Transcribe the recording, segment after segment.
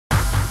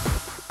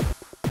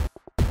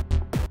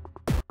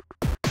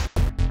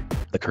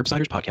The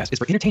Curbsiders podcast is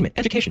for entertainment,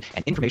 education,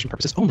 and information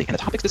purposes only, and the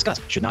topics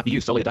discussed should not be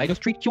used solely to diagnose,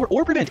 treat, cure,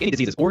 or prevent any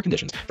diseases or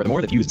conditions.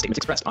 Furthermore, the views and statements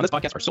expressed on this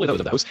podcast are solely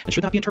those of the host and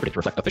should not be interpreted to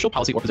reflect official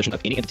policy or position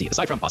of any entity,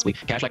 aside from possibly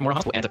Cash Like Moral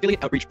Hospital and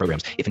affiliate outreach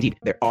programs, if indeed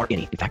there are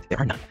any. In fact, there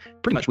are none.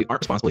 Pretty much, we aren't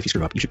responsible if you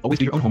screw up. You should always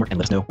do your own homework and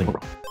let us know when we're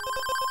wrong.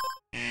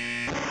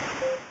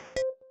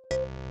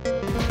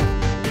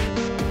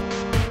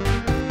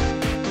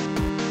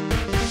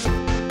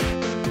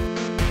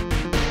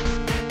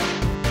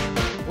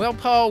 Well,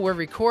 Paul, we're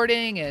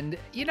recording, and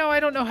I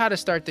don't know how to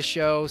start the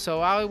show, so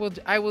I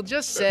will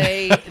just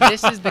say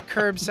this is the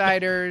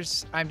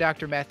Curbsiders. I'm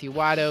Dr. Matthew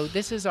Watto.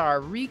 This is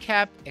our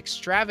recap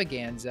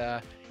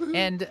extravaganza,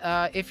 and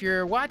if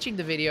you're watching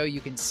the video, you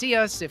can see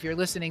us. If you're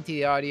listening to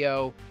the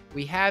audio,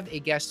 we have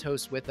a guest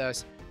host with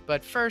us.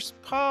 But first,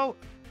 Paul,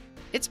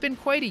 it's been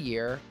quite a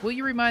year. Will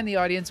you remind the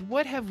audience,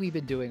 what have we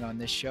been doing on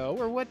this show,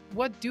 or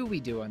what do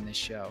we do on this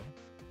show?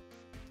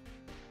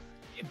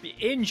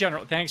 In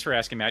general, thanks for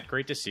asking, Matt.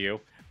 Great to see you.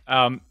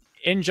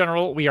 In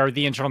general, we are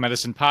the Internal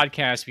Medicine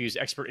Podcast. We use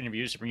expert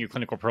interviews to bring you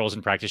clinical pearls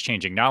and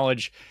practice-changing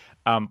knowledge,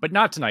 but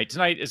not tonight.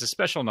 Tonight is a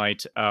special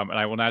night, and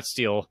I will not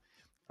steal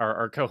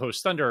our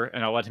co-host thunder,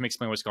 and I'll let him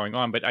explain what's going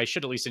on, but I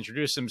should at least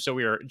introduce him. So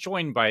we are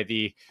joined by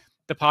the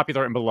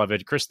popular and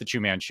beloved Chris the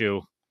Chiu Man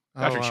Chiu.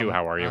 Dr. Chiu,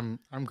 how are you?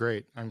 I'm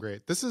great.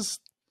 This is...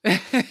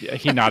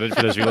 He nodded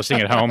for those of you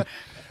listening at home.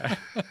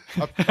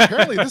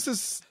 Apparently, this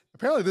is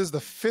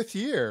the fifth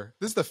year.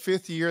 This is the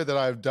fifth year that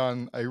I've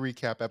done a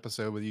recap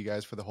episode with you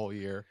guys for the whole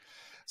year.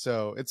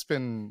 So it's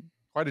been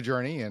quite a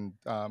journey, and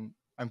I'm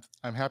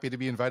happy to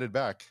be invited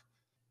back.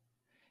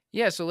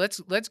 Yeah, so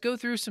let's go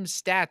through some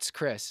stats,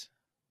 Chris.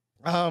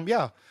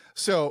 Yeah.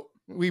 So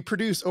we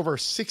produced over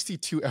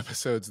 62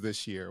 episodes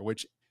this year,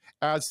 which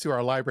adds to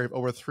our library of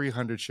over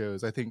 300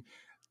 shows. I think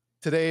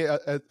today,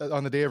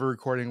 on the day of a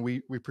recording,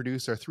 we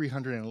produced our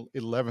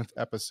 311th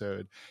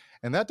episode,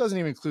 and that doesn't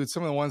even include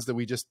some of the ones that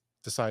we just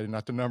decided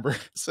not to number.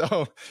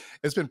 So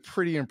it's been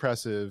pretty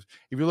impressive.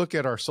 If you look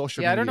at our social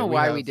media, I don't know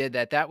why we did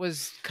that. That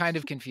was kind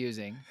of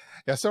confusing.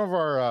 Yeah, some of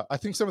our, I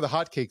think some of the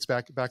hotcakes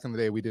back in the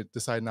day, we did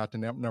decide not to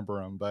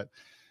number them, but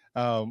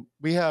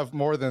we have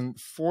more than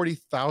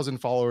 40,000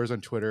 followers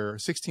on Twitter,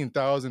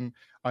 16,000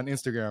 on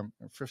Instagram,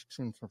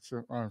 15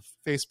 on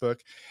Facebook,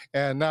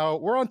 and now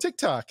we're on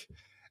TikTok.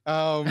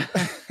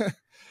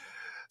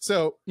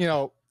 So,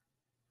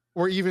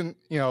 we're even,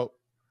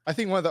 I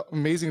think one of the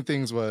amazing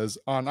things was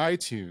on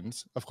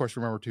iTunes, of course,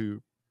 remember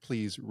to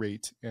please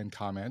rate and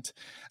comment.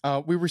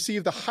 We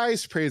received the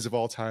highest praise of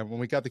all time when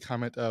we got the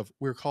comment of,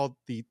 we're called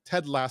the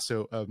Ted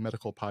Lasso of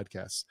medical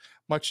podcasts,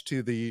 much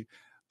to the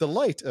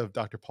delight of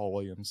Dr. Paul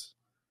Williams.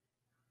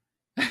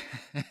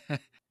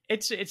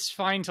 It's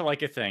fine to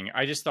like a thing.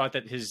 I just thought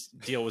that his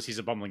deal was he's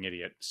a bumbling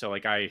idiot. So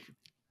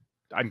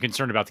I'm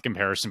concerned about the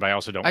comparison, but I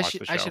also don't watch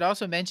the show. I should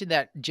also mention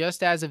that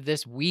just as of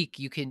this week,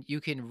 you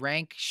can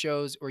rank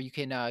shows, or you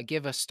can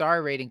give a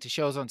star rating to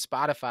shows on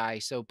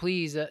Spotify. So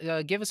please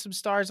give us some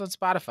stars on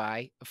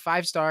Spotify.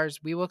 5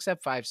 stars. We will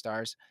accept 5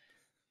 stars.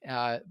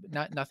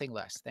 Nothing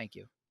less. Thank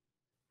you.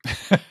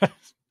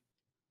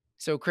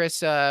 So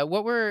Chris,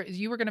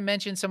 you were going to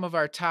mention some of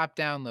our top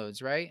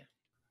downloads, right?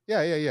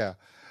 Yeah.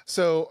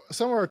 So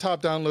some of our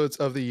top downloads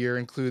of the year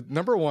include,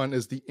 number 1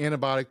 is the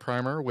antibiotic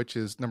primer, which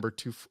is number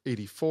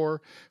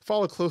 284,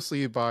 followed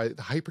closely by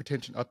the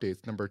hypertension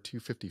updates, number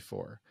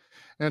 254.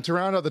 And to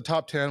round out the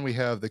top 10, we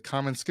have the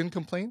common skin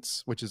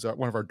complaints, which is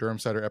one of our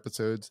Curbsiders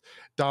episodes,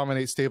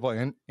 dominate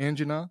stable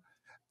angina,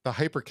 the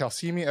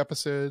hypercalcemia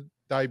episode,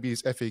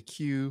 diabetes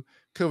FAQ,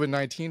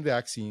 COVID-19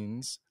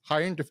 vaccines,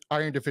 iron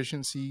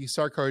deficiency,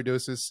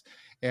 sarcoidosis,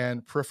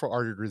 and peripheral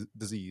artery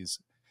disease.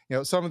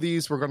 Some of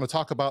these we're going to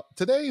talk about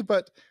today,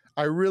 but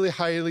I really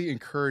highly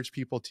encourage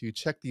people to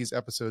check these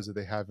episodes if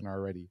they haven't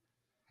already.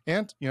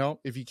 And,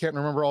 if you can't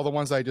remember all the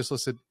ones I just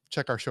listed,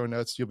 check our show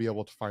notes. You'll be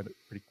able to find it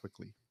pretty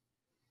quickly.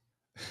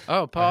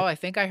 Oh, Paul, I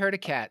think I heard a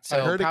cat.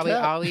 So probably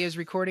Ollie is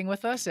recording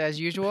with us as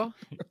usual.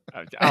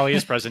 Ollie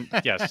is present.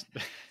 Yes.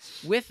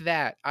 With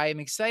that, I am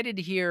excited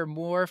to hear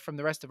more from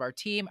the rest of our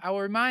team. I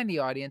will remind the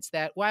audience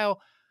that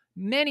while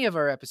many of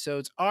our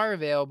episodes are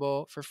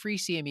available for free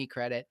CME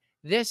credit,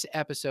 this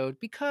episode,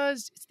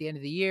 because it's the end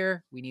of the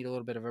year, we need a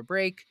little bit of a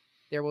break.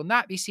 There will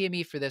not be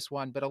CME for this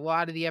one, but a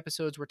lot of the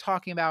episodes we're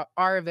talking about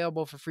are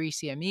available for free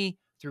CME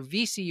through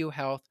VCU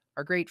Health,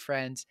 our great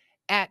friends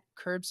at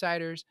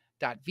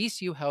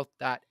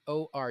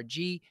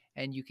curbsiders.vcuhealth.org.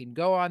 And you can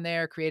go on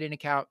there, create an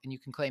account, and you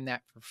can claim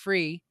that for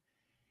free.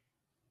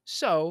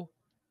 So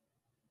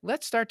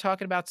let's start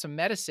talking about some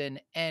medicine.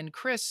 And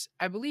Chris,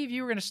 I believe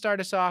you were going to start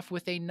us off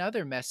with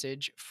another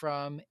message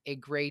from a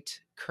great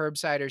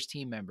Curbsiders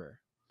team member.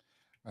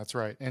 That's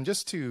right. And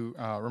just to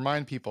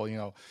remind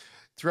people,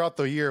 throughout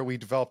the year, we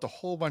developed a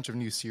whole bunch of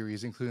new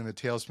series, including the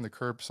Tales from the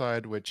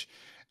Curbside, which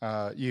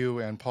you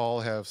and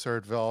Paul have sort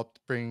of developed,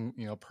 bring,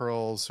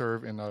 pearls,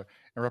 serve in a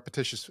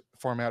repetitious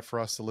format for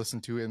us to listen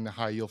to in the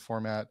high yield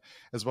format,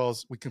 as well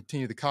as we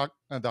continue the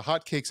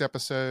hotcakes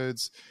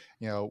episodes.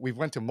 We've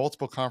went to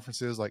multiple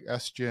conferences like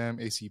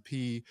SGIM,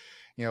 ACP,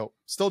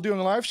 still doing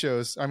live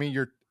shows. I mean,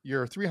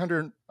 your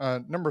 300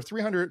 number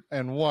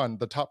 301,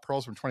 the top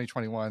pearls from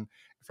 2021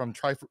 from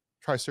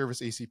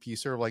Tri-Service ACP,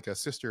 sort of like a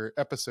sister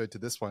episode to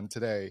this one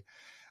today.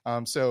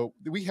 So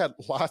we had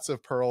lots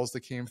of pearls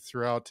that came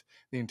throughout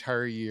the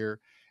entire year,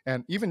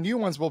 and even new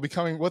ones will be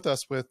coming with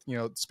us with, you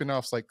know,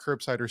 spinoffs like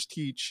Curbsiders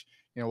Teach,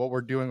 you know, what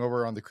we're doing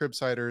over on the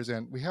Curbsiders.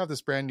 And we have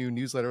this brand new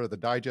newsletter, the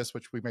Digest,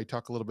 which we may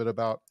talk a little bit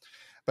about.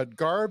 But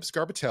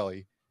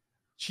Garbatelli,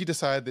 she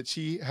decided that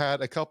she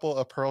had a couple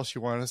of pearls she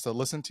wanted us to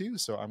listen to.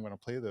 So I'm going to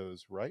play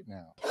those right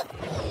now.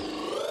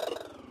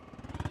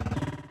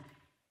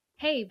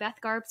 Hey, Beth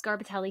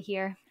Garbatelli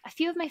here. A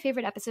few of my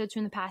favorite episodes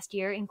from the past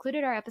year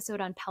included our episode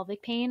on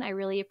pelvic pain. I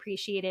really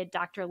appreciated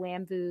Dr.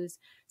 Lamvu's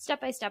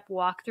step-by-step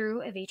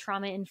walkthrough of a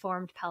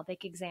trauma-informed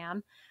pelvic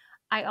exam.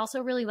 I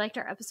also really liked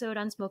our episode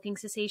on smoking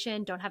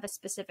cessation. Don't have a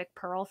specific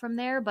pearl from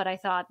there, but I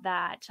thought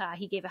that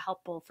he gave a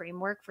helpful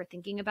framework for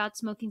thinking about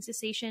smoking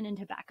cessation and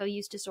tobacco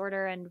use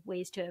disorder and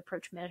ways to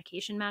approach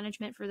medication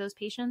management for those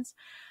patients.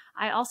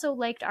 I also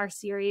liked our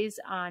series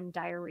on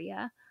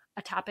diarrhea,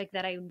 a topic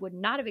that I would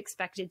not have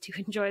expected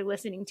to enjoy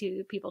listening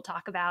to people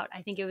talk about.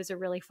 I think it was a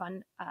really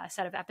fun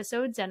set of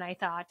episodes, and I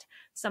thought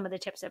some of the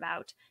tips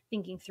about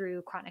thinking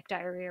through chronic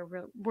diarrhea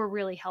were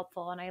really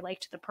helpful, and I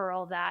liked the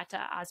pearl that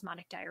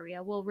osmotic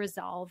diarrhea will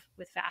resolve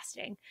with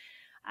fasting.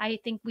 I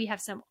think we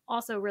have some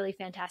also really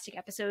fantastic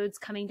episodes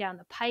coming down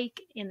the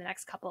pike in the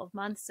next couple of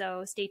months,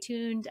 so stay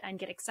tuned and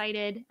get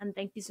excited, and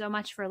thank you so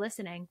much for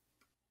listening.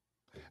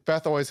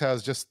 Beth always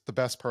has just the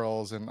best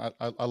pearls, and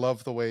I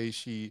love the way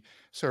she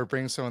sort of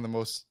brings some of the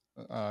most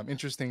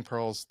interesting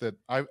pearls that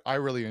I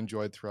really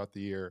enjoyed throughout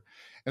the year.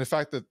 And in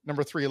fact, the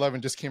number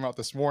 311 just came out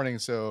this morning,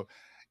 so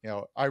you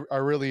know I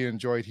really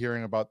enjoyed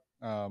hearing about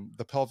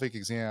the pelvic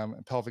exam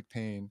and pelvic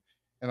pain,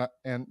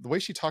 and the way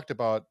she talked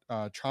about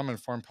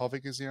trauma-informed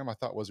pelvic exam I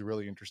thought was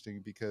really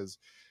interesting, because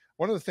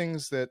one of the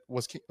things that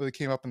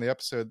came up in the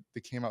episode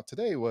that came out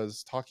today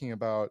was talking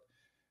about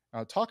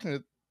talking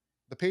to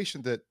the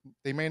patient that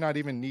they may not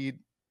even need,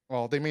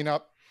 well, they may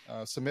not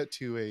submit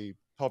to a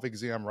pelvic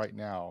exam right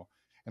now.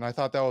 And I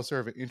thought that was sort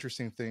of an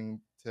interesting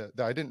thing that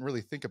I didn't really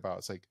think about.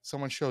 It's like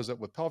someone shows up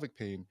with pelvic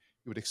pain,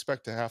 you would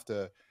expect to have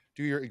to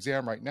do your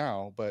exam right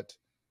now, but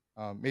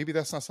maybe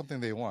that's not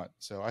something they want.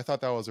 So I thought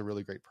that was a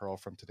really great pearl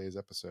from today's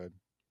episode.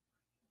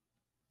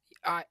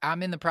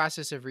 I'm in the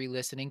process of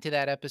re-listening to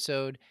that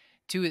episode.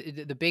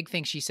 The big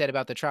things she said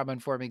about the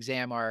trauma-informed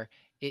exam are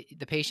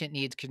the patient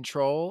needs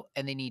control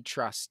and they need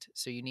trust.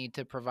 So you need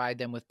to provide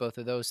them with both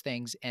of those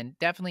things, and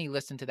definitely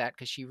listen to that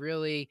because she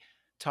really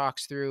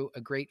talks through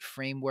a great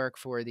framework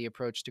for the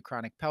approach to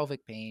chronic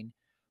pelvic pain.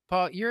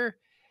 Paul, you're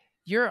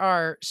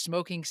our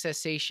smoking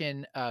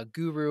cessation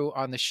guru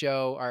on the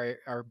show,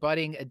 our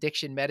budding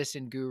addiction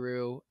medicine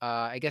guru.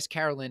 I guess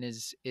Carolyn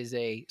is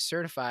a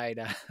certified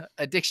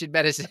addiction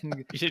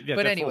medicine. Yeah,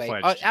 but anyway,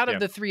 out of yeah.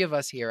 the three of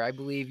us here, I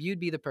believe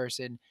you'd be the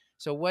person.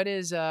 So what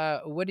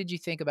did you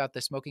think about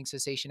the smoking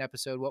cessation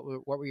episode?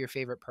 What were your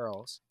favorite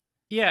pearls?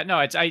 Yeah, no,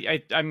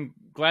 I'm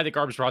glad that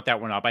Garbs brought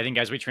that one up. I think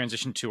as we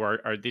transition to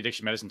our the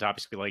addiction medicine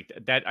topics, we like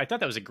that. I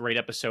thought that was a great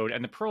episode,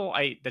 and the pearl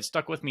that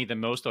stuck with me the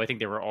most, though I think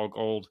they were all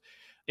gold,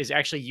 is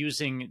actually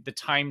using the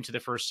time to the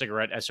first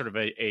cigarette as sort of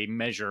a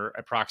measure,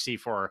 a proxy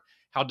for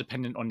how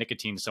dependent on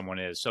nicotine someone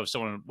is. So if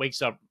someone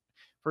wakes up,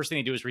 first thing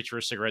they do is reach for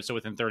a cigarette. So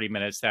within 30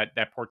 minutes, that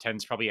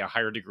portends probably a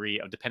higher degree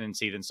of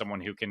dependency than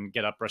someone who can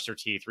get up, brush their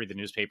teeth, read the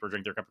newspaper,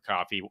 drink their cup of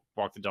coffee,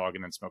 walk the dog,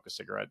 and then smoke a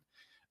cigarette,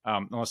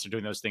 unless they're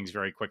doing those things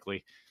very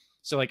quickly.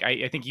 So like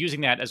I think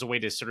using that as a way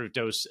to sort of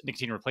dose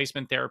nicotine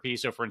replacement therapy.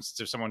 So for instance,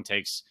 if someone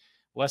takes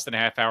less than a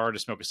half hour to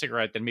smoke a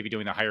cigarette, then maybe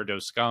doing the higher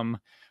dose scum,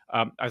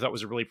 I thought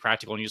was a really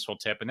practical and useful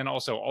tip. And then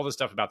also all the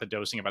stuff about the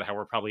dosing, about how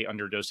we're probably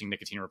underdosing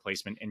nicotine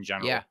replacement in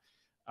general. Yeah.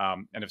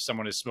 And if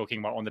someone is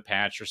smoking while on the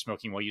patch or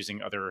smoking while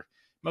using other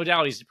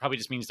modalities, it probably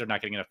just means they're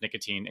not getting enough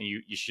nicotine, and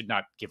you should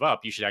not give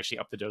up. You should actually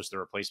up the dose of the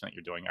replacement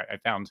you're doing. I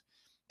found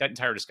that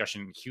entire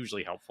discussion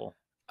hugely helpful.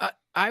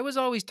 I was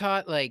always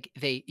taught like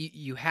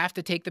you have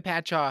to take the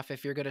patch off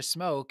if you're going to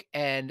smoke,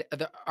 and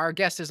our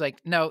guest is like,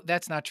 no,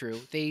 that's not true.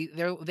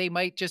 They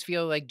might just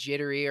feel like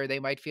jittery, or they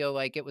might feel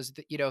like it was,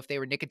 if they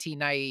were nicotine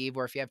naive,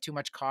 or if you have too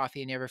much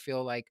coffee and you ever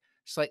feel like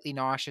slightly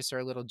nauseous or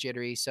a little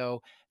jittery.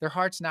 So their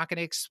heart's not going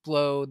to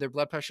explode. Their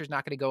blood pressure is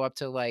not going to go up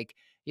to like,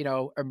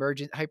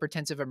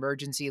 hypertensive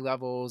emergency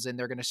levels, and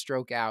they're going to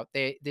stroke out.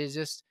 They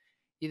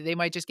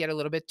might just get a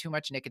little bit too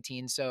much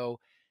nicotine. So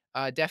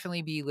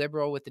definitely be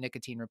liberal with the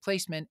nicotine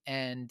replacement.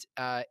 And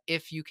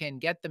if you can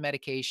get the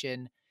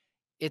medication,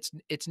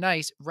 it's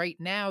nice. Right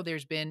now,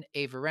 there's been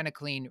a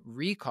varenicline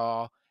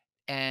recall.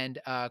 And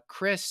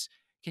Chris,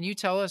 can you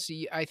tell us,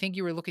 I think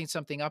you were looking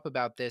something up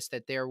about this,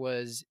 that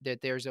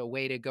there's a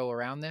way to go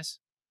around this?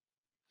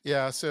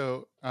 Yeah,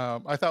 so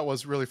I thought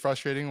was really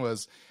frustrating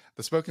was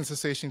the smoking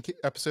cessation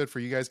episode for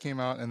you guys came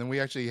out, and then we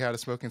actually had a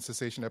smoking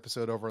cessation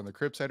episode over on the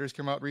Curbsiders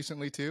come out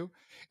recently too.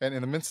 And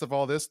in the midst of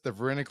all this, the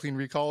varenicline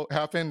recall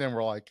happened, and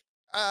we're like,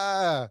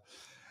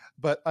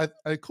 But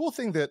a cool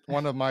thing that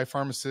one of my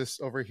pharmacists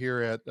over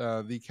here at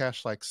the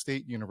Cashlak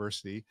State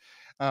University,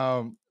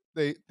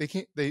 they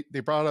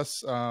brought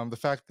us the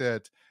fact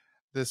that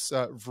this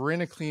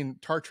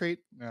varenicline tartrate,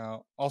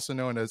 also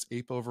known as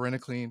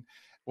apovarenicline,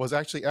 was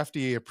actually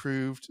FDA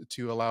approved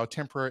to allow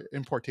temporary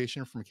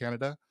importation from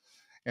Canada.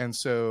 And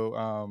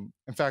so,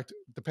 in fact,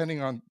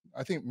 depending on,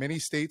 I think many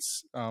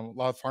states, a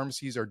lot of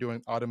pharmacies are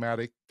doing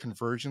automatic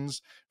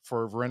conversions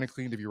for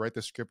varenicline if you write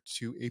the script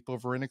to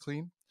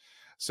apovarenicline.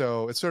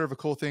 So it's sort of a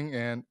cool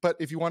thing. But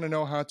if you want to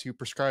know how to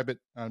prescribe it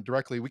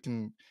directly, we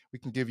can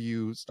give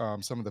you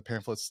some of the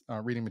pamphlets,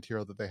 reading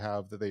material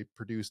that they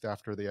produced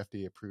after the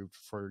FDA approved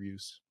for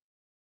use.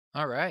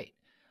 All right.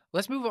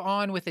 Let's move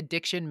on with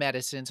addiction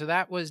medicine. So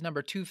that was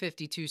number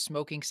 252,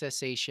 smoking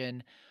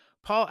cessation.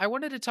 Paul, I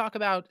wanted to talk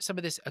about some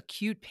of this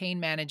acute pain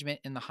management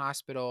in the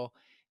hospital,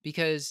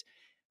 because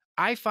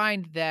I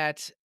find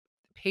that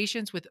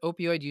patients with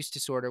opioid use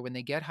disorder, when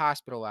they get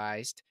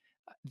hospitalized,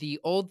 the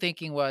old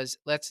thinking was,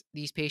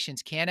 these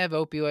patients can't have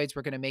opioids,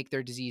 we're going to make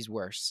their disease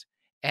worse.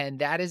 And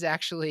that is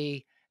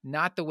actually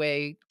not the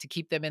way to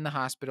keep them in the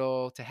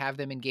hospital, to have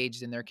them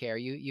engaged in their care.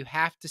 You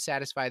have to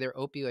satisfy their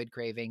opioid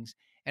cravings.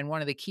 And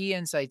one of the key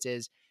insights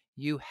is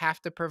you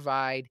have to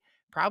provide,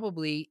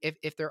 probably,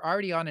 if they're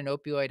already on an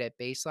opioid at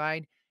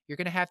baseline, you're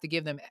going to have to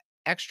give them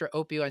extra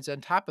opioids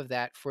on top of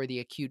that for the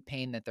acute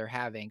pain that they're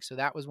having. So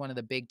that was one of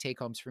the big take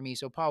homes for me.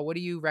 So Paul, what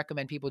do you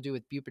recommend people do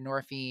with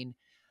buprenorphine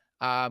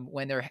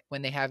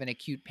when they have an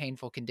acute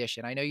painful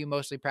condition? I know you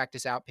mostly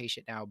practice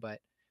outpatient now, but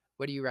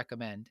what do you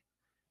recommend?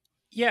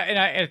 Yeah,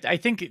 and I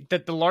think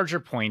that the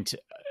larger point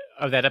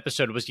of that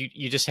episode was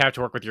you just have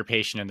to work with your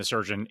patient and the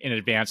surgeon in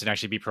advance and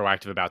actually be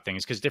proactive about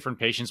things, because different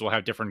patients will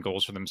have different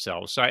goals for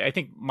themselves. So I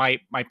think my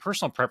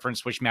personal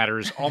preference, which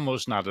matters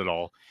almost not at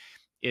all,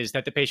 is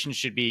that the patient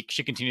should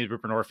continue the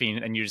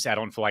buprenorphine, and you just add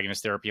on full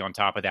agonist therapy on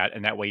top of that,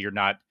 and that way you're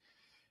not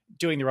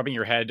doing the rubbing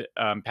your head,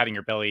 patting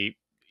your belly,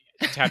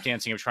 tap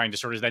dancing of trying to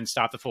sort of then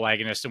stop the full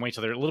agonist and wait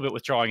till they're a little bit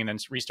withdrawing and then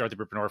restart the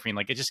buprenorphine.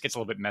 Like, it just gets a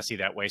little bit messy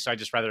that way. So I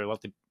just rather let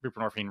the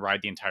buprenorphine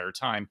ride the entire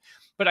time.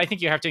 But I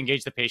think you have to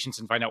engage the patients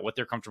and find out what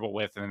they're comfortable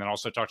with, and then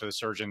also talk to the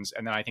surgeons.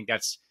 And then I think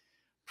that's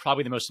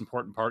probably the most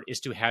important part, is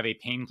to have a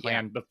pain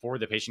plan before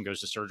the patient goes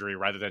to surgery,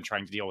 rather than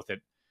trying to deal with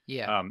it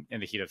in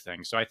the heat of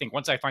things. So I think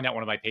once I find out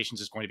one of my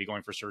patients is going to be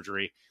going for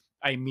surgery,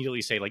 I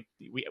immediately say, like,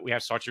 we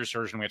have to talk to your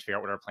surgeon. We have to figure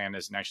out what our plan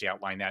is and actually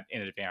outline that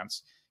in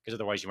advance, because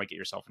otherwise you might get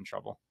yourself in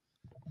trouble.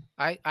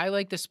 I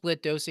like the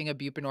split dosing of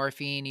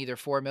buprenorphine, either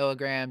 4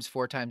 milligrams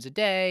 4 times a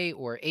day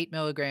or 8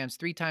 milligrams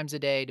 3 times a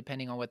day,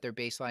 depending on what their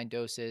baseline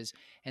dose is.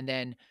 And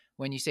then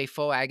when you say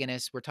full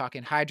agonist, we're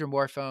talking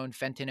hydromorphone,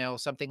 fentanyl,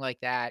 something like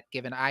that,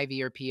 give an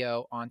IV or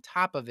PO on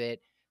top of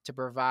it to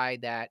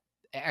provide that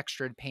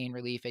extra pain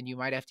relief. And you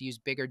might have to use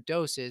bigger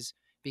doses,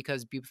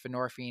 because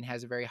buprenorphine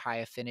has a very high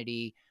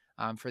affinity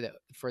for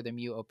the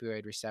mu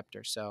opioid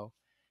receptor. So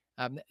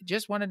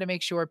just wanted to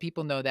make sure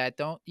people know that.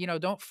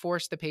 Don't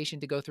force the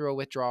patient to go through a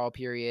withdrawal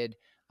period,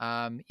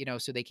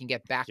 so they can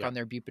get back on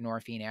their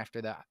buprenorphine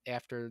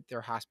after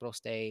their hospital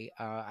stay.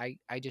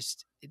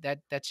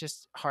 That's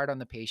just hard on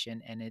the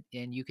patient,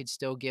 and you could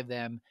still give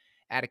them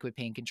adequate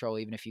pain control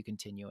even if you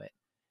continue it.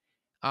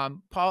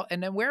 Paul,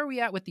 and then where are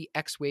we at with the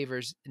X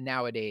waivers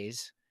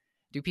nowadays?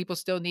 Do people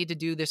still need to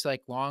do this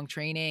like long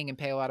training and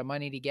pay a lot of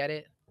money to get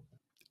it?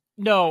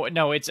 No,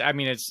 it's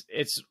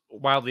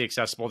wildly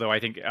accessible, though. I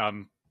think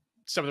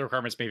some of the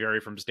requirements may vary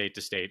from state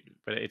to state,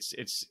 but it's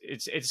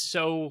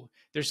so,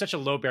 there's such a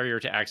low barrier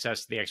to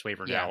access the X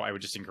waiver now. I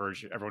would just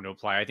encourage everyone to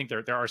apply. I think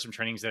there are some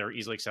trainings that are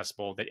easily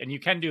accessible and you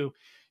can do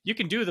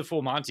the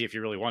full Monty if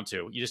you really want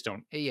to. You just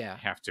don't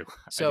have to.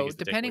 So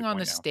depending on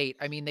the state,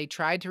 I mean, they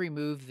tried to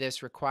remove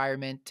this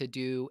requirement to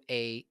do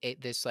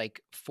this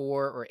like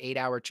 4 or 8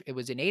 hour. It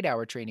was an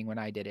 8-hour training when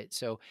I did it.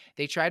 So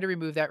they tried to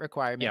remove that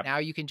requirement. Yep. Now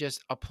you can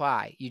just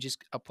apply. You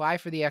just apply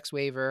for the X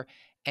waiver.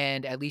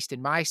 And at least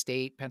in my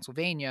state,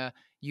 Pennsylvania,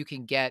 you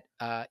can get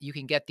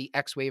the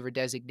X waiver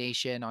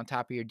designation on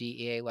top of your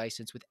DEA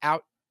license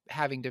without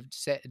having to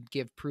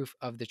give proof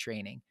of the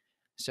training.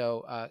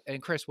 So,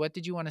 and Chris, what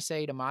did you want to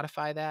say to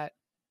modify that?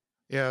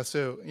 Yeah,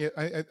 so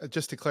I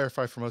just to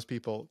clarify for most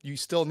people, you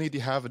still need to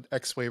have an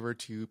X waiver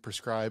to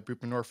prescribe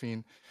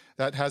buprenorphine.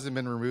 That hasn't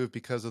been removed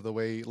because of the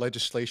way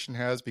legislation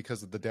has,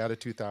 because of the Data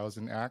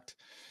 2000 Act.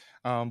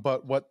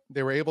 But what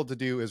they were able to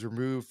do is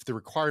remove the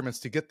requirements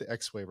to get the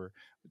X waiver.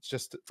 It's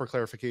just for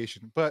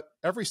clarification. But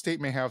every state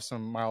may have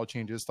some mild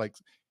changes. Like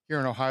here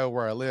in Ohio,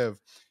 where I live,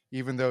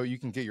 even though you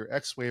can get your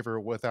X waiver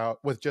with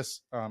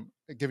just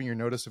giving your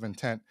notice of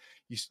intent,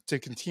 to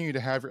continue to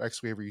have your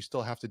X waiver, you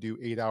still have to do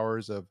 8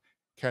 hours of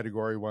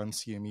Category 1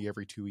 CME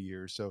every 2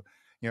 years. So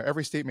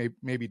every state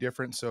may be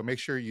different. So make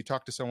sure you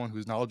talk to someone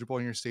who's knowledgeable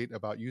in your state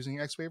about using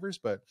X waivers.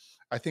 But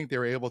I think they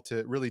were able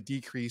to really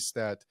decrease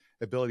that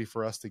ability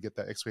for us to get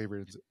that X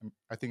waiver.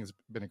 I think it's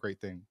been a great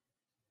thing.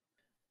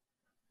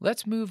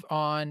 Let's move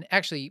on.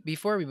 Actually,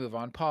 before we move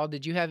on, Paul,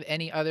 did you have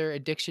any other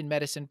addiction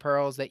medicine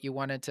pearls that you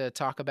wanted to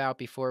talk about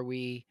before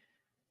we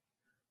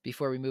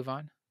move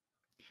on?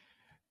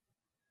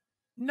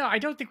 No, I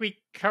don't think we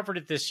covered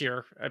it this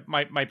year.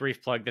 My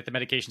brief plug that the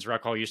medications for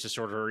alcohol use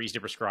disorder are easy to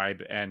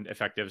prescribe and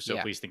effective, so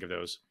please think of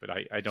those. But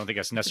I don't think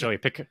that's necessarily a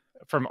pick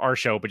from our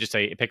show, but just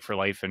a pick for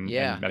life and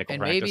medical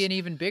practice. Maybe an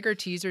even bigger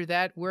teaser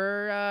that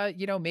we're,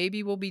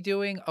 maybe we'll be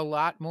doing a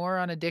lot more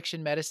on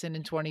addiction medicine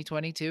in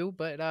 2022,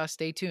 but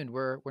stay tuned.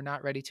 We're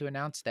not ready to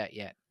announce that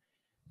yet.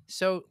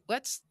 So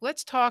let's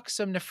talk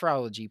some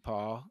nephrology,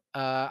 Paul.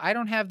 I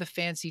don't have the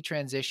fancy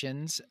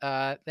transitions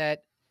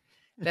that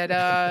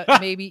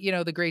maybe,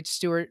 the great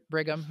Stuart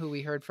Brigham, who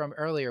we heard from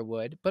earlier,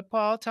 would. But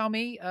Paul, tell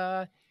me,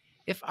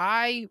 if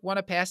I want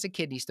to pass a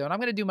kidney stone, I'm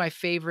going to do my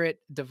favorite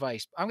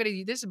device.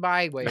 This is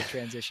my way of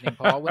transitioning,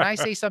 Paul. When I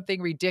say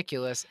something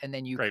ridiculous and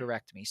then you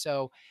correct me.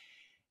 So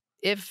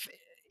if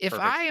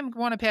I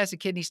want to pass a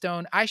kidney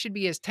stone, I should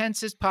be as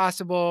tense as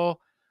possible.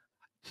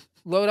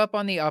 Load up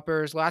on the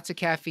uppers, lots of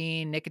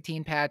caffeine,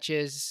 nicotine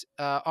patches,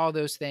 all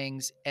those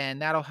things,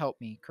 and that'll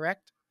help me,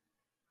 correct?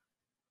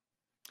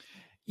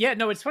 Yeah,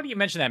 no, it's funny you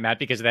mentioned that, Matt,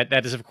 because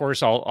that is, of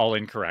course, all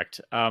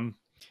incorrect. And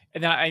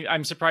then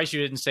I'm surprised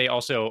you didn't say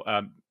also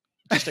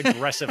just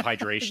aggressive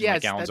hydration, yes,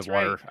 like gallons of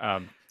right.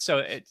 water. So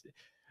it's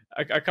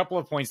a couple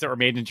of points that were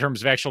made in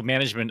terms of actual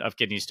management of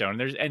kidney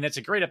stone. And that's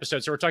a great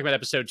episode. So we're talking about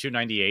episode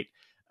 298,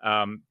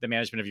 the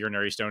management of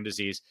urinary stone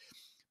disease.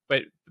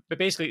 But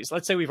basically,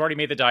 let's say we've already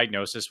made the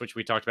diagnosis, which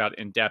we talked about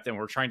in depth, and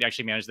we're trying to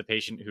actually manage the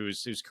patient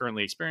who's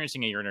currently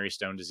experiencing a urinary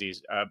stone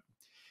disease.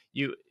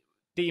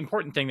 The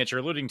important thing that you're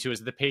alluding to is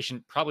that the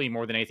patient, probably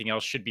more than anything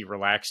else, should be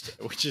relaxed,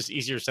 which is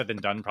easier said than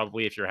done,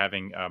 probably if you're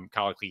having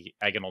colically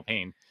agonal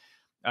pain.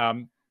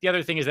 The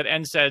other thing is that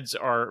NSAIDs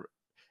are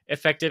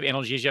effective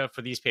analgesia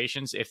for these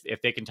patients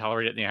if they can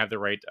tolerate it and they have the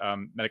right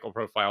medical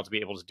profile to be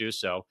able to do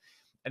so.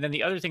 And then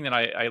the other thing that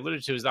I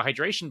alluded to is the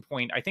hydration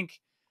point. I think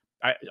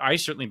I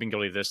certainly been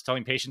guilty of this,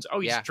 telling patients,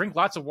 you just drink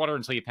lots of water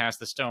until you pass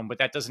the stone, but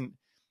that doesn't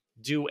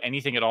do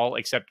anything at all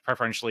except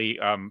preferentially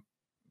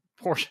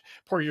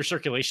pour your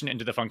circulation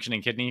into the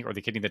functioning kidney, or the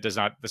kidney that does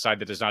not, the side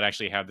that does not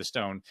actually have the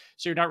stone.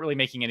 So you're not really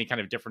making any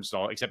kind of difference at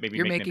all, except maybe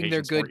you're making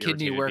their good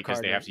kidney work because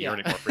harder. They have to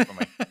urinate more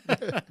frequently.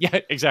 Yeah,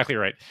 exactly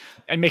right.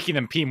 And making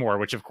them pee more,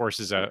 which of course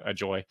is a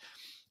joy.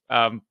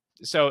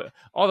 So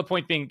all the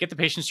point being, get the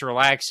patients to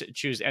relax,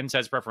 choose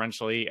NSAIDs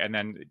preferentially, and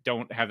then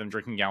don't have them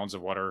drinking gallons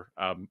of water.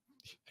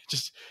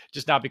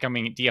 Just not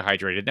becoming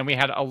dehydrated. Then we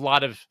had a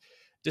lot of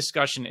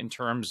discussion in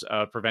terms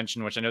of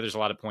prevention, which I know there's a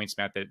lot of points,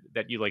 Matt,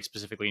 that you like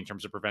specifically in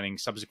terms of preventing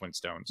subsequent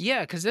stones.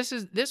 Yeah, because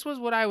this was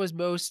what I was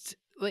most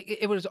like.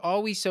 It was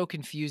always so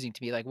confusing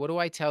to me. Like, what do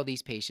I tell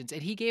these patients?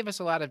 And he gave us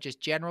a lot of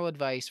just general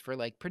advice for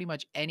like pretty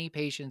much any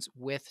patients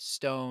with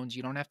stones.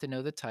 You don't have to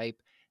know the type.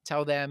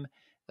 Tell them,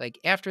 like,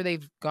 after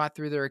they've got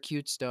through their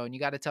acute stone,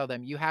 you got to tell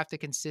them you have to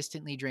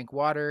consistently drink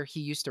water. He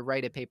used to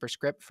write a paper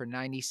script for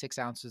 96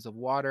 ounces of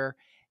water,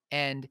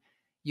 and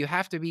you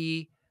have to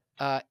be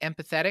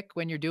empathetic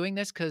when you're doing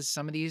this, because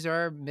some of these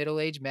are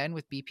middle-aged men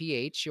with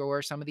BPH,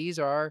 or some of these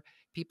are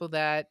people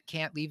that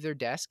can't leave their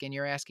desk, and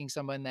you're asking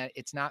someone that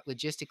it's not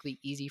logistically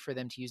easy for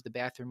them to use the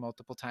bathroom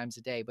multiple times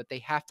a day, but they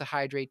have to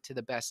hydrate to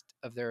the best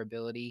of their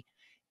ability.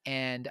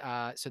 And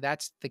so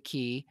that's the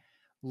key.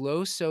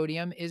 Low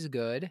sodium is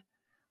good.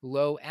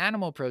 Low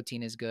animal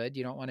protein is good.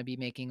 You don't want to be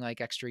making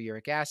like extra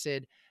uric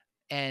acid.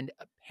 And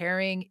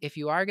pairing, if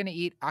you are going to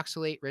eat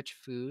oxalate-rich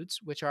foods,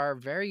 which are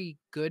very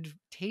good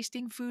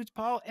tasting foods,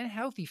 Paul, and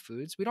healthy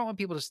foods, we don't want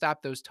people to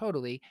stop those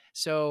totally.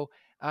 So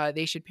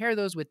they should pair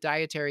those with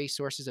dietary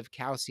sources of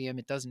calcium.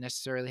 It doesn't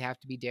necessarily have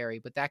to be dairy,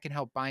 but that can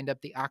help bind up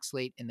the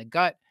oxalate in the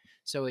gut,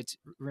 so it's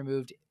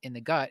removed in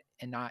the gut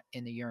and not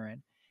in the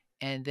urine.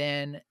 And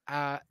then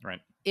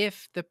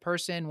if the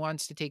person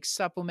wants to take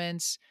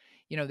supplements,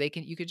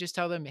 you could just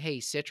tell them,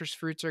 hey, citrus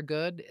fruits are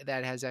good.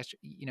 That has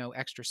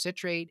extra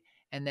citrate.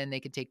 And then they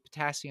could take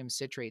potassium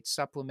citrate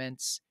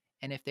supplements.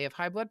 And if they have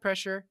high blood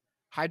pressure,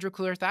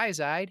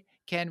 hydrochlorothiazide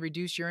can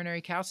reduce urinary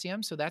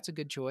calcium. So that's a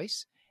good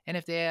choice. And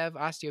if they have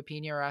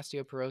osteopenia or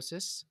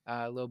osteoporosis,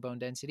 low bone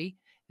density,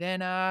 then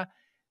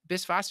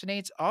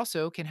bisphosphonates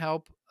also can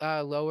help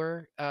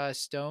lower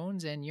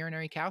stones and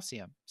urinary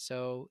calcium.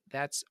 So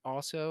that's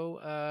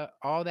also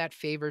all that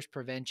favors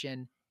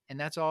prevention. And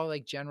that's all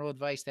like general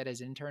advice that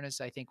as internists,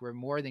 I think we're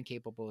more than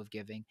capable of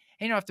giving.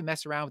 And you don't have to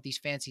mess around with these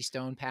fancy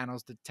stone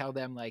panels to tell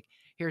them like,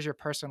 here's your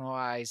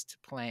personalized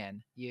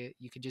plan. You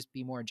could just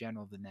be more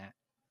general than that.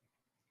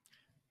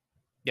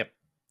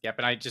 Yep.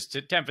 And I just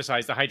to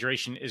emphasize, the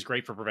hydration is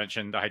great for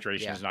prevention. The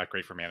hydration is not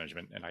great for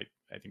management. And I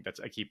think that's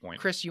a key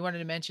point. Chris, you wanted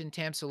to mention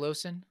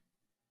tamsulosin?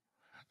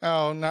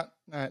 Oh, not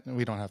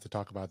we don't have to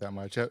talk about that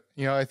much.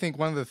 I think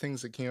one of the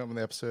things that came up in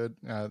the episode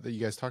that you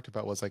guys talked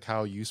about was like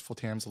how useful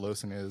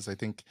tamsulosin is. I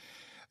think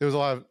there was a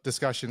lot of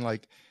discussion,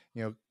 like,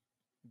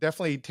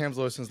 definitely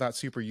tamsulosin is not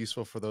super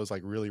useful for those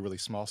like really, really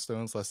small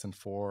stones, less than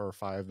 4 or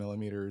 5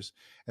 millimeters.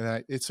 And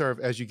then it's sort of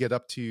as you get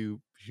up to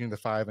between the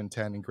 5 and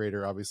 10 and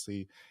greater,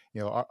 obviously,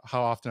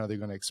 how often are they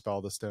going to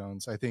expel the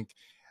stones? I think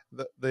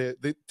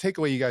the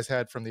takeaway you guys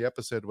had from the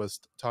episode was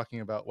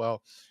talking about,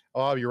 well, a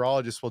lot of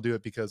urologists will do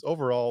it because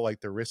overall, like,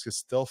 the risk is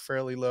still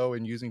fairly low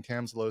in using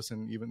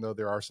tamsulosin, even though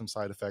there are some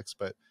side effects.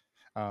 But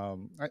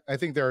I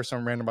think there are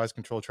some randomized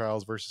control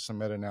trials versus some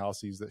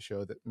meta-analyses that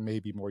show that may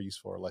be more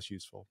useful or less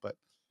useful. But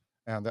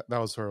that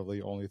was sort of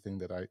the only thing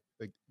that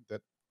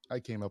I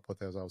came up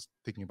with as I was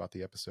thinking about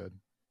the episode.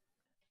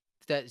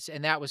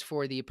 That was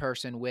for the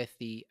person with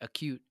the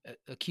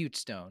acute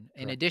stone.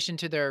 In Correct. addition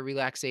to their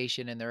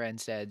relaxation and their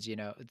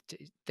NSAIDs,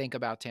 think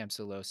about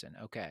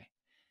tamsulosin. Okay.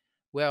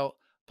 Well,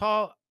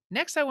 Paul,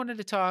 next I wanted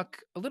to talk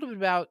a little bit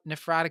about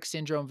nephrotic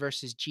syndrome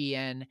versus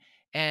GN.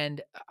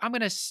 And I'm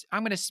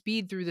gonna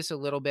speed through this a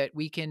little bit.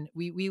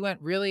 We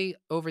went really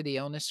over the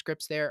illness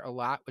scripts there a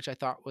lot, which I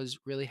thought was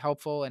really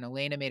helpful. And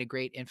Elena made a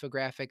great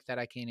infographic that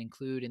I can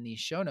include in these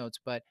show notes.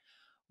 But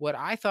what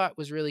I thought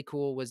was really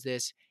cool was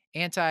this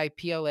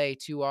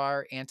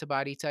anti-PLA2R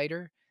antibody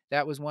titer.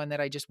 That was one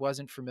that I just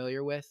wasn't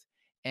familiar with.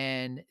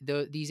 And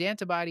these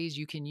antibodies,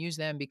 you can use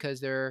them because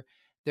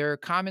they're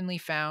commonly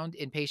found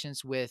in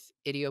patients with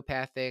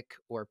idiopathic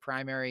or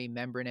primary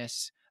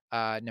membranous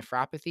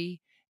nephropathy.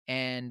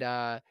 And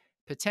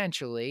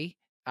potentially,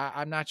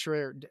 I'm not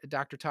sure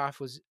Dr. Toff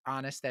was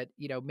honest that,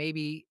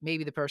 maybe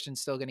the person's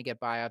still going to get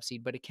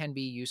biopsied, but it can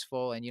be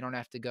useful and you don't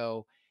have to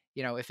go,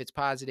 if it's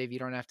positive, you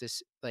don't have to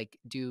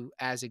do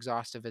as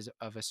exhaustive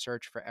of a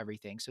search for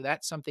everything. So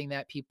that's something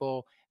that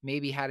people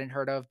maybe hadn't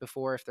heard of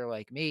before. If they're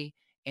like me,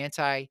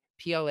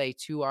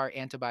 anti-PLA2R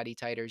antibody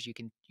titers, you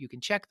can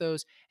check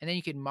those and then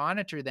you can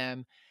monitor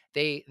them.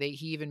 He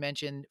even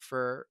mentioned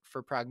for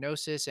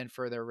prognosis and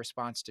for their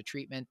response to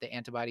treatment, the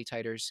antibody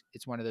titers,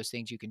 it's one of those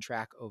things you can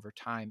track over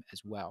time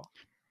as well.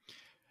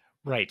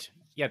 Right.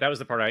 Yeah, that was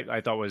the part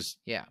I thought was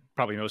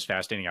probably most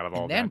fascinating out of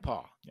all of that. And then,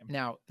 Paul,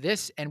 now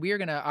this, and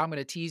I'm going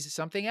to tease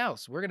something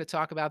else. We're going to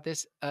talk about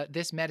this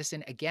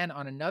medicine again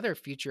on another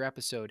future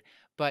episode,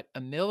 but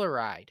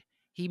amiloride.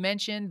 He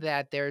mentioned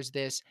that there's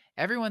this,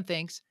 everyone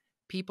thinks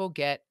people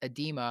get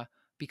edema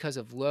because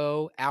of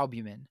low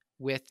albumin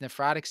with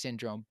nephrotic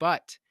syndrome,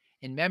 but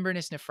in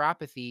membranous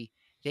nephropathy,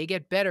 they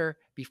get better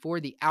before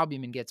the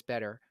albumin gets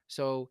better.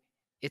 So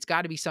it's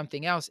got to be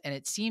something else. And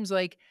it seems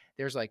like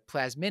there's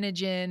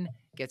plasminogen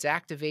gets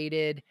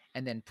activated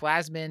and then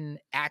plasmin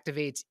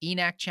activates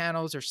ENaC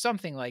channels or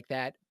something like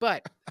that.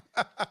 But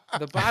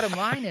the bottom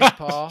line is,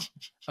 Paul,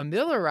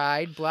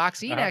 amiloride blocks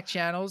ENaC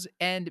channels.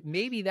 And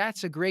maybe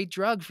that's a great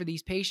drug for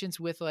these patients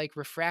with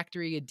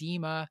refractory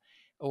edema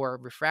or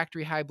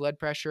refractory high blood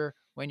pressure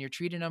when you're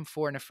treating them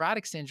for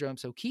nephrotic syndrome.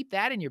 So keep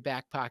that in your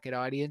back pocket,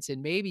 audience.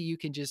 And maybe you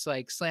can just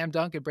slam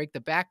dunk and break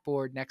the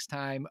backboard next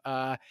time.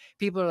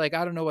 People are like,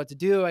 I don't know what to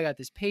do. I got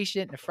this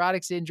patient,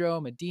 nephrotic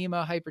syndrome,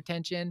 edema,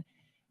 hypertension.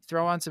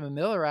 Throw on some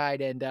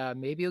amiloride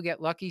and maybe you'll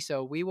get lucky.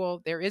 So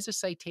there is a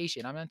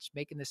citation. I'm not just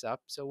making this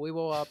up. So we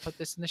will put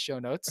this in the show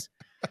notes.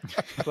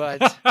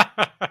 But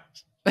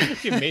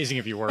it'd be amazing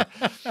if you were.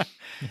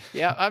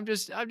 Yeah, I'm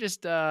just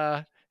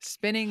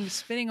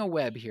spinning a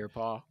web here,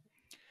 Paul.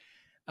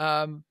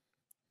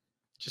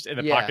 Just in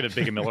the pocket of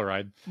big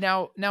amiloride.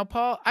 Now,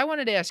 Paul, I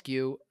wanted to ask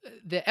you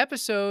the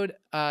episode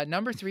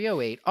number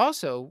 308,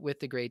 also with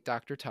the great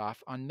Dr.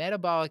 Toff on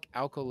metabolic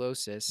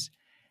alkalosis.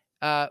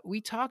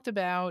 We talked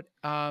about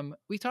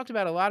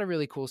a lot of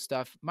really cool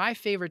stuff. My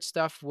favorite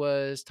stuff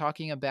was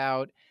talking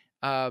about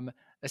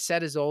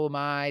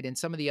acetazolamide and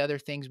some of the other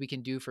things we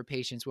can do for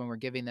patients when we're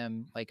giving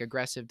them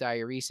aggressive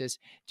diuresis.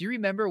 Do you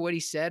remember what he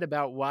said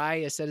about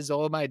why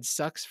acetazolamide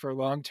sucks for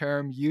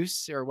long-term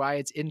use or why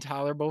it's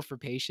intolerable for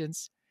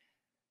patients?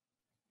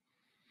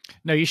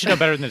 No, you should know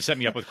better than to set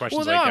me up with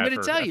questions like that. I'm going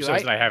to tell you.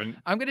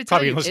 I'm going to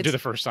tell you. Listen to the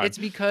first time. It's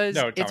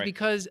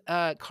because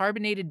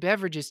carbonated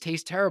beverages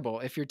taste terrible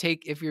if you're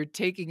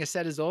taking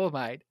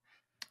acetazolamide.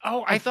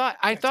 Oh, I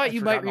thought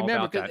you might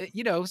remember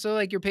because so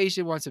your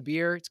patient wants a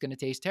beer, it's going to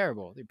taste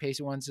terrible. Your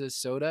patient wants a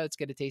soda, it's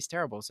going to taste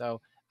terrible.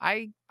 So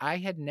I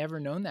had never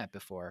known that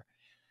before.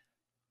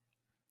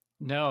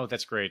 No,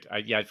 that's great.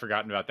 I'd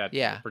forgotten about that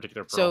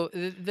particular pearl. So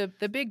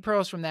the big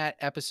pearls from that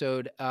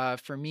episode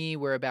for me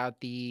were about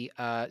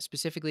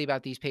specifically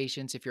about these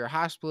patients. If you're a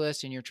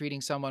hospitalist and you're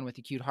treating someone with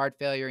acute heart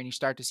failure and you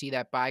start to see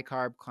that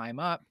bicarb climb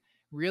up,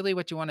 really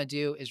what you want to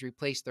do is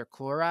replace their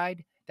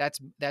chloride.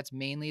 That's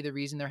mainly the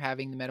reason they're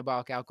having the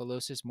metabolic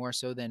alkalosis more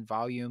so than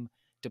volume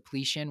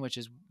depletion, which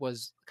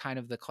was kind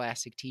of the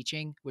classic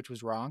teaching, which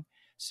was wrong.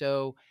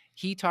 So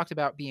he talked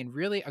about being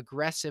really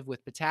aggressive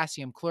with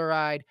potassium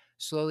chloride,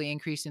 slowly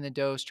increasing the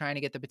dose, trying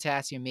to get the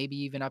potassium maybe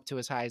even up to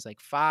as high as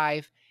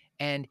 5.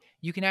 And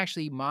you can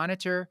actually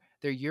monitor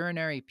their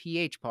urinary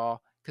pH,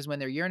 Paul, because when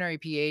their urinary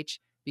pH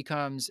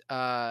becomes,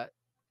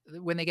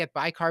 when they get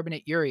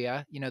bicarbonate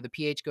urea, the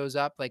pH goes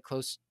up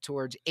close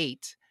towards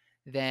 8.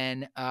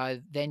 Then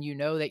you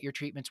know that your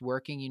treatment's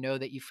working. You know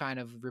that you've kind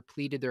of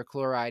repleted their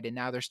chloride and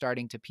now they're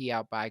starting to pee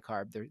out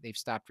bicarb. They've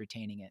stopped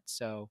retaining it.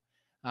 So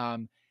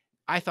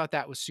I thought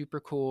that was super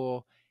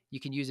cool.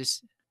 You can use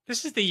this.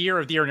 This is the year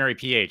of the urinary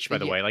pH, by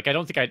the way. I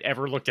don't think I'd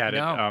ever looked at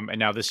it. And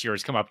now this year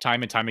has come up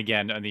time and time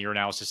again. And the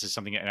urinalysis is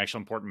an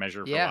actual important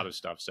measure for a lot of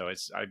stuff. So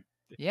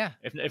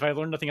if I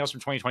learned nothing else from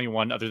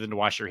 2021 other than to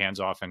wash your hands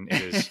off, and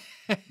it is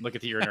look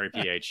at the urinary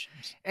pH.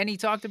 And he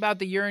talked about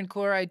the urine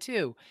chloride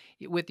too.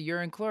 With the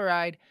urine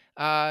chloride,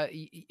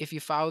 If you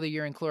follow the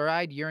urine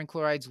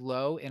chloride's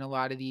low in a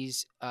lot of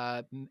these,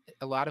 a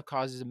lot of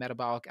causes of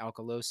metabolic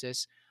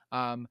alkalosis,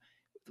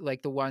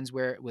 like the ones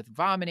where with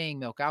vomiting,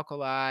 milk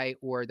alkali,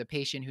 or the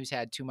patient who's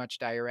had too much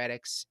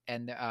diuretics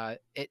and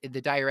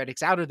the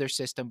diuretics out of their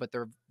system, but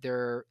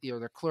their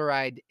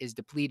chloride is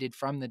depleted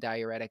from the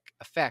diuretic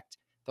effect.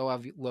 They'll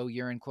have low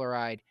urine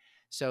chloride.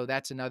 So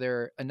that's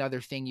another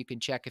thing you can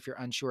check if you're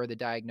unsure of the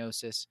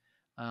diagnosis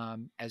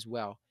as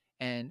well.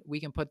 And we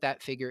can put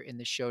that figure in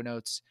the show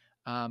notes.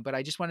 But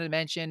I just wanted to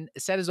mention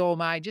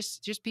acetazolamide,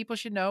 just people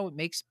should know it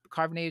makes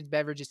carbonated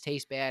beverages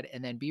taste bad,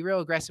 and then be real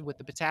aggressive with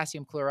the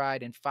potassium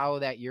chloride and follow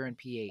that urine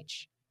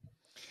pH.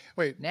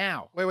 Wait,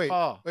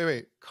 Paul,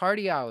 wait.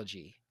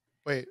 Cardiology.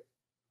 Wait.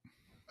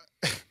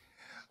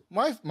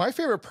 My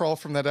favorite pearl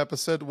from that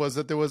episode was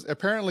that there was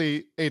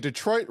apparently a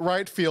Detroit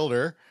right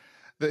fielder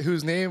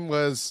whose name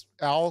was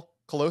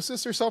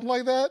alkalosis or something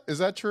like that. Is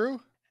that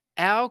true?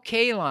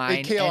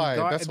 Kaline,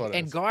 that's what it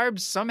is. And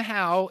Garbs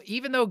somehow,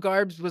 even though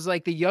Garbs was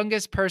like the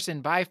youngest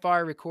person by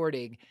far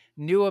recording,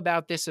 knew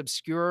about this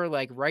obscure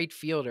like right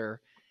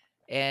fielder.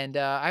 And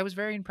I was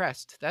very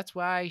impressed. That's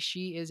why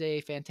she is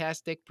a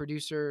fantastic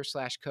producer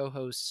 /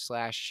 co-host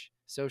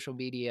 / social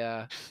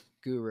media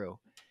guru.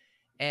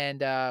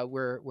 And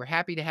we're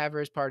happy to have her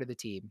as part of the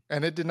team.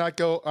 And it did not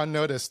go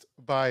unnoticed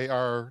by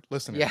our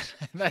listeners. Yeah,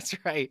 that's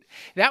right.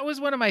 That was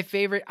one of my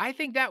favorite. I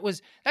think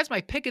that's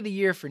my pick of the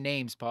year for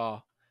names,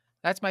 Paul.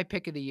 That's my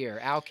pick of the year,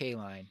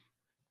 Kaline.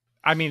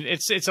 I mean,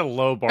 it's a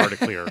low bar to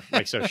clear.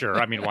 Like, so sure.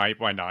 I mean, why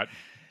not?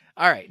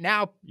 All right,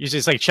 now usually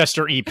it's like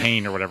Chester E.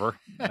 Payne or whatever.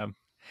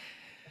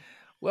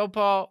 Well,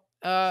 Paul,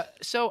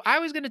 so I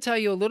was going to tell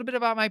you a little bit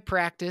about my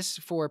practice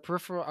for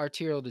peripheral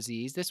arterial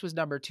disease. This was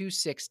number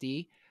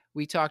 260.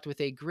 We talked with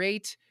a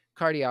great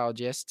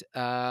cardiologist,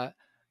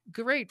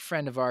 great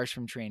friend of ours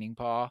from training,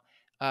 Paul,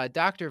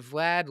 Dr.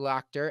 Vlad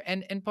Lochter.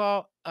 And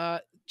Paul,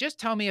 just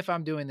tell me if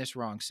I'm doing this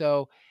wrong.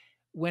 So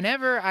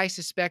whenever I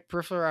suspect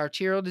peripheral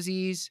arterial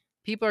disease,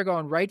 people are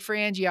going right for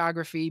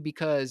angiography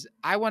because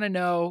I want to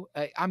know,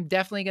 they're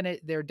definitely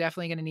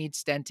going to need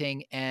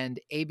stenting, and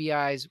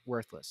ABI's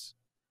worthless.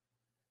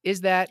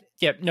 Is that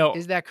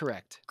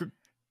correct?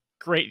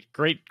 Great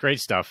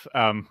stuff.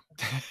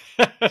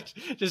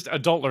 Just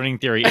adult learning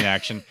theory in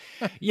action.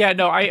 Yeah,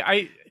 no,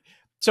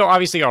 so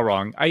obviously all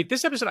wrong.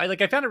 This episode,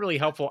 I found it really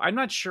helpful. I'm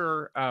not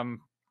sure,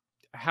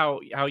 how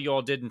you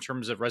all did in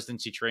terms of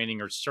residency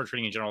training or start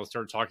training in general,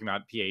 started talking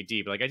about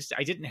PAD, but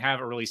I didn't have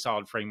a really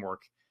solid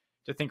framework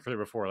to think through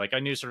before. Like I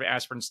knew sort of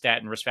aspirin,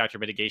 statin, risk factor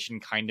mitigation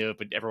kind of,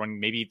 but everyone,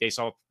 maybe they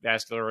saw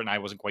vascular and I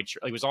wasn't quite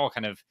sure. It was all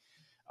kind of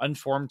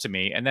unformed to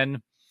me. And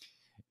then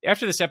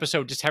after this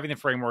episode, just having the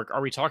framework,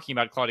 are we talking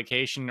about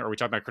claudication or are we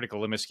talking about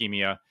critical limb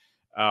ischemia?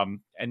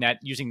 And that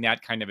using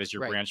that kind of as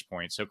your branch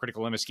point. So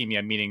critical limb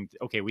ischemia, meaning,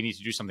 okay, we need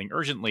to do something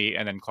urgently,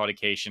 and then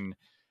claudication,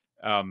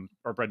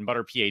 or bread and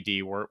butter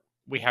PAD, where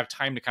we have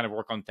time to kind of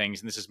work on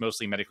things, and this is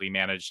mostly medically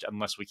managed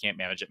unless we can't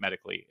manage it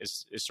medically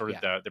is sort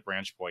of the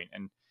branch point.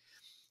 And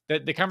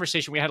the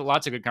conversation, we had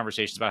lots of good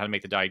conversations about how to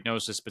make the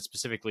diagnosis, but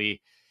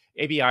specifically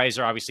ABIs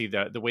are obviously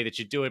the way that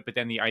you do it. But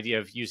then the idea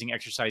of using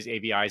exercise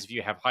ABIs, if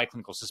you have high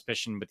clinical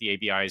suspicion, but the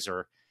ABIs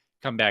are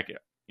come back,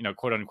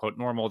 quote unquote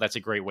normal, that's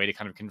a great way to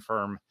kind of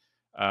confirm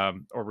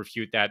or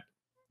refute that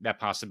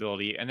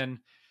possibility. And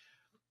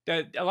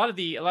then a lot of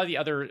the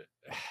other,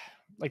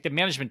 like the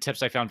management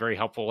tips I found very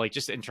helpful, like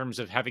just in terms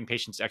of having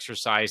patients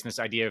exercise and this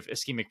idea of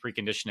ischemic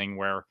preconditioning,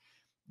 where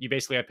you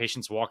basically have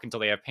patients walk until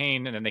they have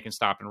pain and then they can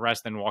stop and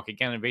rest, then walk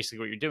again. And basically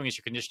what you're doing is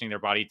you're conditioning their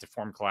body to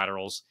form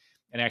collaterals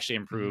and actually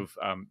improve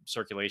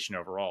circulation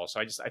overall. So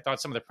I thought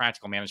some of the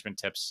practical management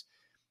tips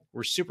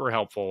were super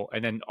helpful.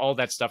 And then all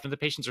that stuff, and the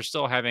patients are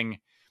still having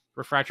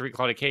refractory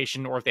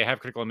claudication, or if they have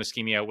critical limb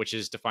ischemia, which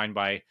is defined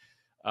by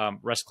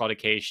rest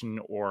claudication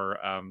or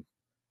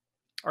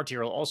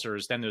arterial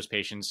ulcers, then those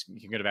patients, you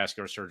can go to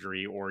vascular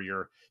surgery or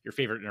your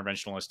favorite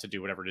interventionalist to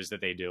do whatever it is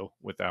that they do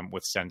with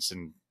stents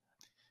and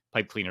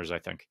pipe cleaners, I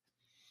think.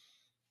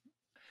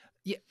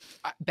 Yeah.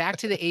 Back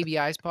to the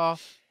ABIs, Paul.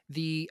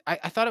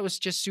 I thought it was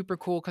just super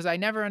cool because I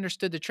never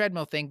understood the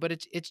treadmill thing, but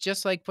it's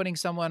just like putting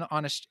someone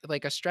on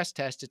a stress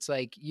test. It's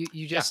like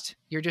you're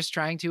just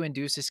trying to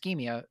induce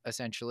ischemia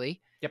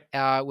essentially.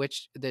 Yep.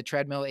 Which the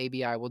treadmill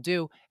ABI will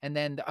do. And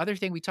then the other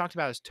thing we talked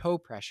about is toe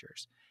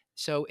pressures.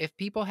 So if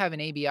people have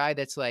an ABI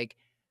that's like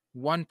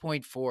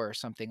 1.4 or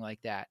something like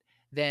that,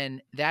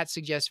 then that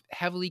suggests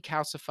heavily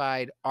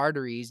calcified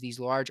arteries. These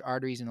large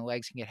arteries in the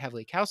legs can get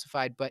heavily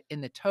calcified, but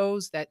in the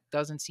toes, that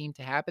doesn't seem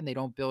to happen. They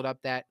don't build up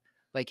that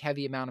like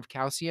heavy amount of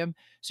calcium.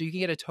 So you can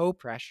get a toe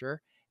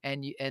pressure,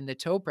 and the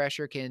toe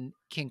pressure can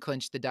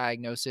clinch the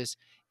diagnosis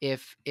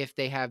if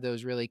they have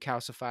those really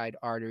calcified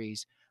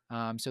arteries.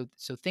 So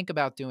think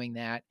about doing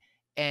that.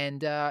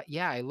 And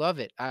I love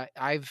it.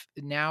 I've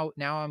now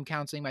I'm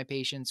counseling my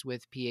patients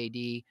with PAD.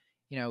 You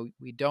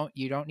don't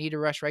need to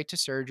rush right to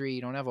surgery.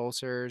 You don't have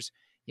ulcers.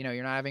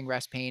 You're not having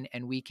rest pain,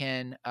 and we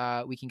can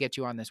get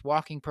you on this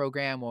walking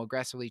program. We'll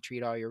aggressively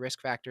treat all your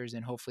risk factors,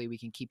 and hopefully we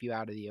can keep you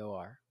out of the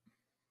OR.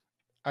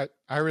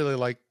 I really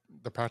like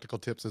the practical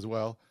tips as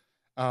well.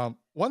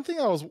 One thing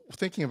I was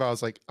thinking about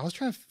is like, I was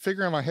trying to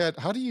figure in my head,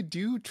 how do you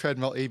do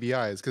treadmill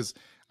ABIs? Because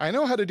I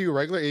know how to do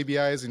regular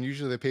ABIs, and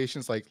usually the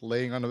patient's like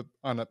laying on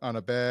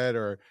a bed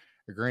or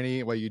a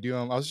gurney while you do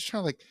them. I was just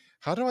trying to like,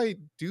 how do I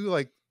do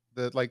like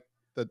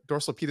the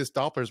dorsal pedis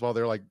Dopplers while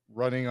they're like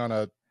running on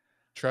a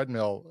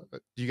treadmill?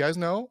 Do you guys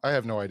know? I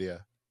have no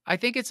idea. I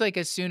think it's like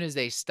as soon as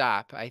they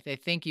stop. I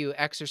think you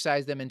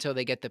exercise them until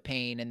they get the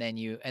pain, and then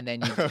you and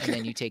then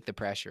you take the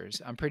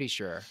pressures. I'm pretty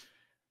sure.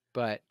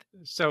 But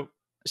so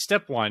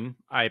step one,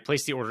 I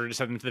place the order to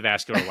send them to the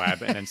vascular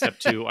lab, and then step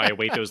two, I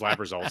await those lab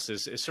results.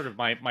 Is sort of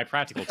my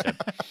practical tip.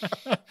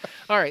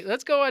 All right,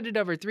 let's go on to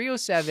number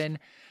 307.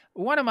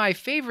 One of my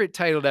favorite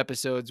titled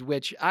episodes,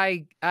 which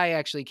I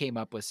actually came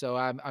up with. So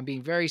I'm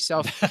being very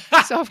self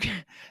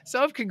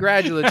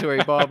congratulatory,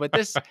 Paul. But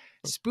this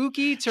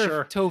spooky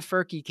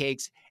tofurkey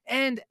cakes,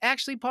 and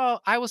actually,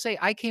 Paul, I will say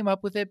I came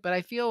up with it, but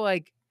I feel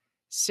like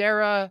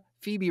Sarah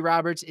Phoebe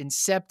Roberts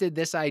incepted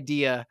this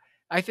idea.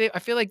 I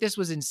feel like this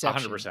was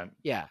Inception. 100%.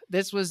 Yeah,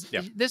 this was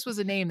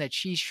a name that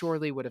she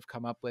surely would have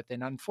come up with,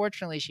 and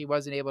unfortunately, she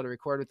wasn't able to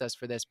record with us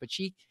for this. But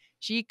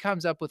she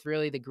comes up with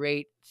really the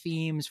great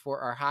themes for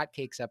our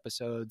hotcakes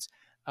episodes.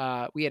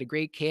 We had a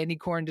great candy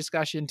corn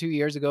discussion 2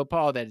 years ago,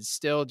 Paul. That is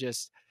still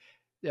just,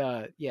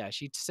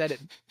 she said it.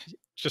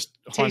 Just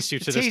haunts you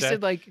to this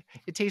day.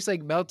 It tastes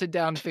like melted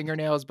down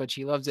fingernails, but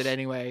she loves it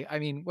anyway. I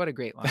mean, what a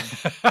great line.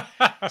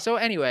 So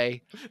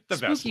anyway,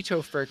 spooky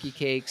tofurkey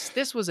cakes.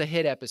 This was a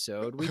hit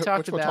episode. We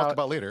talked Which we'll talk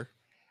about later.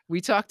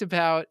 We talked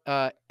about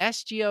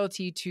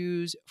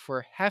SGLT2s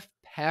for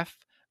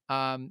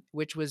HFpEF,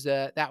 which was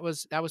that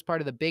was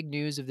part of the big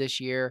news of this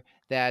year,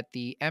 that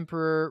the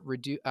Emperor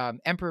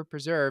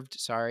Preserved,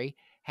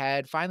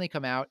 had finally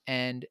come out,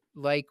 and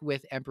like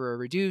with Emperor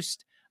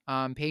Reduced,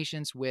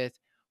 patients with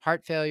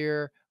heart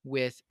failure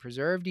with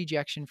preserved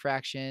ejection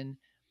fraction,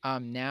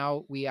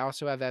 now we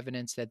also have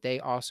evidence that they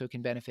also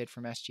can benefit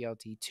from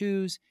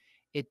SGLT2s.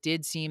 It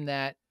did seem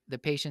that the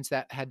patients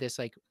that had this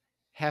like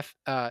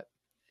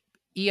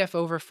EF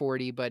over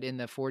 40, but in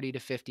the 40 to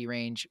 50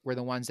 range, were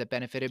the ones that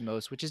benefited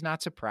most, which is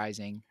not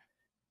surprising.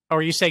 Oh,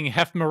 are you saying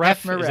HFpEF?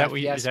 HFpEF, Is that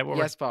what yes,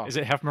 yes, Paul. Is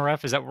it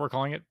HFpEF? Is that what we're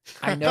calling it?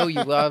 I know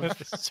you love.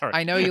 Sorry.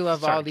 I know you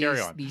love all Carry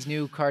these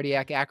new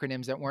cardiac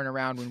acronyms that weren't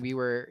around when we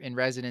were in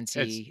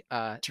residency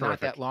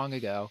not that long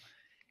ago.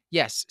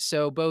 Yes,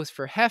 so both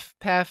for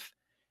HFpEF,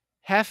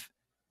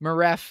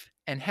 HFpEF,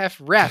 and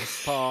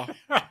HFrEF, Paul.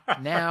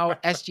 Now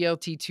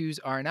SGLT2s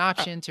are an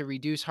option to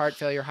reduce heart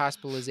failure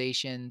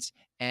hospitalizations,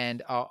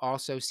 and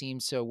also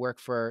seems to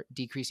work for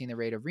decreasing the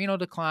rate of renal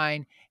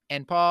decline.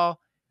 And Paul,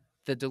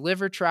 the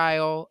DELIVER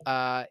trial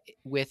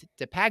with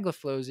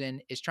dapagliflozin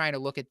is trying to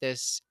look at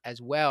this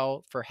as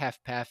well for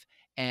HFpEF,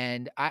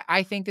 and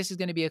I think this is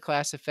going to be a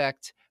class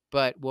effect,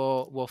 but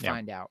we'll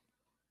find out.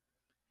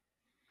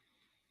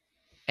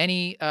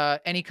 Any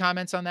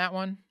comments on that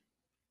one?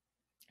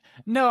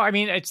 No, I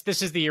mean,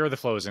 this is the year of the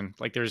Flozin.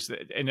 Like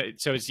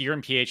so it's the year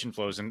in pH and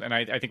Flozin, and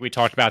I think we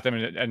talked about them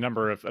in a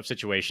number of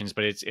situations,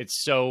 but it's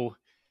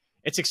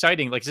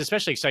exciting. Like, it's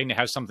especially exciting to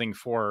have something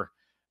for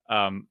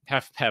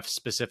HFpEF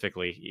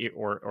specifically,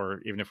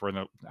 or even if we're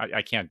in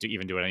I can't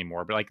even do it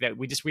anymore, but like that,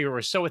 we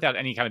were so without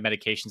any kind of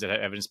medications that have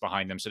evidence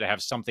behind them. So to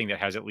have something that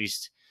has at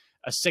least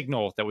a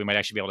signal that we might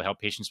actually be able to help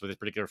patients with a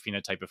particular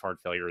phenotype of heart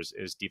failure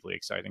is deeply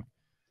exciting.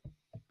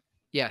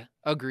 Yeah,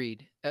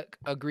 agreed.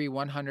 Agree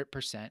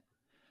 100%.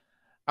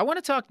 I want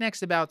to talk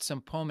next about some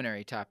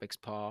pulmonary topics,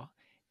 Paul.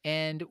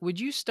 And would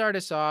you start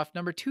us off?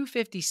 Number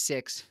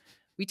 256,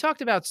 we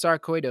talked about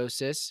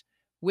sarcoidosis,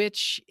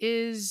 which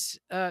is,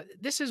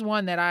 this is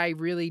one that I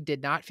really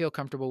did not feel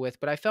comfortable with,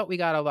 but I felt we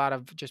got a lot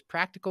of just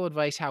practical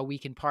advice how we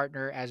can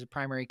partner as a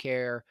primary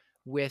care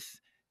with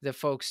the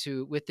folks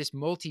with this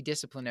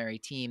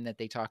multidisciplinary team that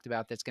they talked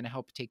about that's going to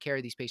help take care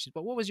of these patients.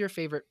 But what was your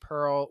favorite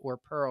pearl or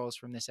pearls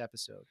from this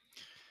episode?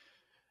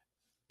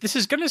 This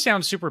is going to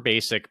sound super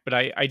basic, but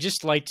I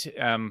just liked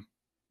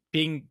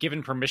being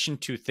given permission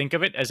to think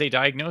of it as a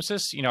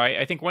diagnosis. You know,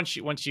 I think once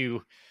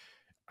you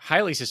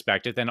highly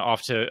suspect it, then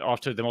off to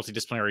the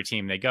multidisciplinary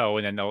team they go,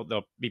 and then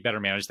they'll be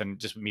better managed than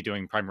just me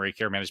doing primary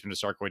care management of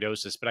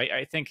sarcoidosis. But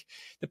I think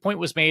the point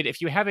was made,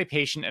 if you have a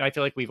patient, and I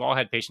feel like we've all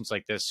had patients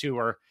like this who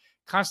are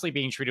constantly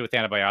being treated with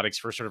antibiotics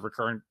for sort of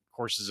recurrent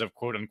courses of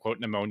quote unquote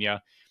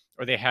pneumonia,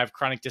 or they have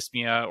chronic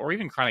dyspnea or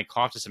even chronic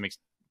cough to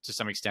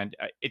some extent,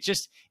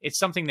 it's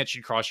something that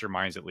should cross your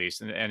minds at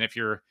least. And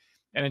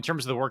in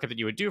terms of the work that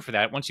you would do for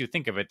that, once you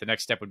think of it, the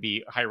next step would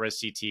be high-res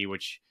CT,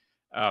 which,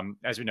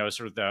 as we know, is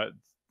sort of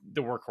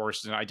the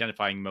workhorse in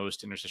identifying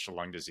most interstitial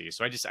lung disease.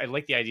 So I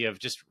like the idea of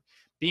just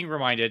being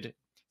reminded,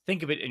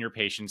 think of it in your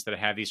patients that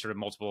have these sort of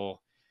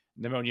multiple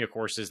pneumonia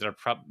courses that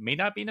may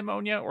not be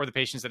pneumonia, or the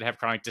patients that have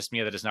chronic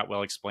dyspnea that is not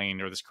well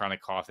explained, or this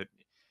chronic cough that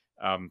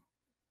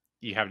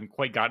you haven't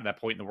quite gotten to that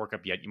point in the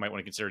workup yet. You might want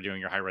to consider doing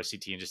your high-res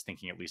CT and just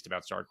thinking at least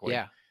about sarcoid.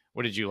 Yeah.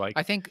 What did you like?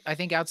 I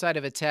think outside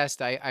of a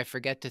test, I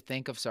forget to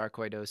think of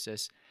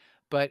sarcoidosis,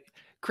 but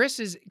Chris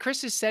is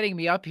setting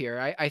me up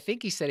here. I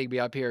think he's setting me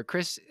up here,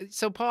 Chris.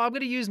 So Paul, I'm going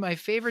to use my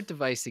favorite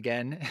device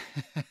again.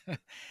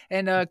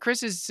 And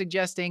Chris is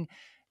suggesting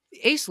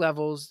ACE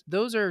levels,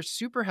 those are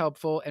super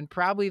helpful and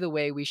probably the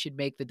way we should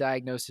make the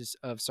diagnosis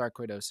of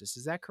sarcoidosis.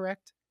 Is that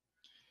correct?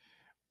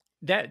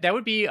 That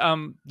would be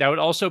that would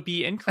also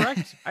be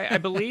incorrect, I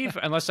believe,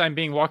 unless I'm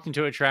being walked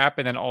into a trap,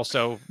 and then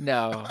also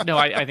No.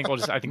 I think we'll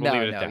leave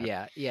it at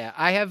that. Yeah.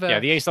 I have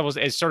the ACE levels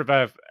is sort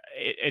of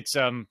it's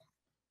in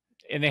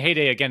the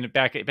heyday again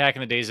back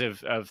in the days of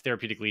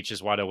therapeutic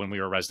leeches, Watto, when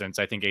we were residents.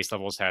 I think ACE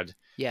levels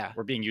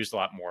were being used a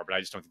lot more, but I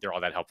just don't think they're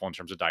all that helpful in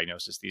terms of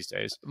diagnosis these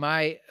days.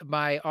 My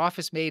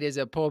office mate is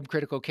a Pulm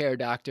critical care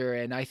doctor,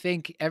 and I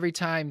think every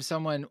time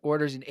someone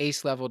orders an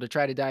ACE level to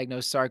try to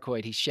diagnose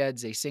sarcoid, he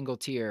sheds a single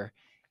tear.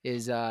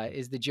 Is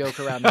the joke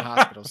around the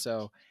hospital.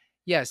 So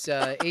yes,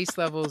 ACE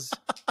levels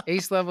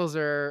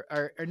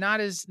are not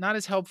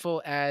as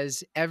helpful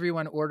as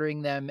everyone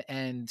ordering them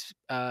and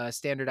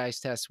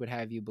standardized tests would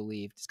have you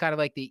believe. It's kind of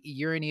like the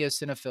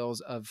ureaeosinophils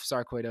of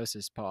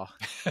sarcoidosis, Paul.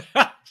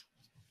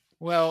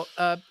 Well,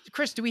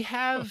 Chris, do we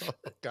have?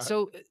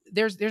 So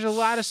there's a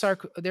lot on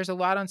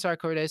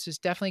sarcoidosis.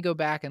 Definitely go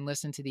back and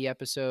listen to the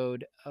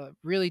episode.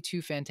 Really,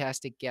 two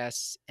fantastic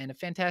guests and a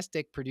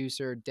fantastic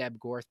producer, Deb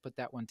Gorth, put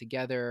that one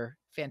together.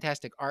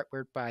 Fantastic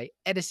artwork by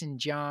Edison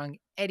Jiang,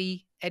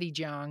 Eddie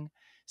Jiang.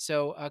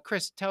 So,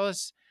 Chris, tell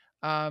us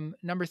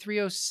number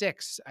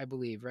 306, I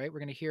believe, right? We're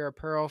going to hear a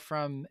pearl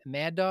from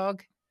Mad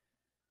Dog.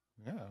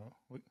 Yeah,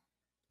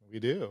 we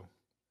do.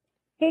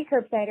 Hey,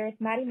 Curbsiders,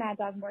 Maddie Mad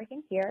Dog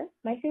Morgan here.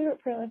 My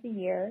favorite pearl of the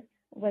year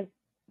was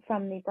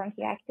from the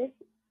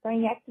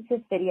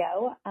bronchiectasis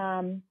video,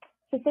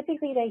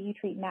 specifically that you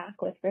treat MAC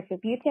with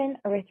rifabutin,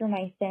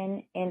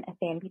 erythromycin, and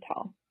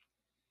ethambutol.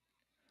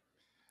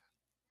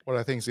 What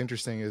I think is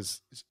interesting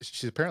is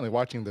she's apparently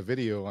watching the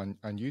video on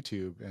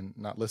YouTube and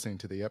not listening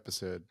to the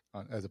episode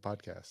as a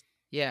podcast.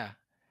 Yeah.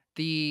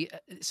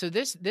 So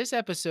this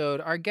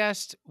episode, our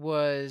guest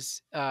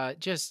was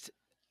just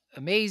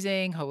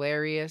amazing,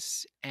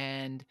 hilarious,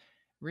 and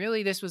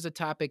really this was a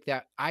topic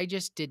that I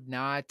just did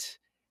not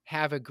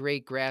have a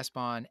great grasp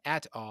on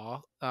at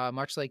all,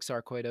 much like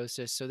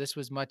sarcoidosis. So this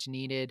was much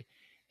needed.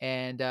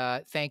 And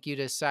thank you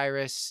to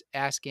Cyrus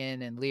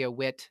Askin and Leah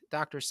Witt,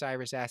 Dr.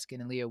 Cyrus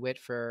Askin and Leah Witt,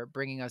 for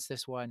bringing us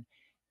this one.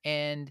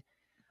 And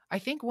I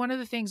think one of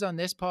the things on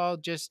this, Paul,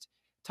 just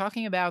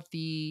talking about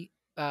the,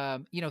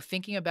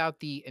 thinking about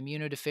the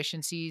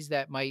immunodeficiencies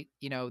that might,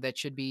 that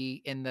should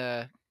be in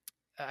the,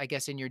 I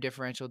guess, in your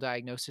differential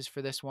diagnosis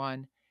for this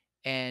one,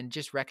 and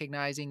just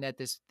recognizing that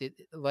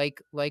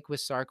like with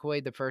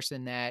sarcoid, the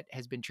person that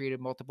has been treated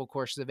multiple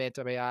courses of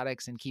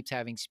antibiotics and keeps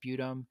having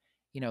sputum,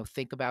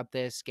 think about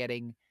this,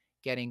 getting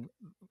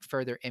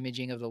further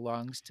imaging of the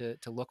lungs to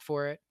look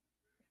for it.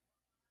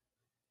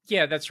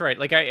 Yeah, that's right.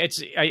 Like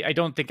I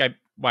don't think I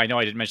know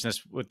I didn't mention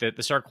this with the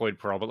sarcoid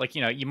pearl, but like,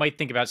 you might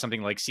think about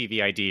something like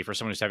CVID for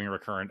someone who's having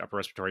recurrent upper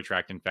respiratory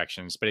tract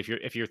infections. But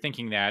if you're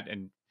thinking that,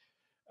 and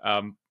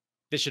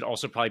this should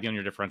also probably be on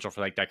your differential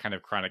for like that kind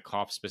of chronic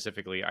cough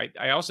specifically.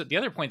 I also, the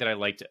other point that I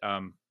liked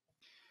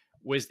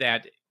was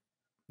that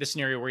the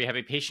scenario where you have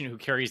a patient who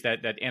carries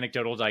that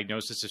anecdotal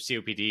diagnosis of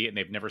COPD and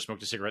they've never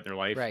smoked a cigarette in their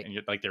life, right, and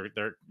you're like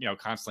they're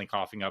constantly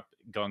coughing up,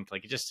 going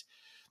like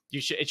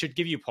it should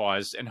give you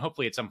pause, and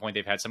hopefully at some point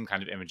they've had some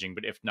kind of imaging.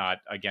 But if not,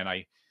 again,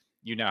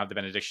 you now have the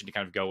benediction to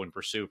kind of go and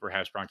pursue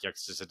perhaps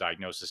bronchiectasis as a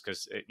diagnosis,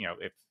 because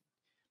if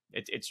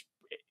it's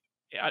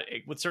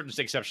with certain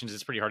exceptions,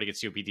 it's pretty hard to get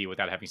COPD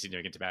without having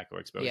significant tobacco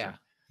exposure.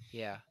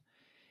 Yeah.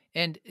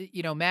 And,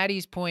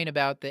 Maddie's point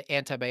about the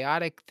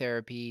antibiotic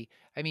therapy,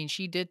 I mean,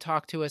 she did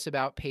talk to us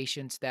about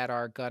patients that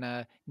are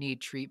gonna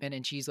need treatment.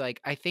 And she's like,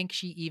 I think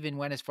she even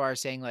went as far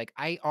as saying, like,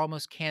 I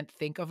almost can't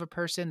think of a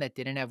person that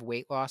didn't have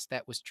weight loss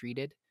that was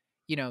treated,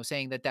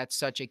 saying that that's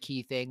such a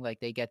key thing. Like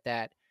they get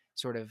that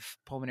sort of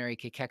pulmonary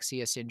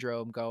cachexia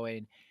syndrome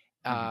going.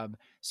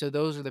 So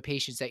those are the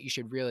patients that you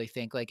should really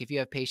think, like, if you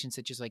have patients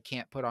that just like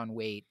can't put on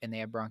weight and they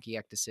have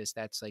bronchiectasis,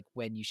 that's like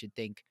when you should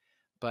think.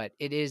 But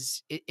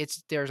there's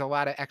a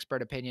lot of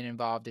expert opinion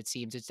involved. It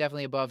seems it's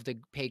definitely above the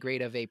pay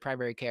grade of a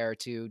primary care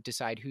to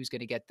decide who's going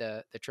to get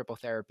the triple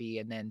therapy,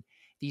 and then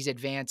these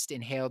advanced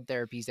inhaled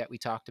therapies that we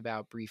talked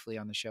about briefly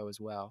on the show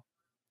as well.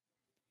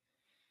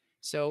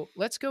 So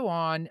let's go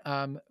on.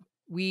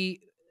 We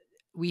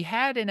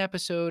had an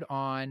episode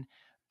on,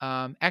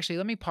 actually,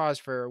 let me pause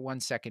for 1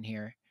 second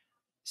here.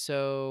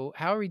 So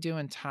how are we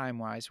doing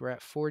time-wise? We're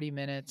at 40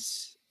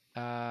 minutes,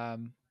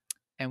 and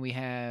we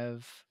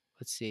have,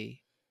 let's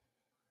see.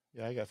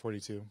 Yeah, I got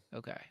 42.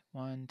 Okay.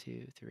 1,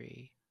 2,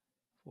 3,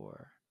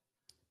 4,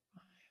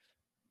 5.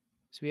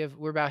 So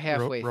we're about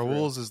halfway through.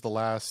 Raoul's is the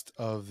last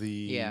of the...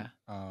 Yeah.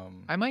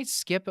 I might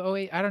skip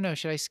OH. I don't know.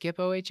 Should I skip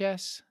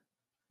OHS?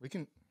 We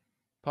can...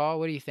 Paul,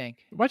 what do you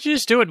think? Why don't you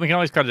just do it? We can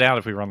always cut it out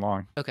if we run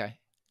long. Okay.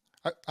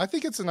 I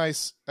think it's a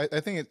nice.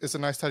 I think it's a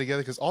nice tie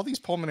together, because all these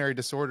pulmonary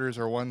disorders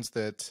are ones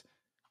that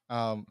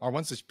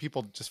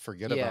people just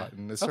forget about,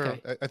 and it's sort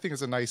of, I think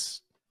it's a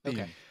nice theme.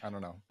 Okay. I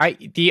don't know.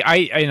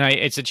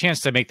 It's a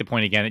chance to make the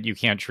point again that you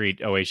can't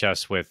treat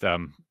OHS with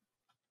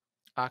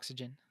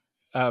oxygen.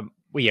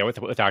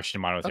 With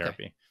oxygen monotherapy.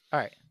 Okay. All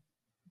right.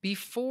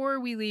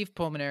 Before we leave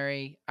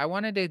pulmonary, I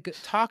wanted to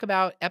talk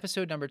about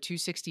episode number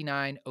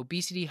 269,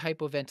 obesity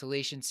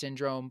hypoventilation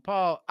syndrome.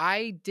 Paul,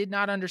 I did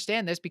not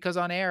understand this because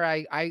on air,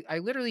 I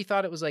literally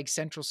thought it was like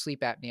central sleep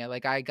apnea.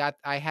 Like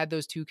I had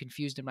those two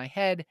confused in my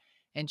head,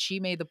 and she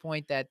made the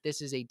point that this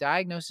is a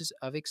diagnosis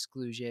of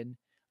exclusion.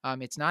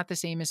 It's not the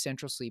same as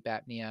central sleep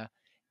apnea.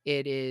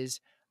 It is,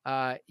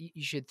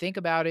 you should think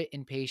about it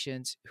in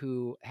patients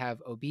who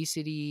have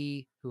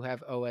obesity, who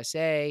have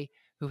OSA,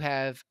 who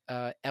have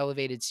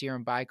elevated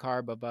serum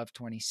bicarb above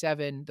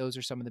 27. Those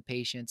are some of the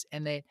patients.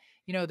 And they,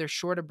 they're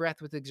short of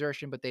breath with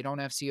exertion, but they don't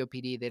have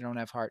COPD. They don't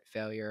have heart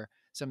failure.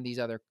 Some of these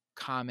other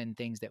common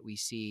things that we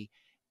see.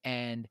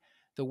 And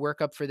the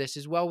workup for this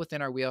is well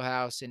within our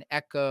wheelhouse: an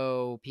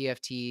echo,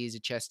 PFTs, a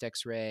chest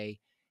x-ray,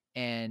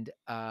 and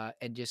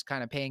just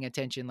kind of paying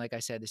attention, like I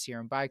said, the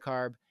serum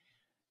bicarb.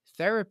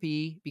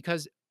 Therapy,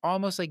 because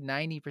almost like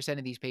 90%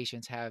 of these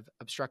patients have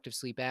obstructive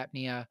sleep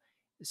apnea.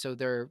 So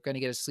they're going to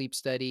get a sleep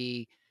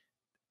study.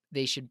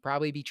 They should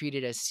probably be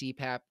treated as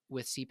CPAP,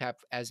 with CPAP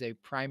as a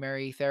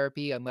primary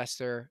therapy, unless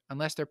they're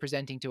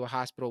presenting to a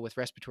hospital with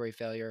respiratory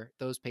failure.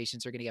 Those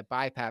patients are going to get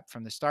BiPAP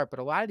from the start. But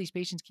a lot of these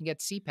patients can get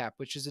CPAP,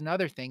 which is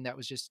another thing that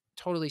was just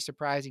totally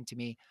surprising to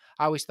me.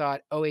 I always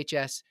thought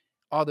OHS,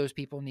 all those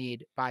people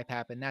need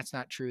BiPAP, and that's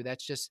not true.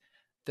 That's just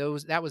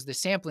that was the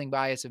sampling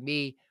bias of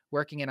me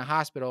working in a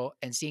hospital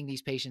and seeing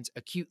these patients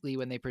acutely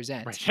when they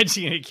present. Right, and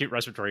seeing acute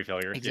respiratory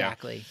failure.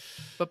 Exactly.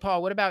 Yeah. But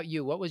Paul, what about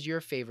you? What was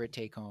your favorite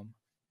take home?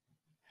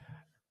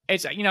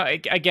 It's,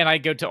 again, I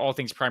go to all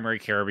things primary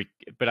care,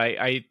 but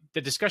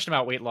the discussion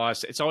about weight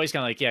loss, it's always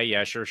kind of like,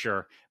 yeah,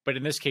 sure. But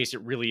in this case,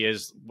 it really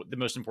is the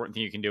most important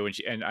thing you can do.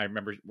 And I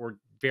remember we're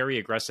very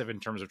aggressive in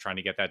terms of trying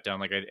to get that done.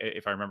 Like,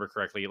 if I remember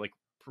correctly, like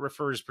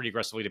refers pretty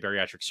aggressively to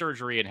bariatric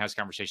surgery and has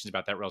conversations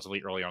about that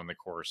relatively early on in the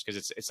course. Cause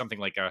it's something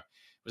like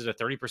was it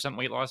a 30%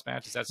 weight loss,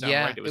 Matt? Does that sound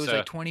right? It was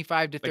like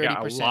 25 to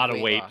 30% a lot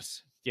of weight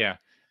loss. Yeah.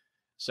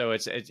 So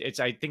it's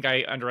I think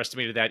I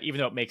underestimated that, even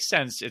though it makes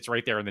sense. It's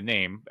right there in the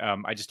name.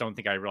 I just don't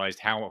think I realized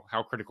how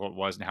critical it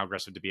was and how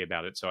aggressive to be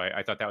about it. So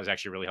I thought that was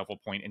actually a really helpful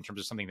point in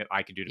terms of something that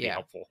I could do to be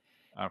helpful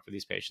for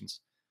these patients.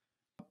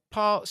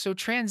 Paul, so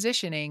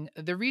transitioning,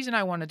 the reason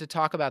I wanted to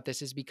talk about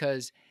this is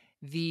because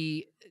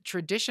the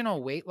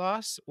traditional weight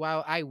loss,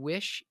 while I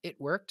wish it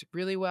worked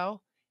really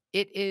well,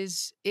 it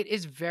is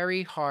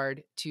very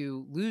hard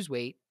to lose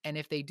weight. And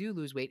if they do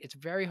lose weight, it's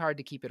very hard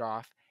to keep it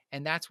off.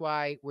 And that's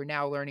why we're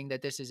now learning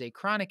that this is a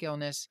chronic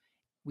illness.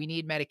 We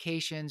need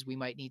medications. We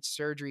might need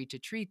surgery to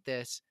treat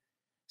this.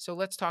 So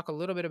let's talk a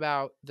little bit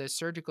about the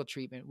surgical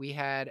treatment. We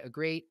had a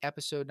great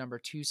episode number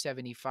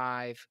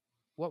 275.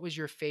 What was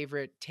your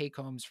favorite take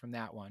homes from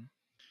that one?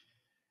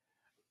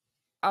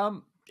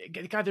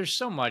 God, there's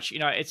so much,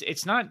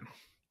 it's not,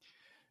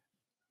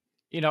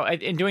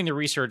 in doing the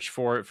research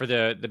for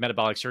the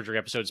metabolic surgery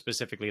episode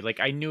specifically,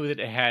 like I knew that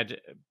it had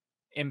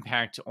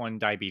impact on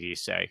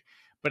diabetes, say,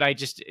 but I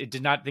just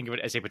did not think of it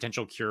as a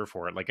potential cure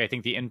for it. Like, I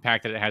think the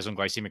impact that it has on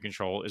glycemic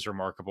control is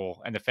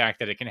remarkable. And the fact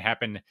that it can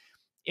happen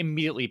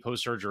immediately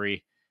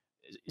post-surgery,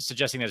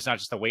 suggesting that it's not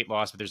just the weight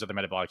loss, but there's other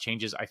metabolic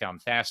changes, I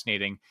found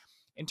fascinating.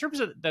 In terms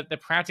of the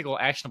practical,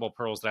 actionable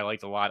pearls that I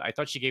liked a lot, I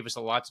thought she gave us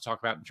a lot to talk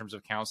about in terms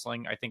of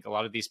counseling. I think a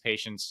lot of these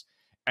patients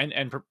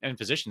and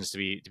physicians, to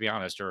be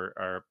honest,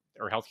 or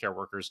healthcare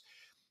workers,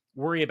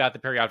 worry about the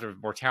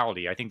perioperative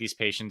mortality. I think these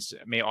patients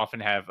may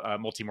often have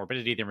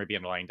multimorbidity. There may be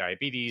underlying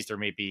diabetes. There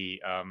may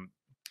be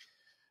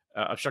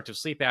obstructive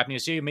sleep apnea.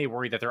 So you may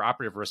worry that their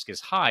operative risk is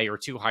high, or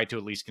too high to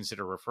at least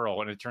consider referral.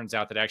 And it turns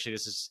out that actually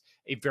this is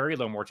a very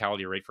low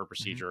mortality rate for a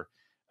procedure.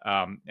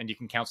 And you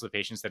can counsel the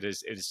patients that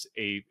is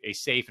a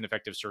safe and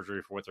effective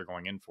surgery for what they're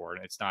going in for.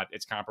 And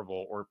it's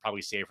comparable or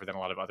probably safer than a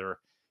lot of other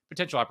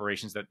potential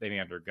operations that they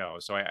may undergo.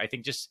 So I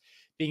think just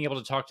being able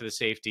to talk to the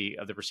safety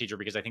of the procedure,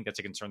 because I think that's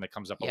a concern that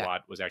comes up a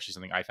lot, was actually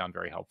something I found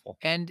very helpful.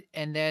 And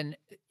then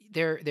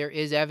there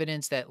is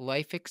evidence that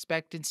life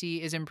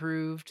expectancy is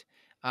improved.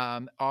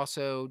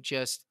 Also,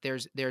 just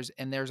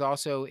there's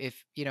also,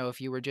 if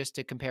you were just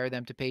to compare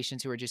them to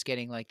patients who are just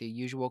getting like the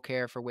usual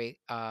care for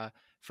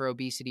for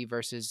obesity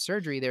versus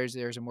surgery, there's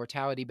a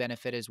mortality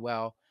benefit as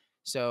well.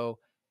 So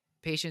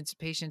patients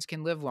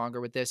can live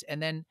longer with this.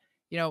 And then,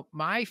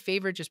 my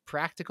favorite, just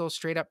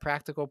straight up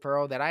practical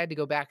pearl that I had to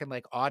go back and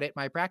like audit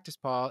my practice,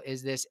 Paul,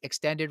 is this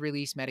extended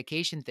release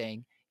medication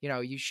thing.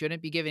 You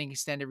shouldn't be giving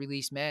extended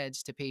release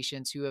meds to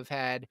patients who have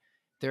had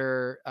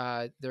their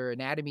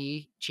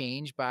anatomy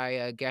changed by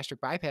a gastric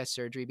bypass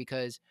surgery,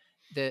 because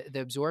the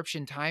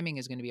absorption timing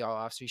is going to be all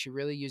off. So you should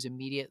really use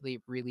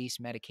immediately release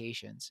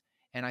medications.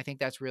 And I think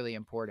that's really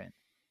important.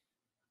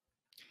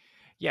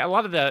 Yeah, a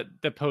lot of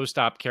the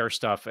post-op care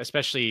stuff,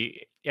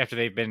 especially after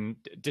they've been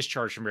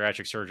discharged from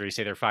bariatric surgery,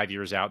 say they're 5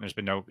 years out and there's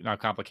been no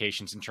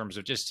complications, in terms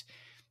of just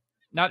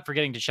not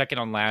forgetting to check in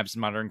on labs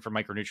and monitoring for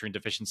micronutrient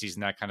deficiencies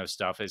and that kind of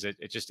stuff.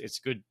 It's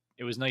good.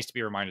 It was nice to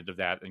be reminded of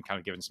that and kind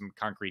of given some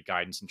concrete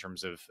guidance in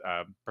terms of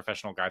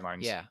professional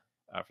guidelines.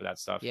 For that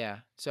stuff. Yeah.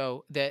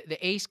 So the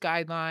ACE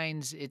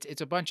guidelines,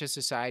 it's a bunch of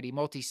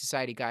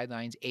multi-society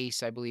guidelines.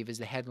 ACE, I believe, is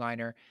the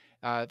headliner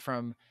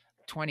from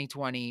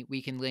 2020.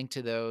 We can link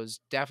to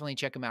those. Definitely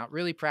check them out.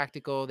 Really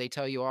practical. They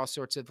tell you all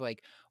sorts of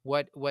like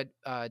what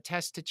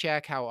tests to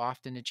check, how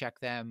often to check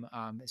them,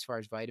 as far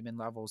as vitamin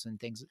levels and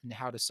things, and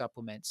how to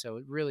supplement.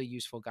 So really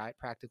useful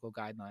practical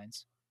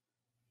guidelines.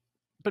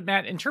 But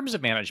Matt, in terms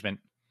of management,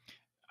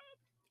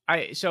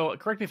 so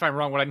correct me if I'm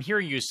wrong. What I'm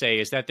hearing you say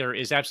is that there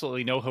is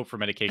absolutely no hope for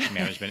medication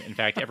management. In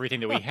fact,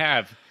 everything that we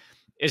have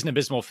is an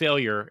abysmal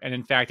failure. And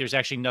in fact, there's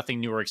actually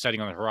nothing new or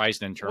exciting on the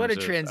horizon in terms of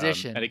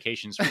transition.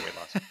 Medications for weight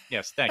loss.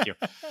 Yes, thank you.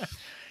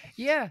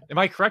 Yeah. Am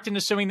I correct in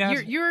assuming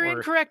that? You're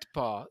incorrect,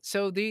 Paul.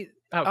 So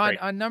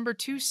on number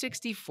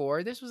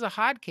 264, this was a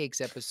hotcakes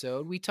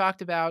episode. We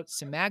talked about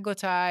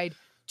semaglutide,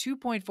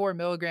 2.4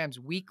 milligrams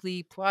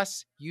weekly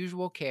plus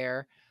usual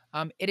care.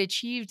 It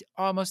achieved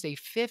almost a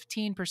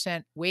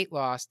 15% weight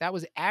loss. That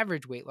was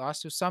average weight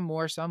loss, so some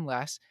more, some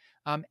less,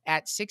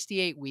 at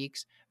 68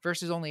 weeks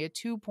versus only a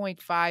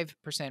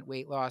 2.5%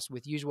 weight loss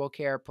with usual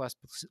care plus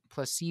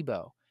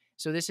placebo.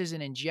 So this is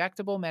an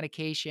injectable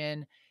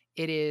medication.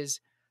 It is,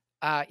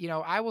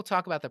 I will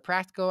talk about the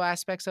practical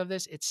aspects of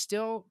this. It's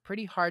still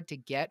pretty hard to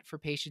get for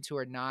patients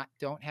who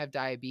don't have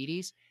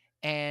diabetes,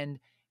 and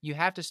you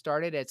have to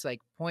start it. It's like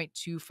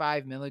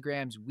 0.25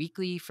 milligrams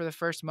weekly for the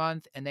first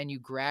month. And then you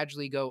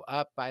gradually go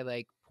up by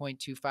like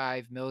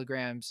 0.25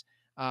 milligrams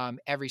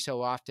every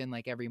so often,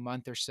 like every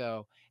month or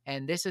so.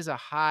 And this is a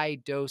high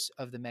dose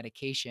of the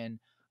medication.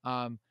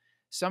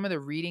 Some of the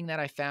reading that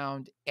I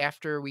found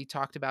after we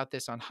talked about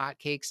this on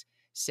Hotcakes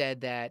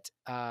said that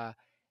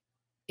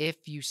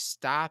if you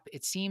stop,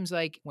 it seems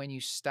like when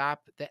you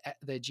stop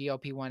the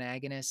GLP-1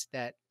 agonist,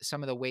 that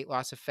some of the weight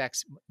loss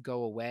effects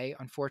go away,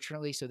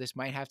 unfortunately. So this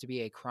might have to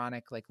be a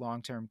chronic, like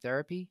long-term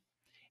therapy.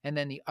 And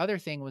then the other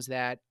thing was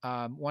that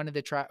one of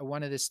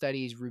the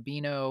studies,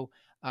 Rubino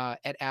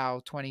et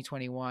al.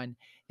 2021,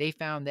 they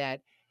found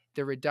that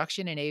the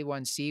reduction in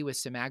A1C with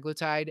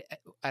semaglutide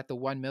at the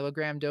 1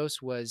 milligram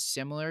dose was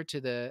similar to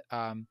the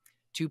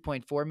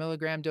 2.4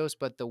 milligram dose,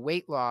 but the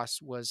weight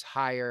loss was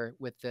higher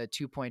with the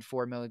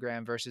 2.4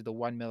 milligram versus the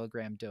 1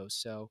 milligram dose.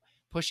 So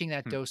pushing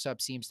that dose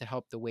up seems to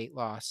help the weight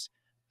loss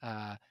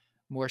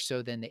more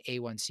so than the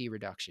A1C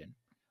reduction,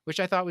 which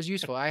I thought was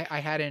useful. I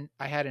hadn't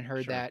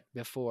heard that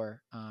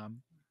before.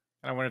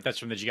 I wonder if that's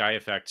from the GI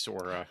effects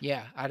or.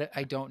 Yeah,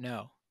 I don't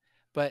know,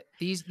 but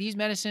these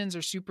medicines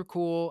are super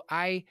cool.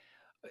 My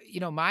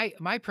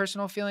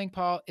personal feeling,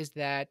 Paul, is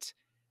that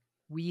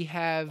we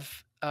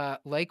have,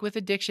 like with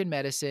addiction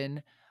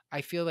medicine,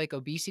 I feel like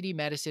obesity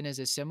medicine is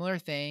a similar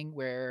thing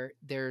where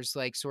there's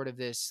like sort of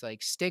this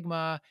like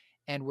stigma,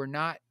 and we're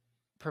not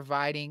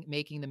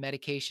making the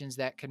medications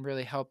that can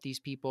really help these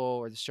people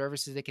or the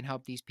services that can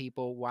help these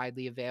people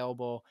widely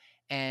available.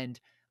 And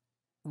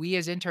we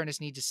as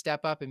internists need to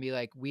step up and be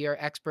like, we are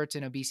experts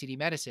in obesity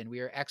medicine.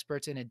 We are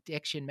experts in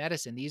addiction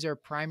medicine. These are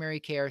primary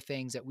care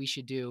things that we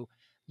should do.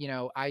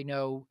 I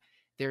know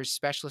there's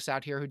specialists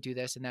out here who do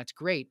this, and that's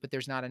great, but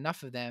there's not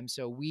enough of them.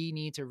 So we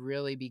need to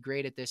really be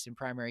great at this in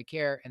primary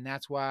care. And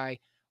that's why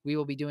we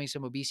will be doing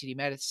some obesity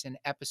medicine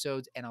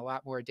episodes and a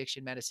lot more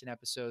addiction medicine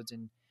episodes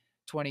in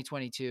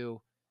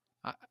 2022.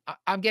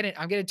 I'm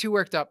getting too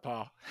worked up,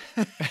 Paul.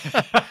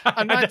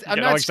 I'm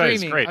not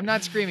screaming. I'm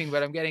not screaming,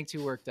 but I'm getting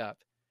too worked up.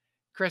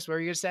 Chris, what were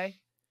you going to say?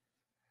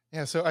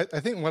 Yeah, so I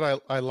think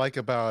what I like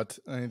about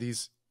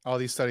all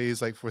these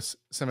studies, like with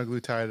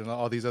semaglutide and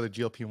all these other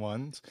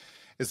GLP-1s,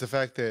 is the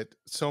fact that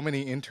so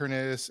many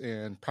internists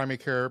and primary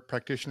care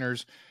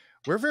practitioners,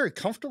 we're very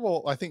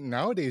comfortable, I think,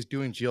 nowadays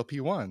doing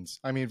GLP-1s.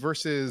 I mean,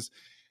 versus,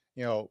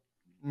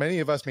 many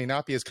of us may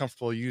not be as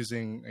comfortable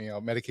using,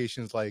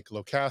 medications like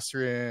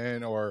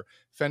locastrin or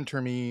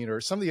phentermine or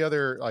some of the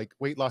other like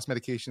weight loss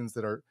medications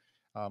that are,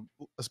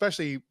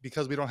 especially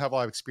because we don't have a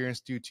lot of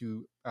experience due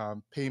to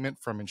payment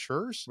from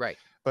insurers. Right.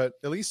 But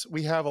at least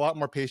we have a lot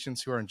more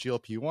patients who are on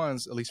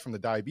GLP-1s, at least from the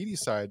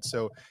diabetes side.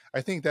 So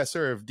I think that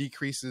sort of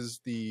increases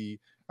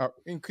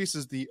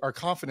our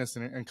confidence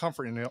and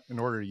comfort in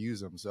order to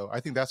use them. So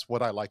I think that's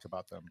what I like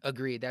about them.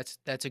 Agreed.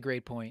 That's a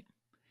great point.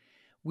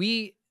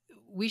 We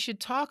should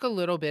talk a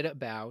little bit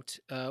about,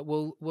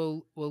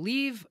 we'll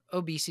leave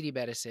obesity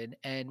medicine,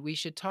 and we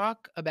should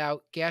talk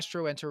about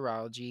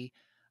gastroenterology.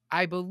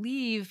 I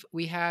believe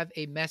we have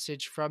a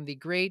message from the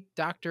great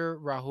Dr.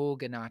 Rahul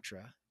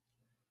Ganatra.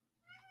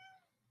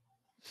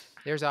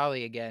 There's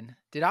Ollie again.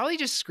 Did Ollie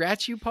just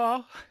scratch you,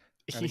 Paul?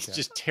 He's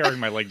just tearing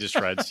my leg to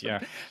shreds.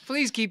 Yeah.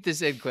 Please keep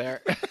this in,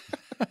 Claire.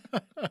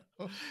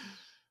 Come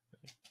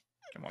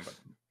on, bud.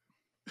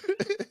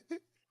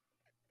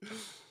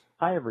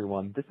 Hi,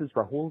 everyone. This is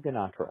Rahul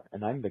Ganatra,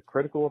 and I'm the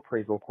critical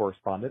appraisal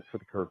correspondent for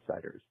the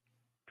Curbsiders.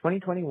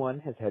 2021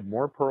 has had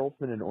more pearls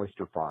than an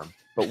oyster farm,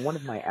 but one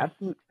of my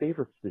absolute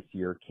favorites this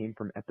year came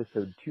from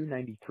episode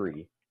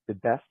 293, The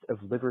Best of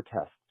Liver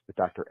Tests with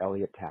Dr.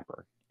 Elliot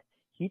Tapper.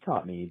 He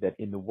taught me that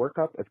in the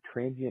workup of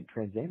transient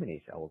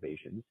transaminase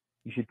elevations,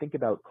 you should think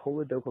about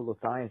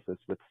choledocholithiasis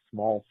with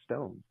small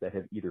stones that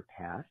have either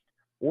passed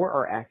or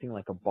are acting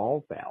like a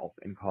ball valve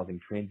and causing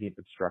transient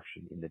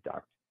obstruction in the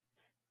duct.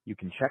 You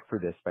can check for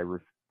this by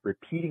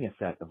repeating a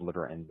set of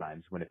liver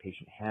enzymes when a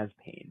patient has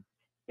pain.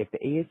 If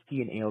the AST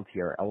and ALT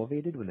are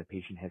elevated when the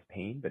patient has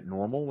pain, but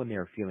normal when they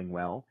are feeling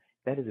well,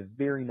 that is a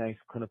very nice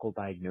clinical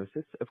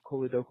diagnosis of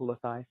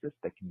choledocholithiasis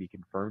that can be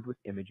confirmed with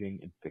imaging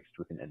and fixed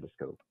with an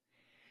endoscope.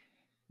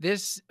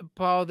 This,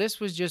 Paul, this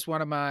was just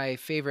one of my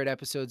favorite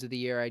episodes of the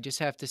year, I just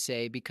have to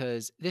say,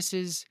 because this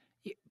is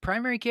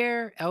primary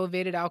care,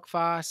 elevated alk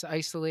phos,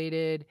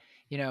 isolated,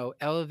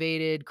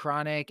 elevated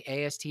chronic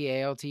AST,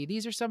 ALT.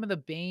 These are some of the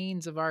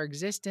banes of our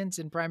existence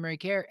in primary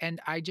care.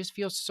 And I just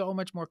feel so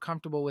much more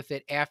comfortable with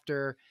it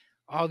after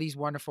all these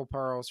wonderful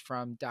pearls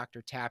from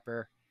Dr.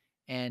 Tapper.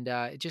 And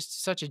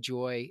just such a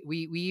joy.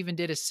 We even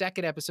did a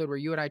second episode where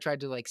you and I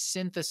tried to like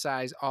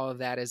synthesize all of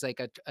that as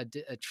like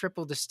a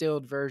triple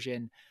distilled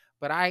version.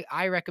 But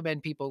I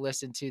recommend people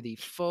listen to the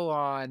full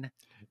on.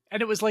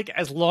 And it was like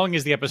as long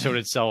as the episode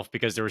itself,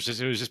 because it was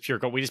just pure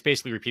gold. We just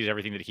basically repeated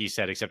everything that he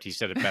said, except he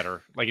said it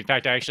better. Like, in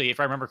fact, if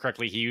I remember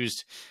correctly, he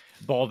used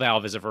ball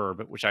valve as a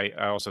verb, which I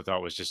also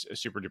thought was just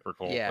super duper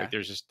cool. Yeah. Like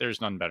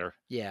there's none better.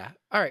 Yeah.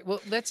 All right. Well,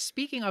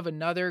 speaking of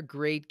another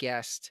great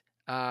guest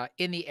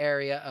in the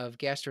area of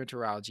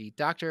gastroenterology,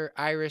 Dr.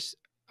 Iris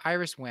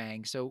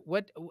Wang. So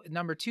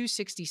number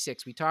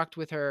 266, we talked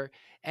with her,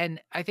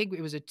 and I think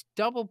it was a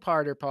double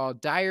parter, Paul,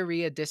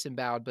 diarrhea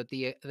disemboweled, but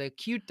the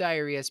acute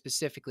diarrhea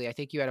specifically, I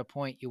think you had a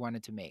point you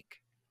wanted to make.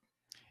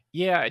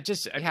 Yeah,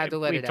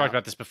 we've talked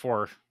about this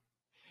before.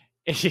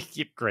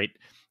 Great.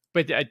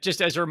 But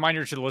just as a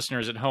reminder to the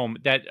listeners at home,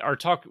 that our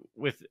talk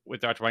with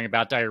Dr. Wang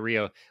about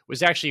diarrhea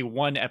was actually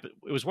one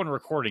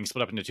recording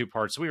split up into two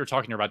parts. So we were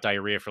talking about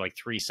diarrhea for like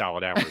 3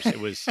 solid hours. It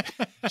was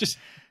just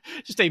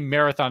a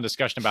marathon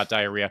discussion about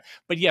diarrhea.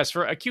 But yes,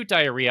 for acute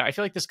diarrhea, I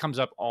feel like this comes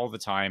up all the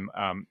time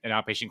in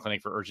outpatient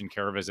clinic for urgent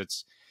care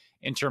visits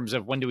in terms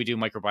of when do we do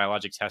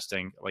microbiologic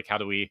testing? Like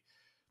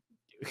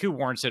who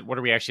warrants it? What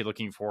are we actually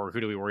looking for?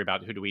 Who do we worry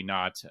about? Who do we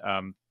not?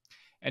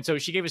 And so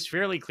she gave us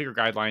fairly clear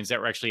guidelines that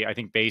were actually, I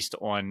think, based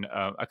on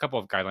a couple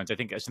of guidelines. I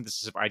think a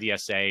synthesis of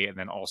IDSA and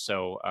then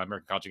also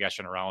American College of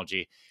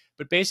Gastroenterology.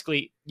 But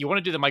basically, you want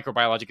to do the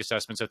microbiologic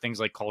assessment, so things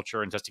like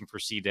culture and testing for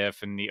C.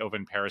 diff and the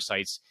ovin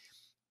parasites.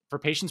 For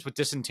patients with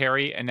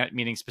dysentery, and that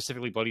meaning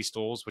specifically bloody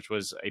stools, which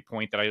was a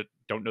point that I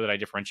don't know that I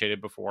differentiated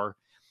before.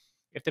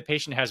 If the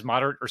patient has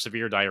moderate or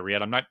severe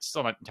diarrhea, and I'm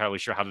still not entirely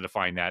sure how to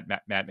define that.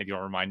 Matt, maybe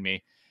you'll remind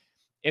me.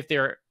 If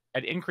they're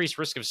at increased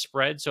risk of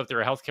spread. So if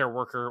they're a healthcare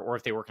worker or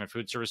if they work in a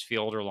food service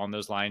field or along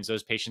those lines,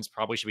 those patients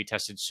probably should be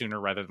tested sooner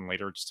rather than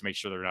later just to make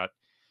sure they're not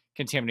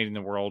contaminating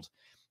the world.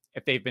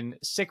 If they've been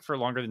sick for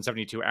longer than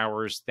 72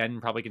 hours, then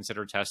probably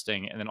consider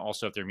testing. And then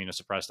also if they're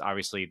immunosuppressed,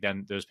 obviously,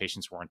 then those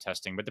patients warrant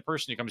testing. But the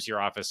person who comes to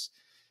your office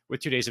with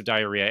 2 days of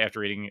diarrhea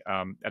after eating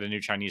at a new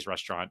Chinese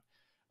restaurant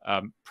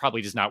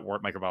probably does not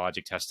warrant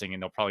microbiologic testing,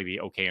 and they'll probably be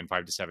okay in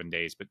 5 to 7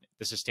 days. But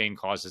the sustained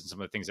causes and some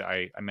of the things that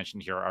I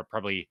mentioned here are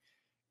probably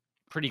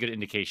pretty good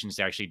indications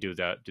to actually do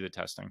the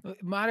testing.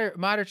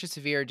 Moderate to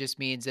severe just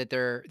means that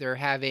they're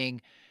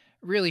having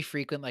really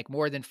frequent, like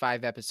more than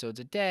 5 episodes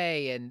a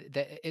day, and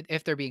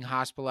if they're being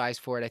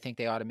hospitalized for it, I think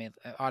they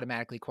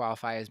automatically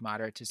qualify as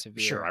moderate to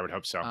severe. Sure, I would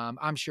hope so.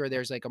 I'm sure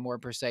there's like a more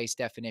precise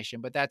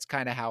definition, but that's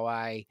kind of how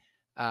I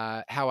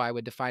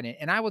would define it.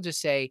 And I will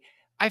just say,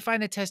 I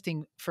find the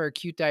testing for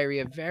acute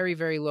diarrhea very,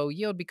 very low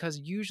yield because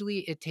usually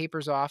it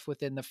tapers off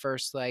within the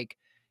first like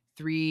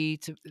 3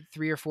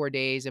 or 4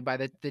 days. And by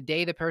the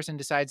day the person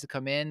decides to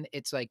come in,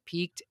 it's like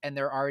peaked and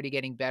they're already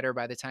getting better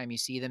by the time you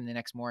see them the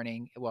next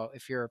morning. Well,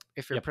 if you're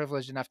Yep.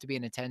 privileged enough to be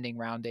an attending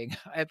rounding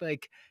at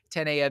like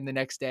 10 a.m. the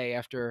next day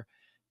after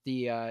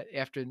the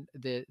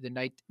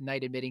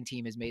night admitting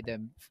team has made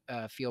them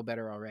feel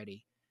better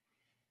already.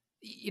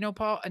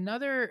 Paul,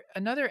 another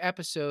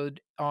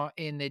episode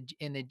in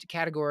the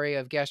category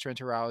of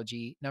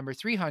gastroenterology, number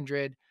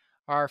 300,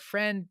 our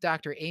friend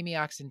Dr. Amy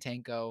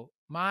Oxentenko.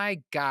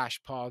 My gosh,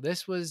 Paul,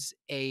 this was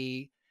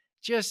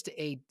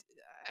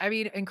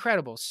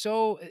incredible.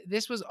 So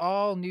this was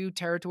all new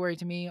territory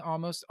to me,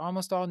 almost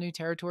all new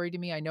territory to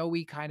me. I know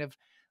we kind of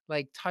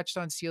like touched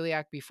on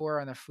celiac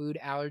before on the food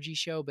allergy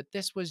show, but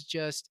this was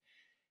just,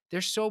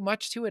 there's so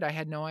much to it. I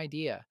had no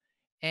idea.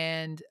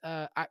 And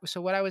so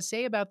what I would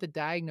say about the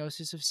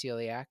diagnosis of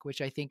celiac,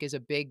 which I think is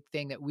a big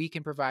thing that we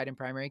can provide in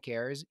primary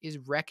care, is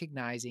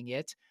recognizing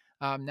it.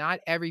 Not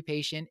every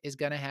patient is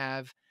going to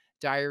have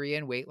diarrhea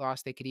and weight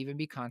loss. They could even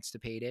be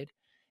constipated.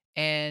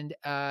 And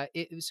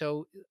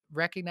so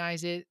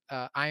recognize it.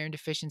 Iron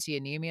deficiency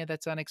anemia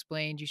that's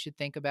unexplained, you should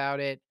think about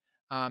it.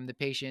 The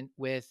patient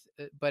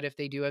but if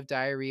they do have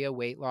diarrhea,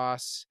 weight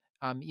loss,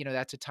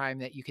 that's a time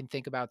that you can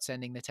think about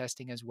sending the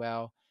testing as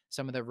well.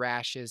 Some of the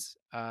rashes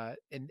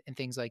and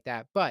things like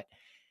that. But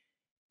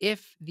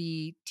if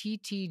the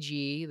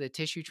TTG, the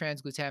tissue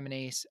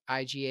transglutaminase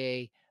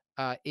IgA,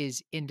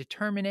 is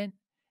indeterminate,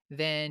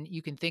 then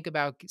you can think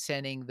about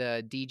sending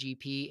the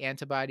DGP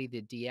antibody,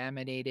 the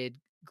deaminated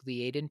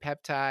gliadin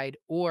peptide,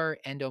 or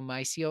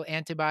endomysial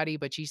antibody.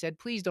 But she said,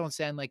 please don't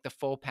send like the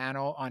full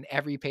panel on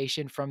every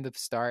patient from the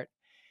start.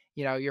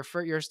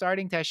 Your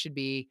starting test should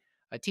be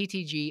a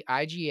TTG,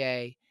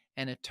 IgA,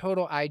 and a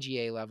total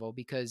IgA level,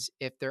 because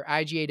if they're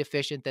IgA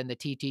deficient, then the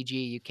TTG,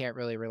 you can't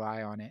really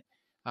rely on it.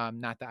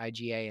 Not the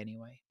IgA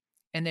anyway.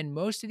 And then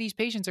most of these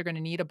patients are going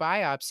to need a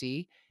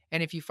biopsy.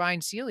 And if you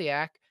find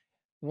celiac,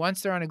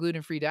 once they're on a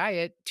gluten-free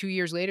diet, 2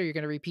 years later, you're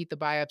going to repeat the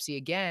biopsy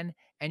again,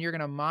 and you're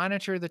going to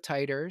monitor the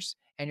titers,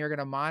 and you're going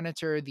to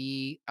monitor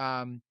the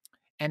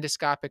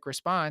endoscopic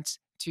response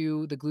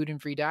to the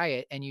gluten-free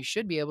diet, and you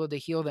should be able to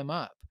heal them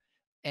up.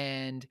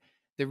 And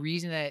the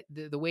reason that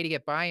the way to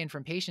get buy-in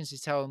from patients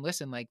is tell them,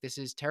 listen, like, this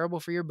is terrible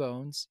for your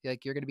bones.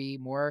 Like, you're going to be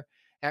more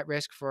at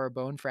risk for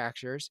bone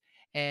fractures.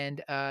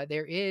 And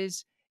there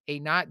is a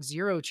not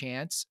zero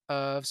chance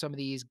of some of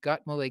these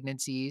gut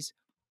malignancies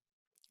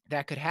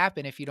that could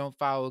happen if you don't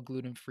follow a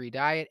gluten-free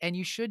diet. And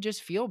you should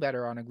just feel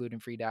better on a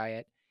gluten-free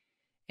diet.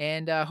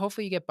 And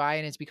hopefully you get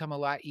buy-in. It's become a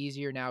lot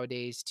easier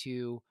nowadays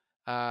to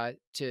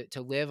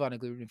live on a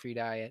gluten-free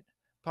diet.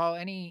 Paul,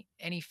 any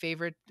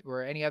favorite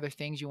or any other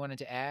things you wanted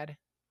to add?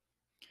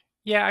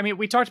 Yeah, I mean,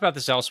 we talked about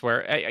this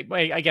elsewhere.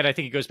 Again, I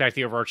think it goes back to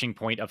the overarching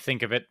point of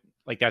think of it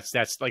like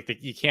that's like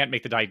you can't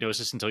make the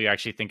diagnosis until you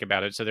actually think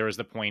about it. So there was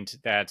the point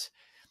that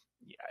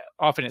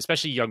often,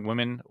 especially young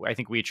women, I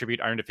think we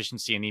attribute iron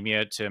deficiency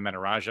anemia to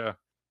menorrhagia,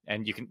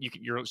 and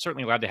you're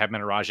certainly allowed to have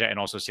menorrhagia and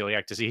also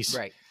celiac disease.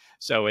 Right.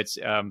 So it's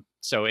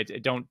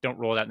don't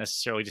roll it out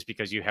necessarily just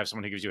because you have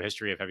someone who gives you a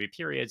history of heavy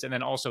periods. And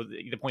then also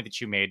the point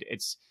that you made,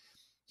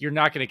 you're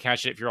not going to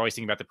catch it if you're always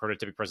thinking about the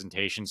prototypic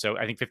presentation. So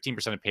I think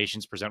 15% of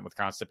patients present with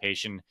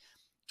constipation.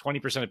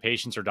 20% of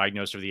patients are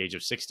diagnosed over the age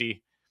of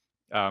 60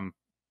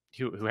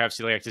 who have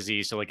celiac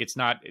disease. So like it's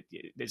not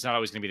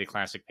always going to be the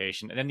classic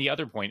patient. And then the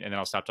other point, and then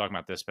I'll stop talking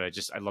about this, but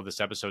I love this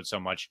episode so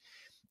much,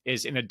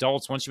 is in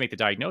adults, once you make the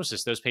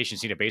diagnosis, those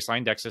patients need a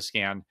baseline DEXA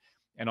scan.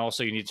 And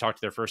also you need to talk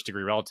to their first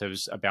degree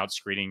relatives about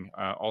screening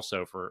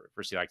also for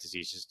celiac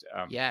disease.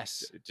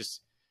 Yes.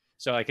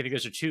 So I think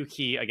those are two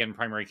key, again,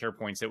 primary care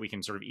points that we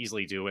can sort of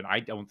easily do. And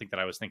I don't think that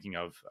I was thinking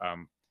of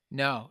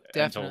no,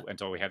 definitely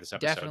until we had this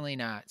episode. Definitely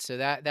not. So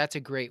that's a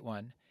great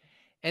one.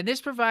 And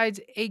this provides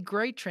a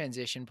great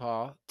transition,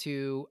 Paul,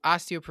 to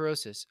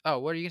osteoporosis. Oh,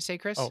 what are you going to say,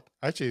 Chris? Oh,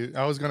 actually,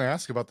 I was going to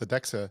ask about the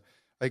DEXA.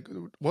 Like,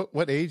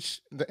 what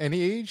age?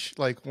 Any age?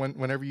 Like,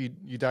 whenever you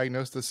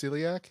diagnose the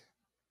celiac?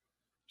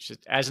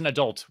 As an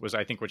adult was,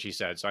 I think, what she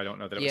said. So I don't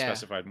know that it was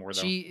specified more,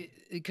 though.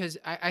 Because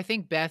I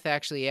think Beth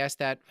actually asked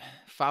that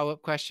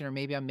follow-up question, or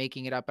maybe I'm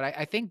making it up, but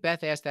I think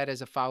Beth asked that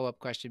as a follow-up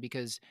question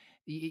because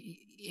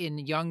in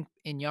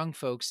young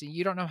folks,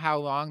 you don't know how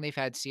long they've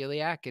had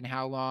celiac and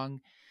how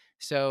long.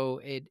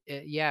 So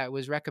it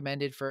was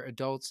recommended for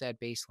adults at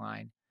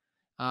baseline.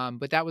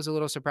 But that was a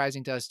little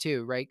surprising to us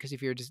too, right? Because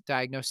if you're just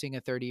diagnosing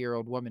a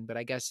 30-year-old woman, but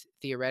I guess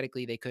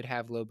theoretically they could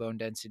have low bone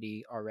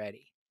density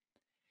already.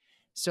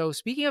 So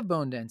speaking of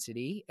bone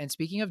density and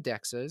speaking of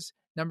DEXAs,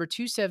 number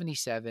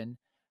 277,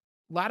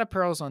 a lot of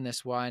pearls on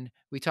this one.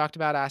 We talked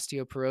about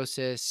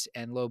osteoporosis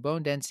and low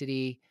bone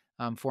density,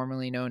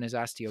 formerly known as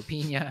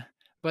osteopenia.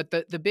 But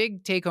the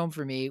big take home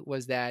for me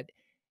was that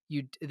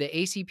the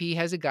ACP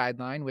has a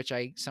guideline, which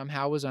I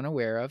somehow was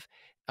unaware of,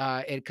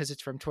 because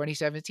it's from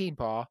 2017,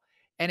 Paul.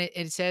 And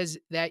it says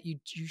that you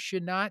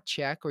should not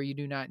check, or you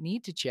do not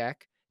need to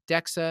check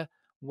DEXA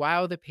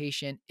while the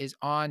patient is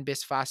on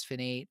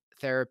bisphosphonate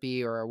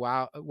therapy, or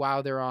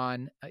while they're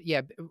on,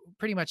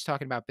 pretty much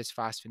talking about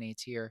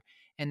bisphosphonates here.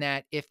 And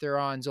that if they're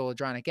on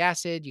zoledronic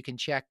acid, you can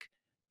check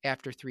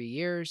after 3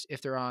 years.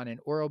 If they're on an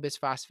oral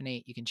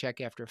bisphosphonate, you can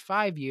check after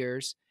 5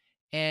 years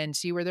and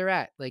see where they're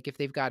at. Like if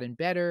they've gotten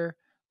better,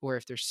 or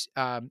if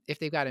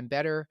they've gotten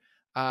better,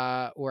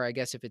 or I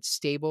guess if it's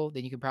stable,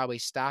 then you can probably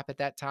stop at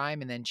that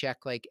time and then check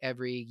like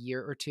every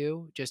year or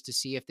two just to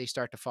see if they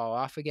start to fall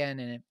off again.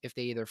 And if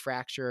they either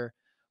fracture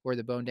or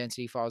the bone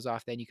density falls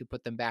off, then you could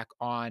put them back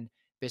on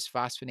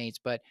bisphosphonates.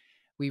 But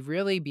we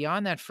really,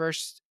 beyond that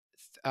first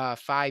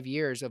 5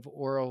 years of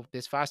oral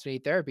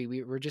bisphosphonate therapy,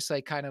 we're just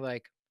like kind of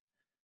like,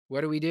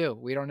 what do?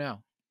 We don't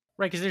know.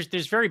 Right, because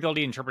there's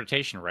variability in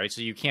interpretation, right?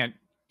 So you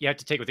have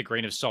to take with a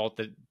grain of salt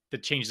the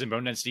changes in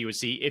bone density you would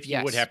see if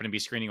you would happen to be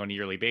screening on a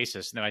yearly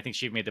basis. And then I think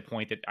she made the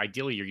point that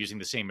ideally you're using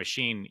the same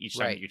machine each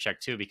time that you check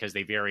too, because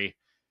they vary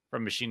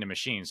from machine to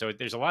machine. So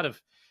there's a lot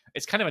of,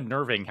 it's kind of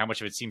unnerving how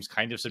much of it seems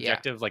kind of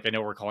subjective. Yeah. Like I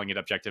know we're calling it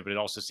objective, but it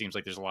also seems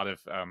like there's a lot of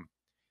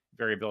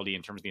variability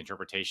in terms of the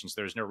interpretation.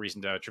 So there's no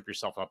reason to trip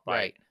yourself up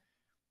by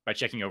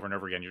checking over and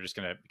over again. You're just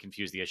going to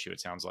confuse the issue, it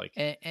sounds like.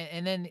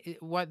 And then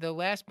what the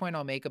last point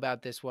I'll make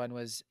about this one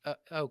was,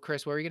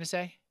 Chris, what were you going to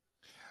say?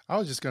 I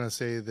was just going to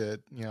say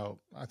that,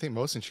 I think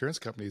most insurance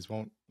companies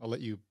won't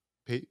let you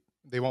pay.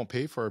 They won't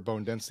pay for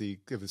bone density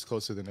if it's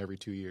closer than every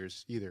 2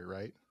 years either,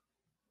 right?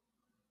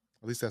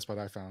 At least that's what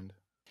I found.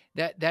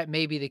 That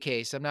may be the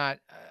case. I'm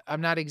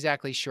not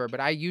exactly sure, but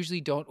I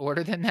usually don't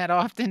order them that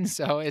often,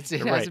 so it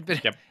hasn't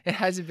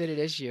been an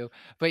issue.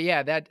 But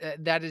yeah,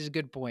 that is a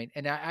good point,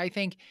 and I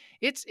think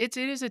it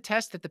is a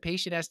test that the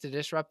patient has to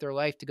disrupt their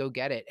life to go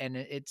get it, and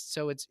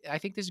I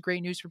think this is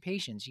great news for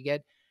patients.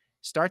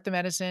 Start the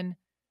medicine,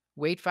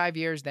 wait 5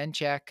 years, then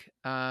check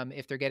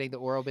if they're getting the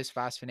oral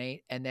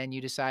bisphosphonate, and then you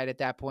decide at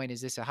that point,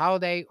 is this a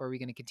holiday or are we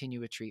going to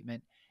continue with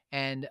treatment?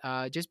 And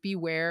just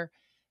beware.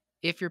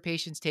 If your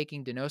patient's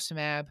taking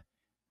denosumab,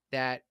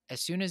 that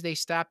as soon as they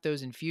stop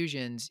those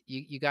infusions,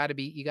 you got to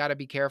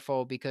be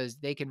careful, because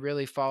they can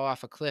really fall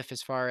off a cliff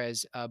as far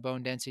as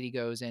bone density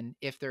goes. And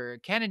if they're a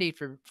candidate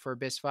for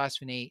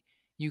bisphosphonate,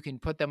 you can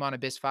put them on a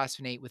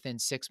bisphosphonate within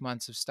 6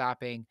 months of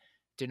stopping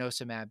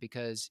denosumab,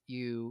 because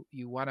you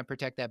want to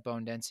protect that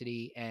bone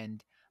density.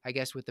 And I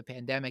guess with the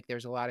pandemic,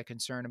 there's a lot of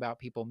concern about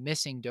people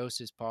missing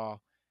doses,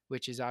 Paul,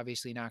 which is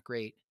obviously not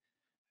great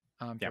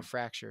for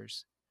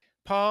fractures.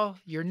 Paul,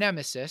 your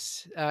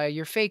nemesis,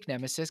 your fake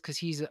nemesis, because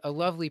he's a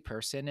lovely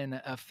person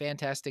and a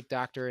fantastic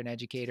doctor and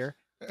educator.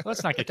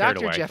 Let's not get carried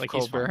Dr. away. Jeff Like,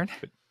 he's fine, Colburn.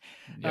 but,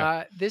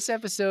 yeah. This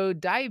episode,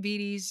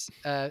 diabetes,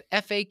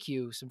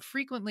 FAQ, some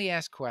frequently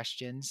asked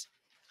questions.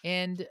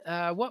 And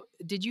what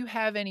did you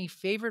have any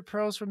favorite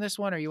pearls from this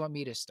one, or you want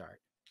me to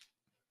start?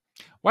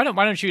 Why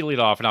don't you lead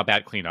off and I'll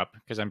bat clean up,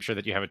 because I'm sure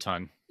that you have a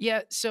ton.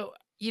 Yeah. So,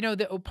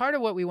 the part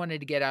of what we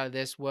wanted to get out of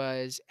this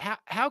was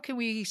how can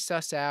we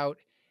suss out,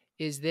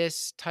 is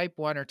this type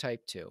 1 or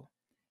type 2?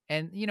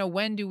 And,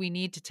 when do we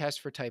need to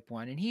test for type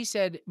 1? And he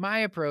said, my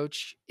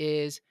approach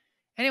is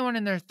anyone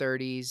in their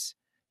 30s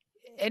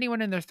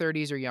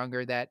or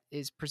younger that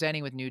is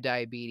presenting with new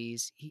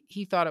diabetes,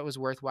 he thought it was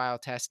worthwhile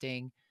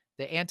testing.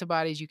 The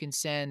antibodies you can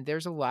send,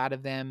 there's a lot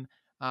of them.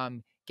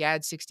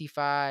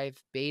 GAD65,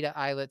 beta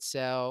islet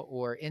cell,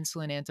 or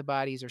insulin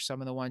antibodies are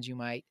some of the ones you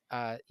might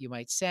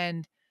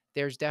send.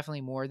 There's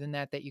definitely more than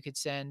that you could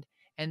send.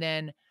 And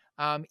then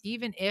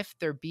even if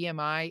their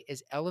BMI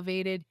is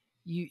elevated,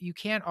 you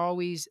can't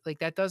always,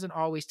 that doesn't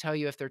always tell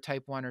you if they're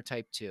type 1 or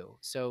type 2.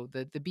 So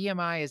the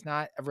BMI is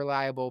not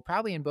reliable,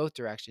 probably in both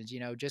directions.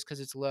 Just because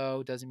it's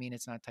low doesn't mean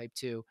it's not type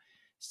 2.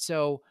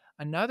 So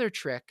another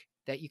trick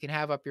that you can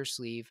have up your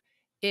sleeve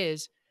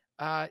is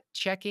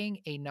checking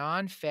a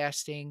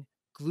non-fasting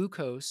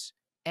glucose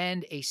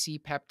and a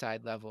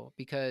C-peptide level,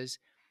 because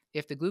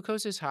if the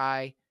glucose is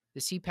high,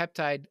 the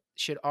C-peptide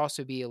should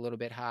also be a little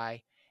bit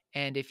high.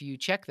 And if you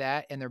check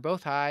that and they're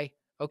both high,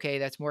 okay,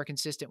 that's more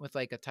consistent with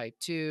like a type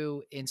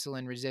 2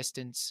 insulin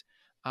resistance.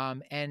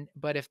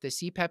 But if the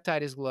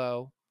C-peptide is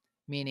low,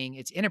 meaning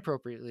it's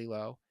inappropriately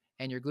low,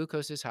 and your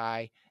glucose is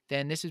high,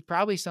 then this is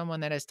probably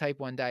someone that has type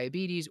 1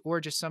 diabetes, or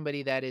just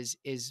somebody that is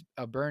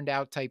a burned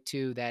out type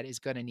 2 that is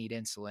going to need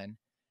insulin.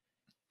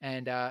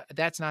 And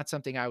that's not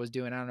something I was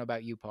doing. I don't know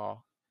about you,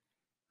 Paul.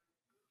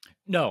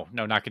 No,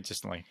 not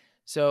consistently.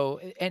 So,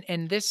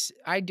 and this,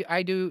 I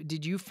do,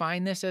 did you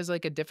find this as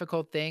like a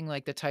difficult thing,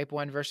 like the type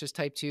 1 versus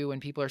type 2, when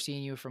people are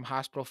seeing you from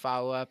hospital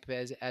follow-up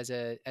as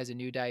a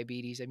new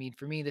diabetes? I mean,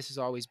 for me, this has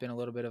always been a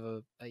little bit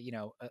of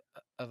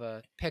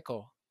a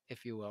pickle,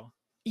 if you will.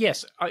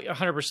 Yes,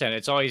 100%.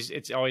 It's always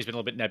been a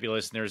little bit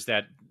nebulous, and there's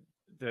that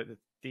the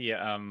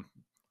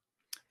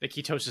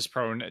ketosis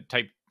prone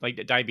type,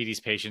 like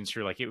diabetes patients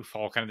who are like, you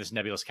fall kind of this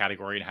nebulous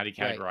category, and how do you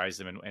categorize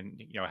them,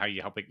 and how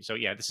you help it. So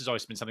yeah, this has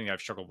always been something that I've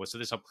struggled with. So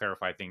this helped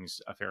clarify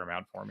things a fair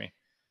amount for me.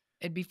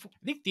 And before,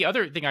 I think the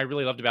other thing I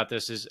really loved about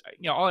this is,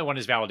 all I want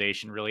is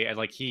validation, really. And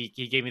like he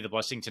gave me the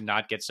blessing to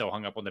not get so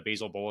hung up on the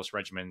basal bolus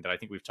regimen that I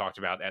think we've talked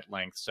about at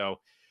length. So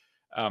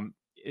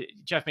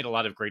Jeff made a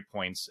lot of great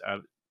points.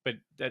 But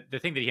the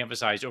thing that he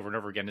emphasized over and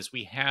over again is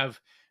we have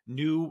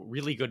new,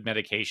 really good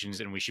medications,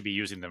 and we should be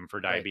using them for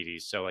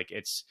diabetes. Right. So like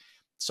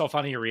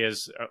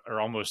sulfonylureas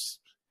are almost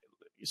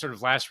sort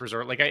of last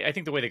resort. Like I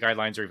think the way the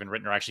guidelines are even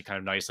written are actually kind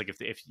of nice. Like if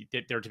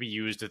they're to be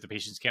used, if the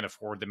patients can't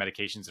afford the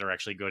medications that are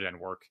actually good and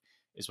work,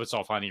 is what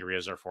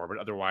sulfonylureas are for. But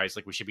otherwise,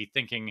 like we should be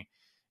thinking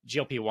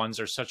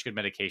GLP-1s are such good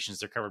medications.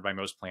 They're covered by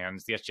most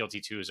plans. The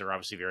SGLT2s are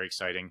obviously very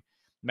exciting.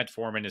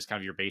 Metformin is kind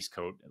of your base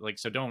coat. Like,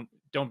 so don't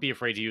be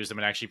afraid to use them,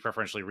 and actually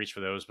preferentially reach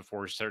for those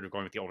before sort of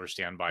going with the older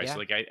standby. Yeah. So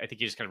like, I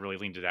think you just kind of really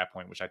leaned to that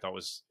point, which I thought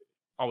was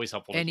always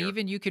helpful. And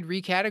even you could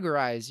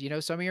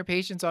recategorize, some of your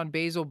patients on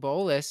basal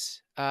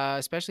bolus,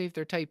 especially if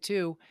they're type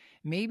 2,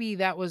 maybe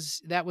that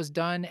was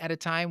done at a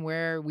time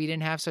where we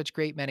didn't have such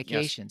great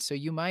medications. Yes. So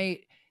you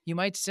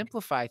might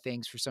simplify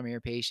things for some of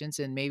your patients,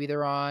 and maybe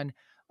they're on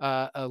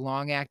a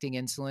long-acting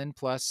insulin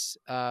plus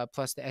the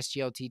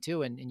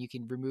SGLT2, and you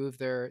can remove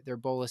their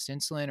bolus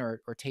insulin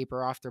or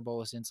taper off their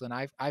bolus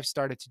insulin. I've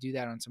started to do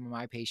that on some of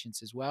my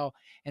patients as well,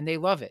 and they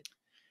love it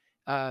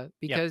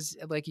because,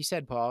 like you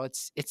said, Paul,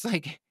 it's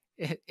like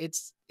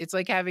it's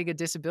like having a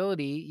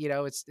disability.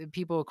 It's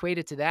people equate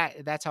it to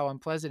that. That's how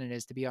unpleasant it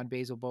is to be on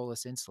basal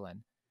bolus insulin,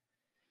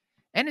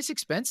 and it's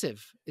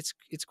expensive.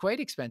 It's quite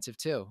expensive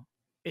too.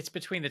 It's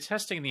between the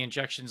testing and the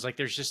injections. Like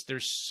there's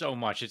so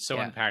much. It's so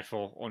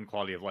impactful on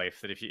quality of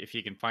life that if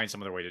you can find some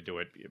other way to do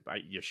it,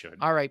 you should.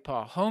 All right,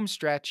 Paul, home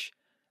stretch.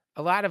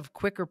 A lot of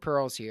quicker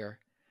pearls here.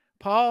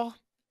 Paul,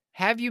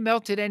 have you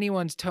melted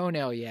anyone's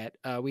toenail yet?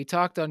 We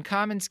talked on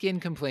common skin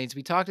complaints.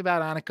 We talked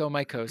about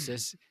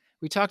onychomycosis.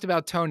 We talked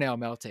about toenail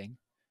melting.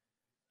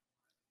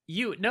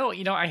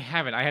 I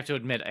haven't. I have to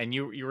admit, and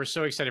you were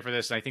so excited for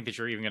this, and I think that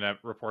you're even going to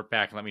report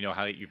back and let me know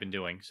how you've been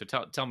doing. So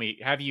tell me,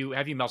 have you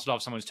melted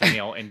off someone's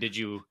toenail, and did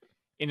you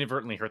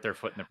inadvertently hurt their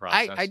foot in the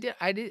process?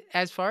 I did.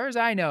 As far as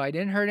I know, I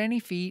didn't hurt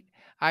any feet.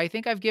 I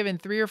think I've given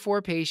 3 or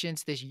 4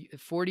 patients this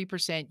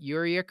 40%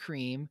 urea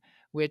cream,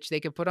 which they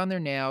could put on their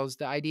nails.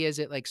 The idea is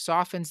it like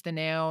softens the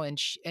nail, and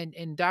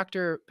and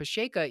Dr.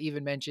 Pacheca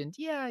even mentioned,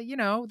 yeah, you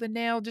know, the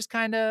nail just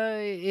kind of,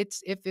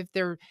 it's if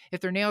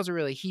their nails are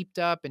really heaped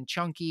up and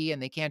chunky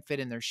and they can't fit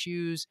in their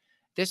shoes,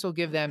 this will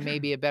give them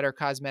maybe a better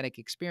cosmetic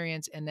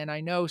experience. And then I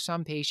know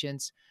some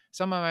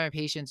of my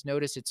patients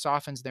notice it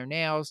softens their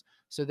nails,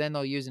 so then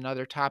they'll use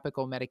another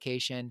topical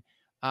medication.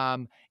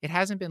 It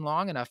hasn't been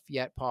long enough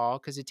yet, Paul,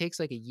 because it takes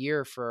like a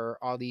year for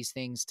all these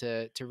things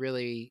to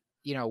really,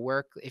 you know,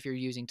 work if you're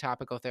using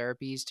topical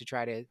therapies to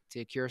try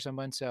to cure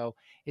someone. So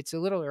it's a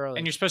little early.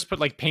 And you're supposed to put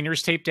like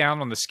painter's tape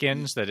down on the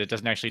skins that it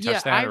doesn't actually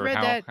touch that? I or read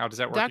how, that. how does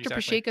that work Dr.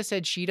 exactly? Pacheca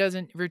said she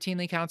doesn't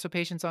routinely counsel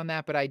patients on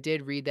that, but I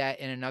did read that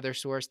in another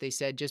source. They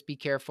said just be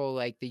careful,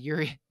 like the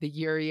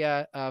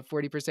urea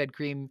 40%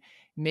 cream,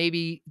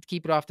 maybe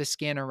keep it off the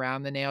skin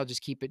around the nail.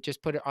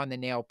 Just put it on the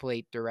nail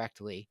plate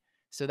directly.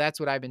 So that's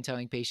what I've been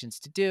telling patients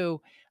to do.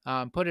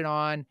 Put it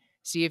on,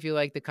 see if you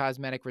like the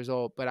cosmetic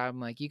result. But I'm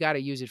like, you got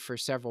to use it for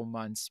several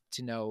months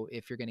to know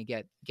if you're going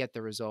to get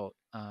the result.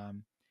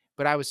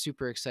 But I was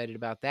super excited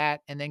about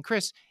that. And then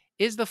Chris,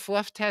 is the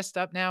fluff test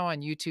up now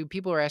on YouTube?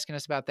 People are asking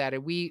us about that.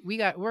 And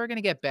we're going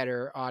to get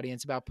better,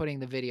 audience, about putting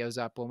the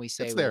videos up when we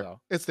say It's we there.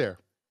 will. It's there.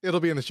 It'll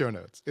be in the show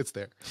notes. It's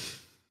there.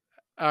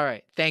 All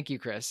right. Thank you,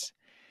 Chris.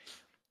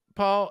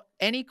 Paul,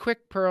 any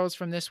quick pearls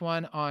from this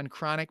one on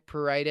chronic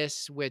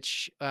pruritus,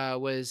 which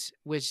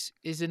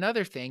is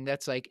another thing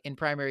that's like in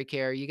primary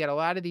care. You get a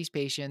lot of these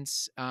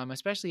patients,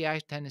 especially I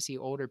tend to see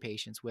older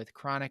patients with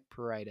chronic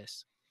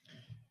pruritus.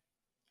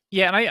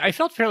 Yeah, and I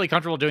felt fairly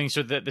comfortable doing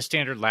the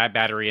standard lab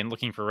battery and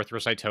looking for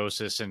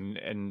erythrocytosis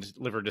and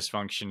liver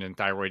dysfunction and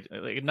thyroid.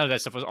 Like, none of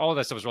that stuff all of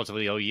that stuff was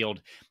relatively low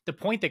yield. The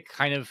point that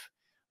kind of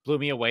blew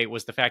me away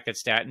was the fact that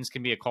statins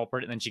can be a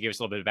culprit, and then she gave us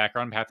a little bit of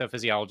background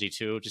pathophysiology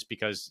too, just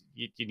because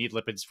you need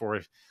lipids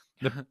for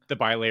the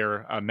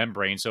bilayer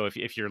membrane. So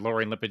if you're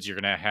lowering lipids, you're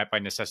going to have by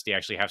necessity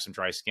actually have some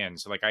dry skin.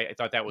 So like I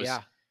thought that was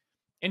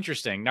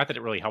interesting. Not that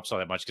it really helps all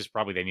that much because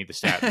probably they need the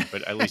statin,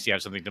 but at least you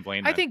have something to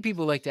blame. I think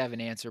people like to have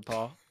an answer,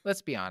 Paul.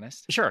 Let's be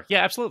honest. Sure.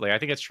 Yeah, absolutely. I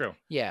think it's true.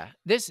 Yeah.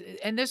 This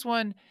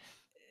one,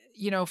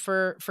 you know,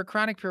 for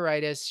chronic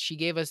pruritus, she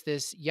gave us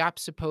this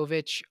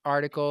Yapsipovich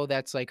article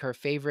that's like her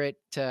favorite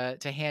to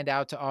hand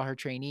out to all her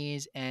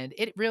trainees. And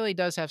it really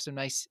does have some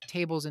nice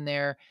tables in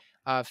there,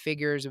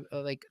 figures,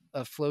 like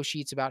flow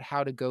sheets about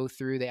how to go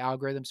through the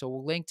algorithm. So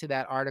we'll link to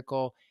that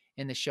article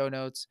in the show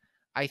notes.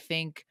 I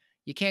think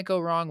you can't go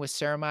wrong with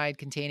ceramide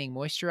containing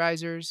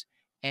moisturizers.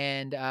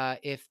 And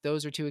if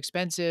those are too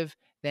expensive,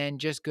 then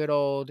just good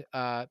old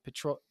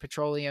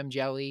petroleum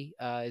jelly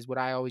is what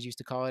I always used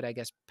to call it. I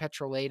guess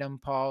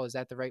petrolatum, Paul. Is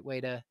that the right way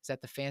is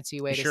that the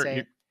fancy way to say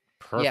it?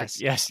 Perfect.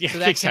 Yes. So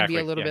that exactly. can be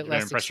a little bit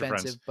less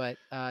expensive, but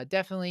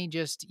definitely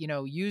just, you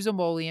know, use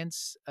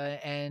emollients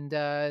and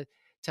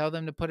tell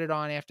them to put it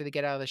on after they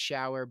get out of the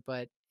shower.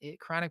 But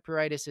chronic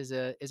pruritus is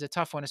a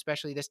tough one,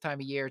 especially this time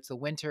of year. It's the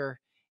winter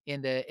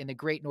in the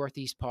great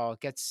Northeast, Paul.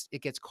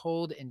 It gets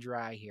cold and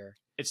dry here.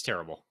 It's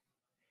terrible.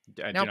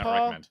 I now, do not Paul,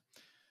 recommend.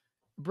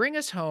 Bring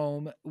us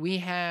home. We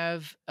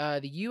have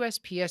the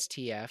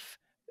USPSTF.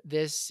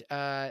 This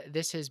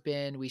has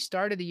been, we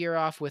started the year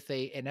off with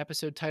an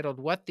episode titled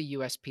 "What the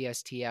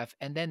USPSTF,"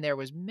 and then there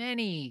was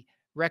many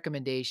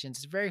recommendations.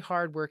 It's a very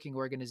hardworking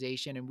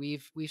organization, and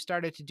we've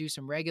started to do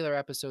some regular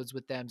episodes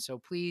with them. So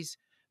please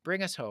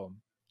bring us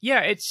home.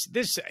 Yeah, it's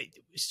this.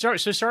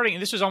 Starting,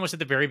 this was almost at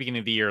the very beginning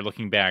of the year,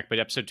 looking back, but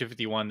episode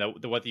 251,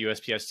 the What the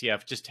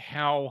USPSTF, just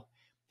how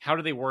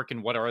do they work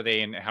and what are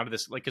they and how do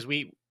this, like, because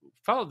we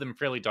followed them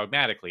fairly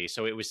dogmatically.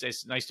 So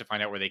it's nice to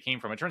find out where they came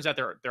from. It turns out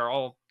they're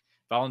all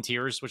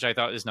volunteers, which I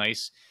thought is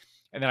nice.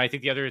 And then I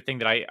think the other thing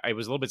that I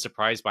was a little bit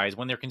surprised by is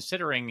when they're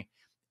considering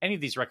any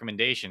of these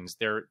recommendations,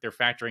 they're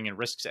factoring in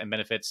risks and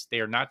benefits. They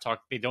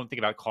don't think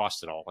about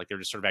cost at all. Like they're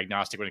just sort of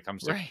agnostic when it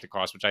comes to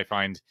cost, which I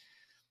find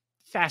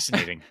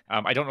fascinating.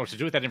 I don't know what to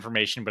do with that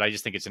information, but I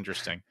just think it's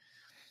interesting.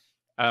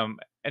 And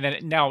then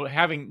now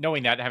having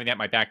that in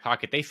my back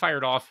pocket, they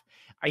fired off,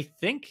 I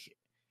think,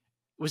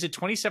 was it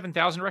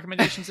 27,000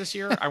 recommendations this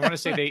year? I want to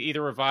say they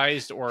either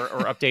revised or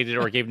updated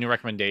or gave new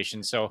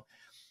recommendations. So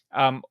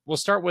we'll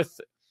start with,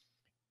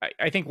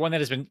 I think one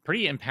that has been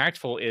pretty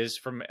impactful is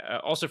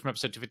also from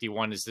episode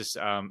 251 is this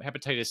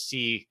hepatitis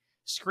C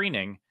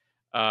screening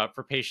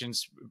for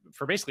patients,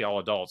 for basically all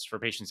adults, for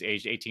patients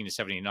aged 18 to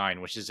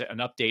 79, which is an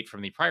update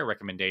from the prior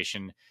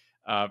recommendation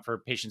for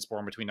patients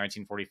born between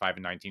 1945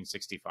 and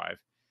 1965.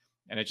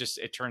 And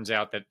it turns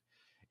out that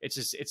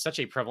it's such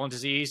a prevalent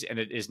disease, and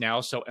it is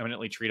now so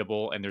eminently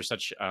treatable, and there's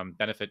such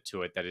benefit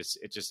to it that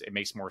it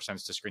makes more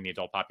sense to screen the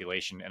adult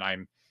population. And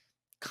I'm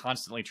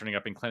constantly turning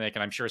up in clinic,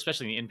 and I'm sure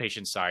especially in the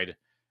inpatient side,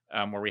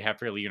 where we have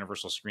fairly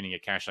universal screening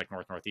at Cash like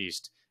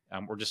Northeast,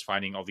 we're just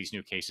finding all these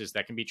new cases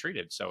that can be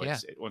treated. So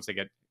once they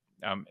get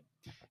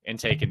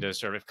intake into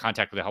sort of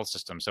contact with the health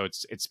system. So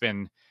it's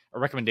been a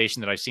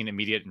recommendation that I've seen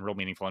immediate and real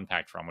meaningful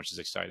impact from, which is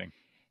exciting.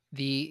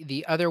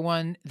 The other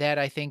one that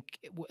I think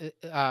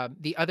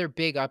the other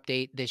big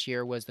update this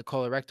year was the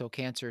colorectal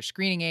cancer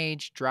screening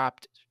age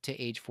dropped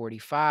to age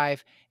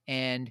 45.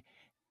 And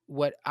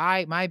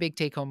my big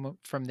take home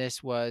from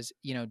this was,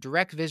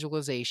 direct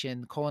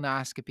visualization,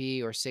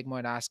 colonoscopy or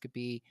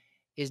sigmoidoscopy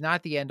is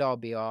not the end all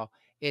be all.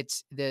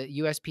 It's the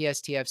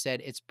USPSTF said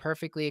it's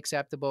perfectly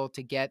acceptable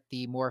to get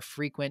the more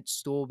frequent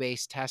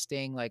stool-based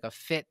testing, like a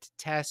FIT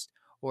test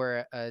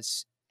or a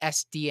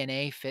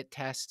sDNA FIT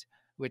test,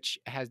 which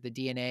has the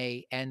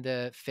DNA and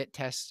the FIT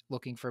test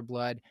looking for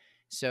blood.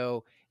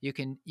 So you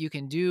can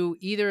do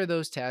either of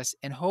those tests,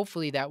 and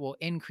hopefully that will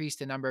increase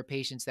the number of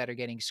patients that are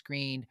getting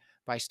screened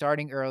by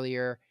starting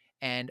earlier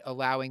and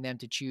allowing them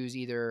to choose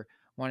either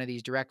one of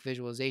these direct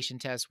visualization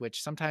tests,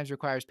 which sometimes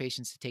requires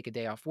patients to take a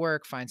day off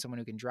work, find someone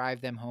who can drive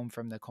them home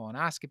from the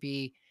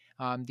colonoscopy.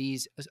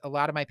 A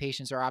lot of my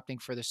patients are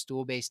opting for the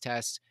stool-based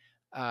tests,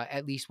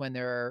 at least when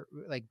they're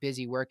like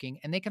busy working,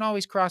 and they can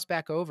always cross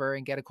back over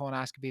and get a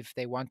colonoscopy if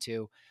they want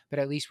to, but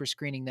at least we're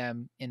screening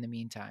them in the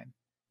meantime.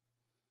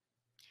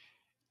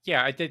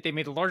 Yeah, I think they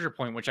made a larger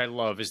point, which I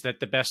love, is that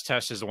the best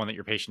test is the one that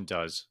your patient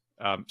does.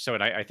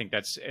 I think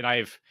that's, and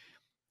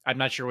I'm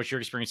not sure what your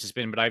experience has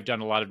been, but I've done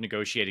a lot of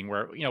negotiating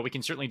where, we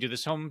can certainly do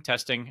this home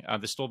testing,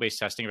 the stool-based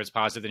testing. If it's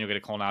positive, then you'll get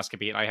a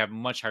colonoscopy. And I have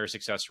much higher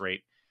success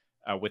rate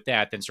with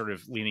that than sort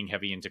of leaning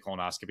heavy into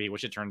colonoscopy,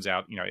 which it turns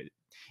out,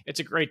 it's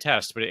a great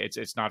test, but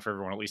it's not for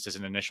everyone, at least as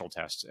an initial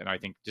test. And I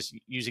think just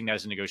using that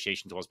as a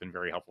negotiation tool has been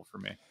very helpful for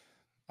me.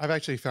 I've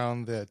actually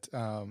found that,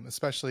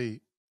 especially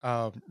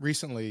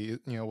recently,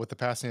 with the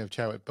passing of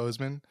Chadwick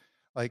Boseman,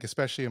 like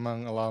especially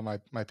among a lot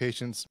of my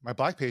patients, my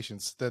Black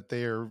patients, that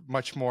they are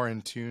much more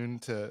in tune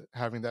to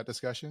having that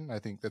discussion. I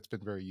think that's been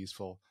very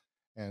useful.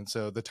 And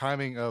so the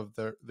timing of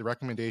the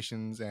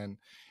recommendations and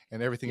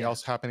everything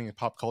else happening in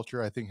pop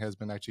culture, I think has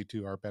been actually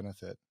to our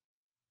benefit.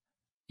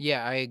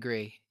 Yeah, I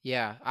agree.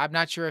 Yeah. I'm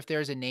not sure if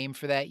there's a name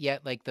for that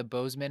yet, like the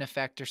Boseman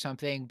effect or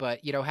something, but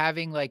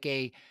having like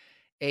a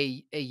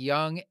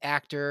young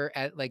actor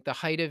at like the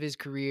height of his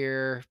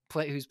career,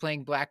 who's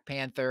playing Black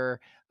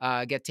Panther,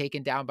 get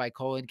taken down by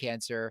colon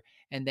cancer,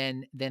 and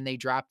then they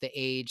drop the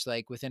age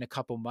like within a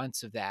couple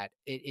months of that.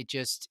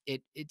 It's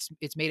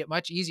made it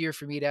much easier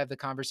for me to have the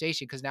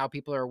conversation, because now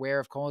people are aware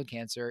of colon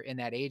cancer in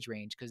that age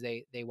range because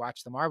they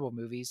watch the Marvel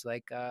movies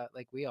like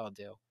we all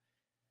do.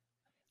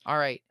 All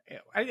right.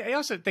 I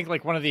also think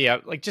like one of the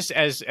like just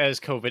as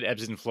COVID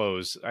ebbs and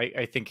flows,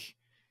 I think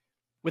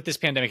with this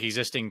pandemic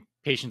existing,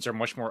 patients are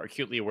much more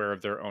acutely aware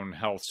of their own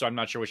health. So I'm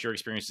not sure what your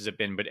experiences have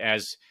been, but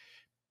as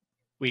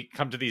we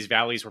come to these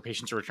valleys where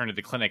patients are returned to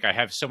the clinic, I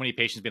have so many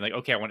patients being like,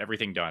 okay, I want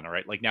everything done. All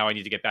right. Like now I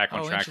need to get back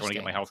on track. I want to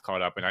get my health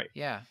caught up. And I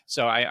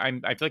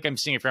feel like I'm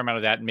seeing a fair amount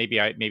of that. And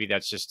maybe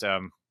that's just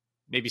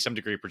maybe some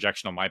degree of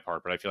projection on my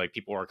part, but I feel like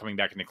people are coming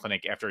back in the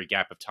clinic after a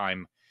gap of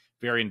time,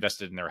 very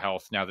invested in their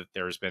health now that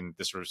there's been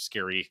this sort of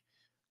scary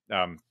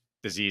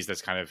disease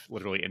that's kind of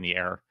literally in the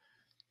air.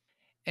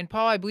 And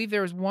Paul, I believe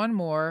there was one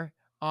more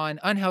on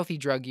unhealthy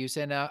drug use,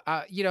 and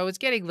it's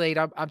getting late.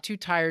 I'm too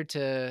tired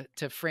to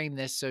frame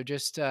this, so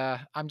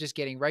I'm just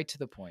getting right to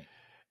the point.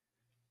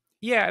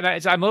 Yeah, and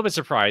I'm a little bit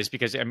surprised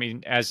because, I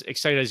mean, as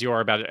excited as you are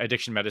about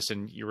addiction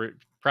medicine, you were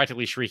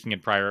practically shrieking in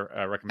prior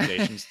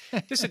recommendations.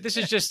 This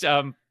is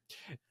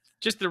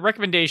just the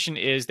recommendation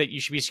is that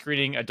you should be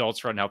screening adults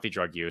for unhealthy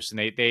drug use, and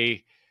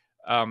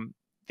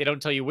they don't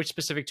tell you which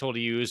specific tool to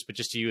use, but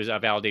just to use a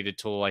validated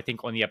tool. I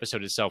think on the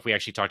episode itself, we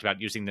actually talked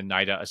about using the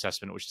NIDA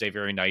assessment, which is a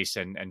very nice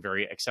and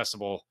very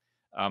accessible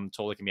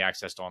tool that can be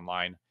accessed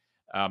online.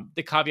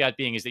 The caveat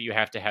being is that you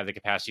have to have the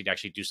capacity to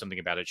actually do something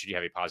about it should you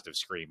have a positive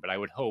screen. But I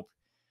would hope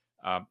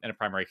in a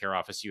primary care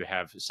office, you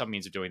have some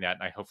means of doing that.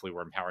 And hopefully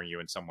we're empowering you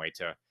in some way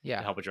to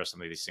help address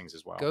some of these things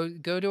as well.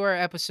 Go to our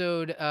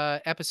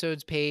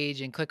episodes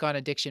page and click on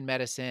addiction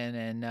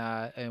medicine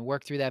and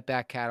work through that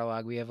back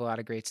catalog. We have a lot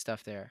of great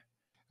stuff there.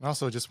 And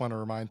also just want to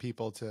remind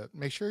people to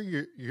make sure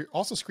you're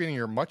also screening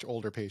your much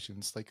older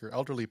patients, like your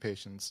elderly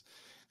patients.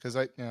 Because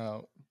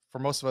for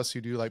most of us who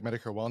do like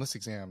Medicare wellness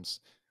exams,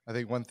 I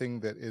think one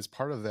thing that is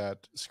part of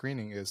that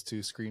screening is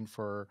to screen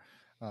for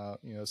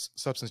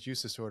substance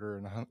use disorder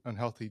and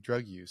unhealthy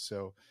drug use.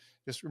 So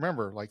just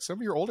remember, like some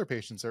of your older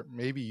patients are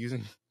maybe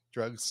using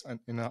drugs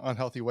in an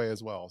unhealthy way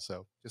as well.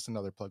 So just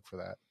another plug for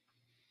that.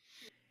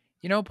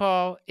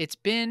 Paul, it's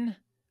been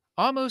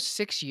almost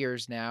 6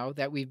 years now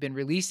that we've been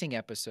releasing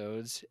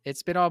episodes.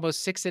 It's been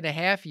almost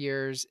 6.5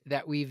 years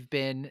that we've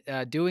been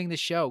doing the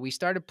show. We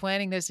started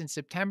planning this in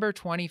September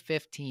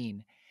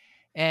 2015.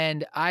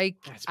 And I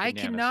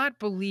cannot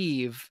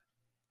believe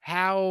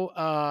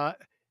how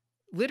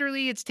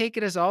literally it's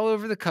taken us all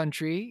over the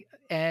country.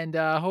 And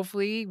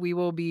hopefully we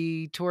will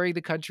be touring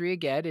the country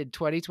again in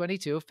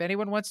 2022. If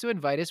anyone wants to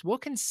invite us, we'll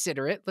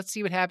consider it. Let's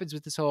see what happens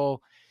with this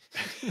whole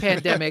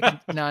pandemic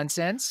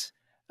nonsense.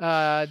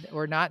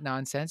 Or not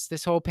nonsense,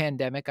 this whole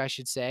pandemic, I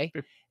should say.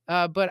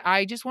 But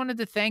I just wanted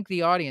to thank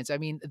the audience. I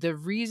mean, the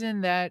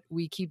reason that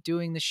we keep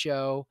doing the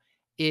show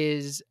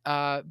is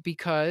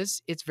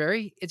because it's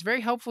very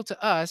helpful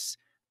to us,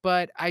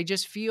 but I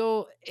just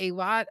feel a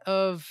lot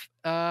of,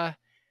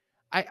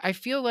 I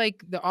feel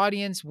like the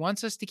audience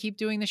wants us to keep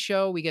doing the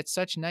show. We get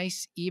such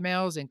nice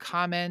emails and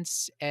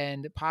comments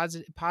and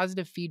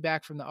positive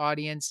feedback from the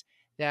audience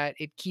that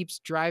it keeps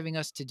driving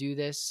us to do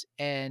this.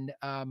 And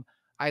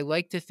I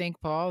like to think,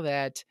 Paul,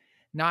 that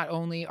not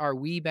only are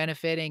we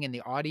benefiting and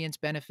the audience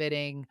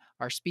benefiting,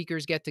 our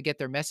speakers get to get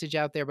their message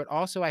out there, but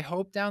also I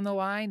hope down the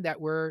line that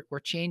we're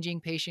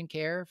changing patient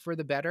care for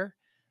the better.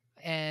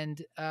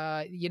 And,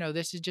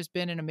 this has just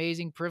been an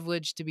amazing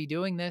privilege to be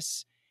doing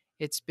this.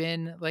 It's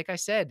been, like I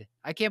said,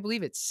 I can't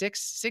believe it.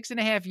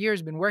 6.5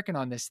 years been working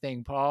on this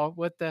thing, Paul.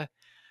 What the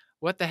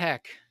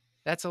heck?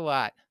 That's a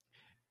lot.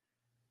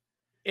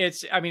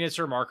 It's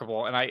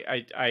remarkable. And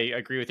I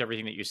agree with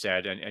everything that you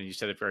said. And you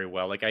said it very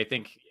well. Like, I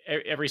think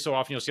every so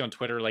often you'll see on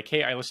Twitter, like,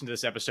 hey, I listened to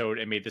this episode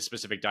and made this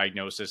specific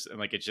diagnosis. And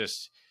like,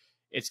 it's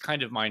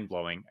kind of mind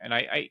blowing. And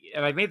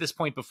I made this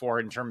point before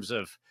in terms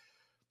of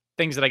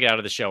things that I get out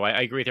of the show.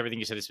 I agree with everything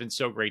you said. It's been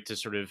so great to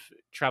sort of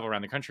travel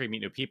around the country,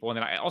 meet new people. And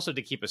then I also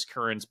to keep us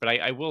current, but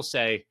I will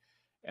say,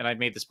 and I've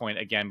made this point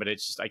again, but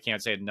it's just, I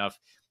can't say it enough,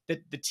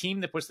 that the team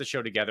that puts the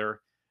show together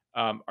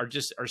are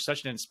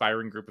such an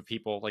inspiring group of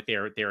people. Like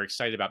they're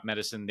excited about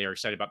medicine. They're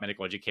excited about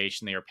medical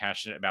education. They are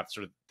passionate about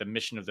sort of the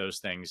mission of those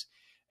things.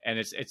 And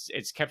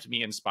it's kept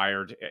me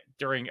inspired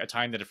during a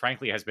time that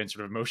frankly has been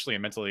sort of emotionally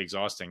and mentally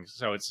exhausting.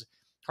 So it's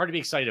hard to be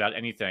excited about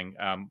anything.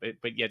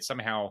 But yet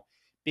somehow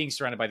being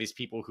surrounded by these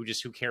people who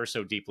care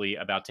so deeply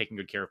about taking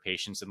good care of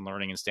patients and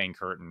learning and staying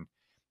current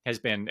has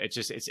been,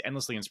 it's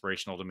endlessly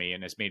inspirational to me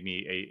and has made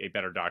me a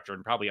better doctor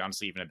and probably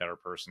honestly even a better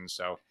person.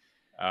 So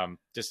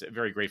just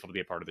very grateful to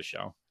be a part of the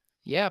show.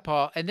 Yeah,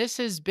 Paul. And this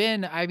has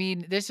been,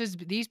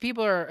 these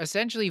people are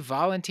essentially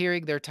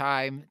volunteering their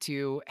time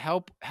to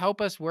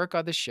help us work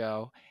on the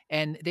show.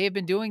 And they've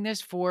been doing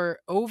this for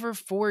over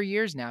 4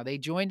 years now. They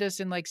joined us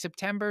in like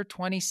September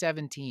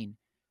 2017.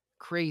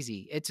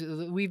 Crazy.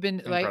 We've been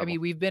incredible.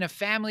 we've been a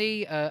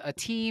family, a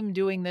team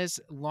doing this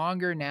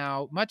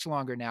much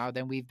longer now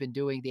than we've been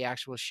doing the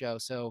actual show.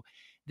 So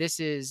this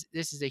is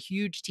a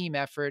huge team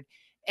effort.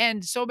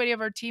 And so many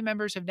of our team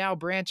members have now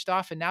branched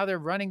off and now they're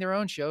running their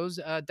own shows.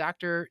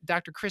 Dr.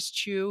 Chris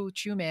Chiu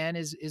Man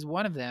is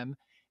one of them.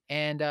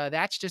 And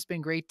that's just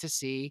been great to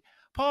see.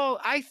 Paul,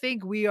 I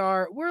think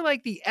we're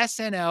like the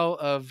SNL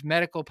of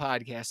medical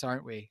podcasts,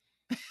 aren't we?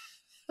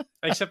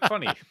 Except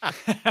funny.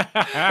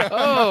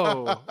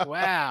 Oh,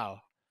 wow.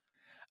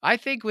 I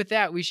think with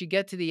that, we should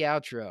get to the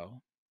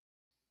outro.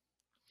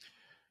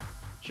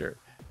 Sure.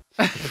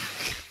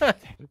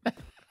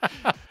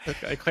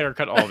 Claire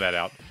cut all of that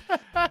out.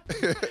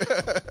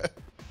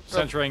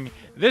 Centering.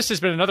 This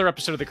has been another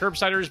episode of the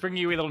Curbsiders,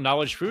 bringing you a little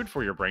knowledge food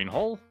for your brain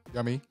hole.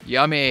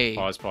 Yummy.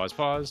 Pause.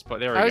 But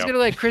there we go. I was going to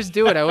let Chris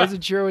do it. I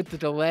wasn't sure with the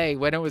delay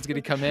when it was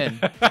going to come in.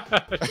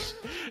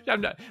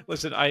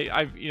 Listen,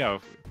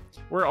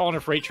 we're all on a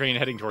freight train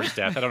heading towards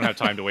death. I don't have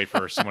time to wait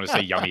for someone to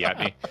say yummy at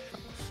me.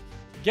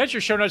 Get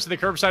your show notes at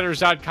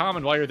thecurbsiders.com,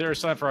 and while you're there,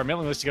 sign up for our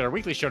mailing list to get our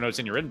weekly show notes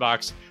in your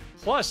inbox.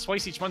 Plus,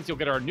 twice each month, you'll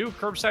get our new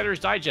Curbsiders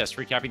Digest,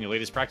 recapping the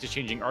latest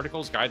practice-changing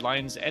articles,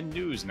 guidelines, and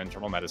news in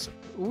internal medicine.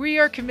 We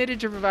are committed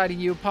to providing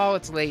you, Paul,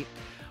 it's late,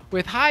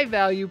 with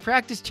high-value,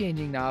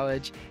 practice-changing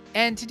knowledge.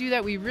 And to do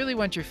that, we really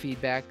want your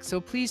feedback.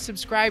 So please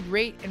subscribe,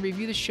 rate, and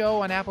review the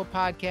show on Apple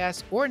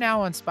Podcasts or now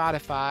on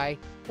Spotify.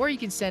 Or you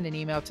can send an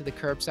email to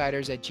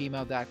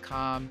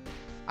thecurbsiders@gmail.com.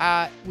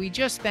 We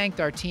just thanked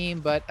our team,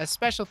 but a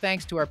special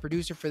thanks to our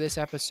producer for this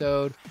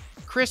episode,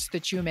 Chris the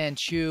Chiu Man,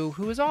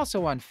 who is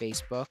also on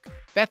Facebook.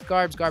 Beth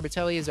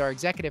Garbatelli is our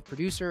executive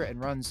producer and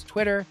runs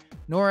Twitter.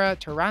 Nora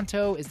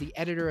Taranto is the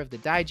editor of the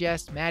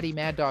Digest. Maddie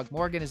Mad Dog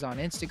Morgan is on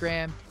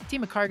Instagram.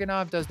 Tima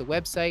Karganov does the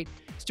website.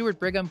 Stuart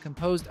Brigham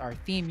composed our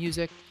theme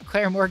music.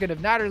 Claire Morgan of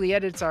Notterly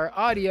edits our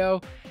audio.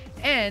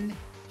 And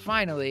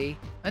finally,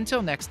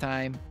 until next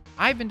time,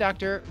 I've been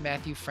Dr.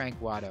 Matthew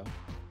Frank Watto.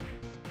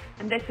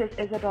 And this is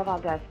Isabel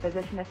Valdez,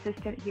 physician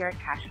assistant here at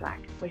Kashlak,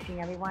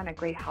 wishing everyone a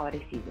great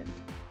holiday season.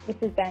 This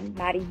has been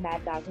Maddie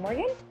Mad Dog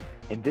Morgan.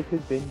 And this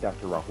has been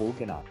Dr. Rahul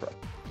Ganatra.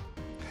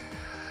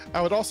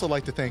 I would also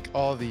like to thank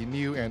all the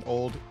new and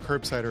old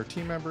Curbsider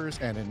team members,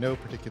 and in no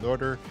particular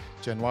order,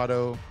 Jen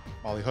Watto,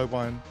 Molly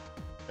Hoagwan,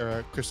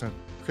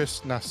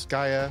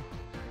 Krishnaskaya,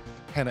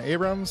 Hannah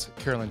Abrams,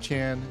 Carolyn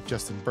Chan,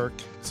 Justin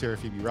Burke, Sarah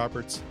Phoebe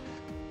Roberts,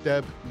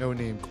 Deb No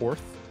Nickname Gorth,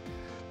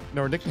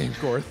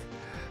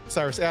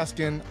 Cyrus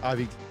Askin,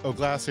 Avi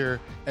O'Glasser,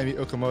 Emmy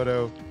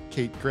Okamoto,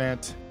 Kate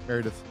Grant,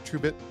 Meredith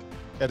Trubit,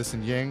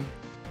 Edison Yang,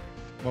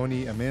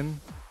 Moni Amin,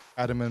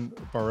 Adaman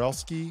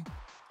Barelski,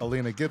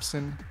 Elena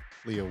Gibson,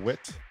 Leah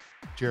Witt,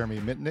 Jeremy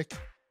Mitnick,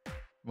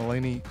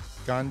 Melanie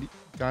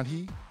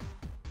Gandhi,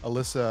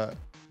 Alyssa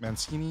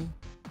Mancini,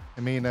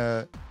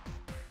 Jimena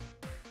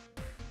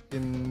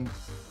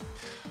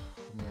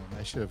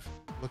I should have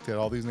looked at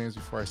all these names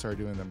before I started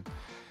doing them.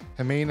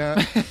 Jimena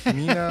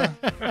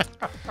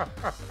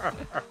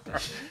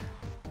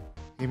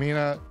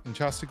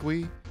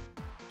Nchastegui,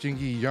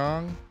 Jingy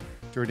Yang,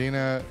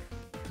 Jordana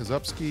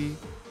Kozubsky,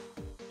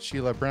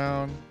 Sheila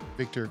Brown,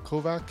 Victor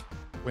Kovac,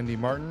 Wendy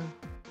Martin,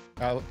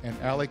 and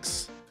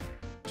Alex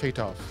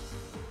Chetov.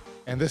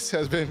 And this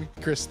has been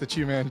Chris the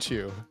Chiu Man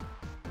Chiu.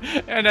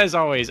 And as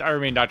always, I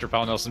remain Dr.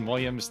 Paul Nelson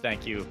Williams.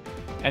 Thank you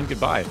and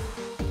goodbye.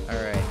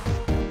 All right.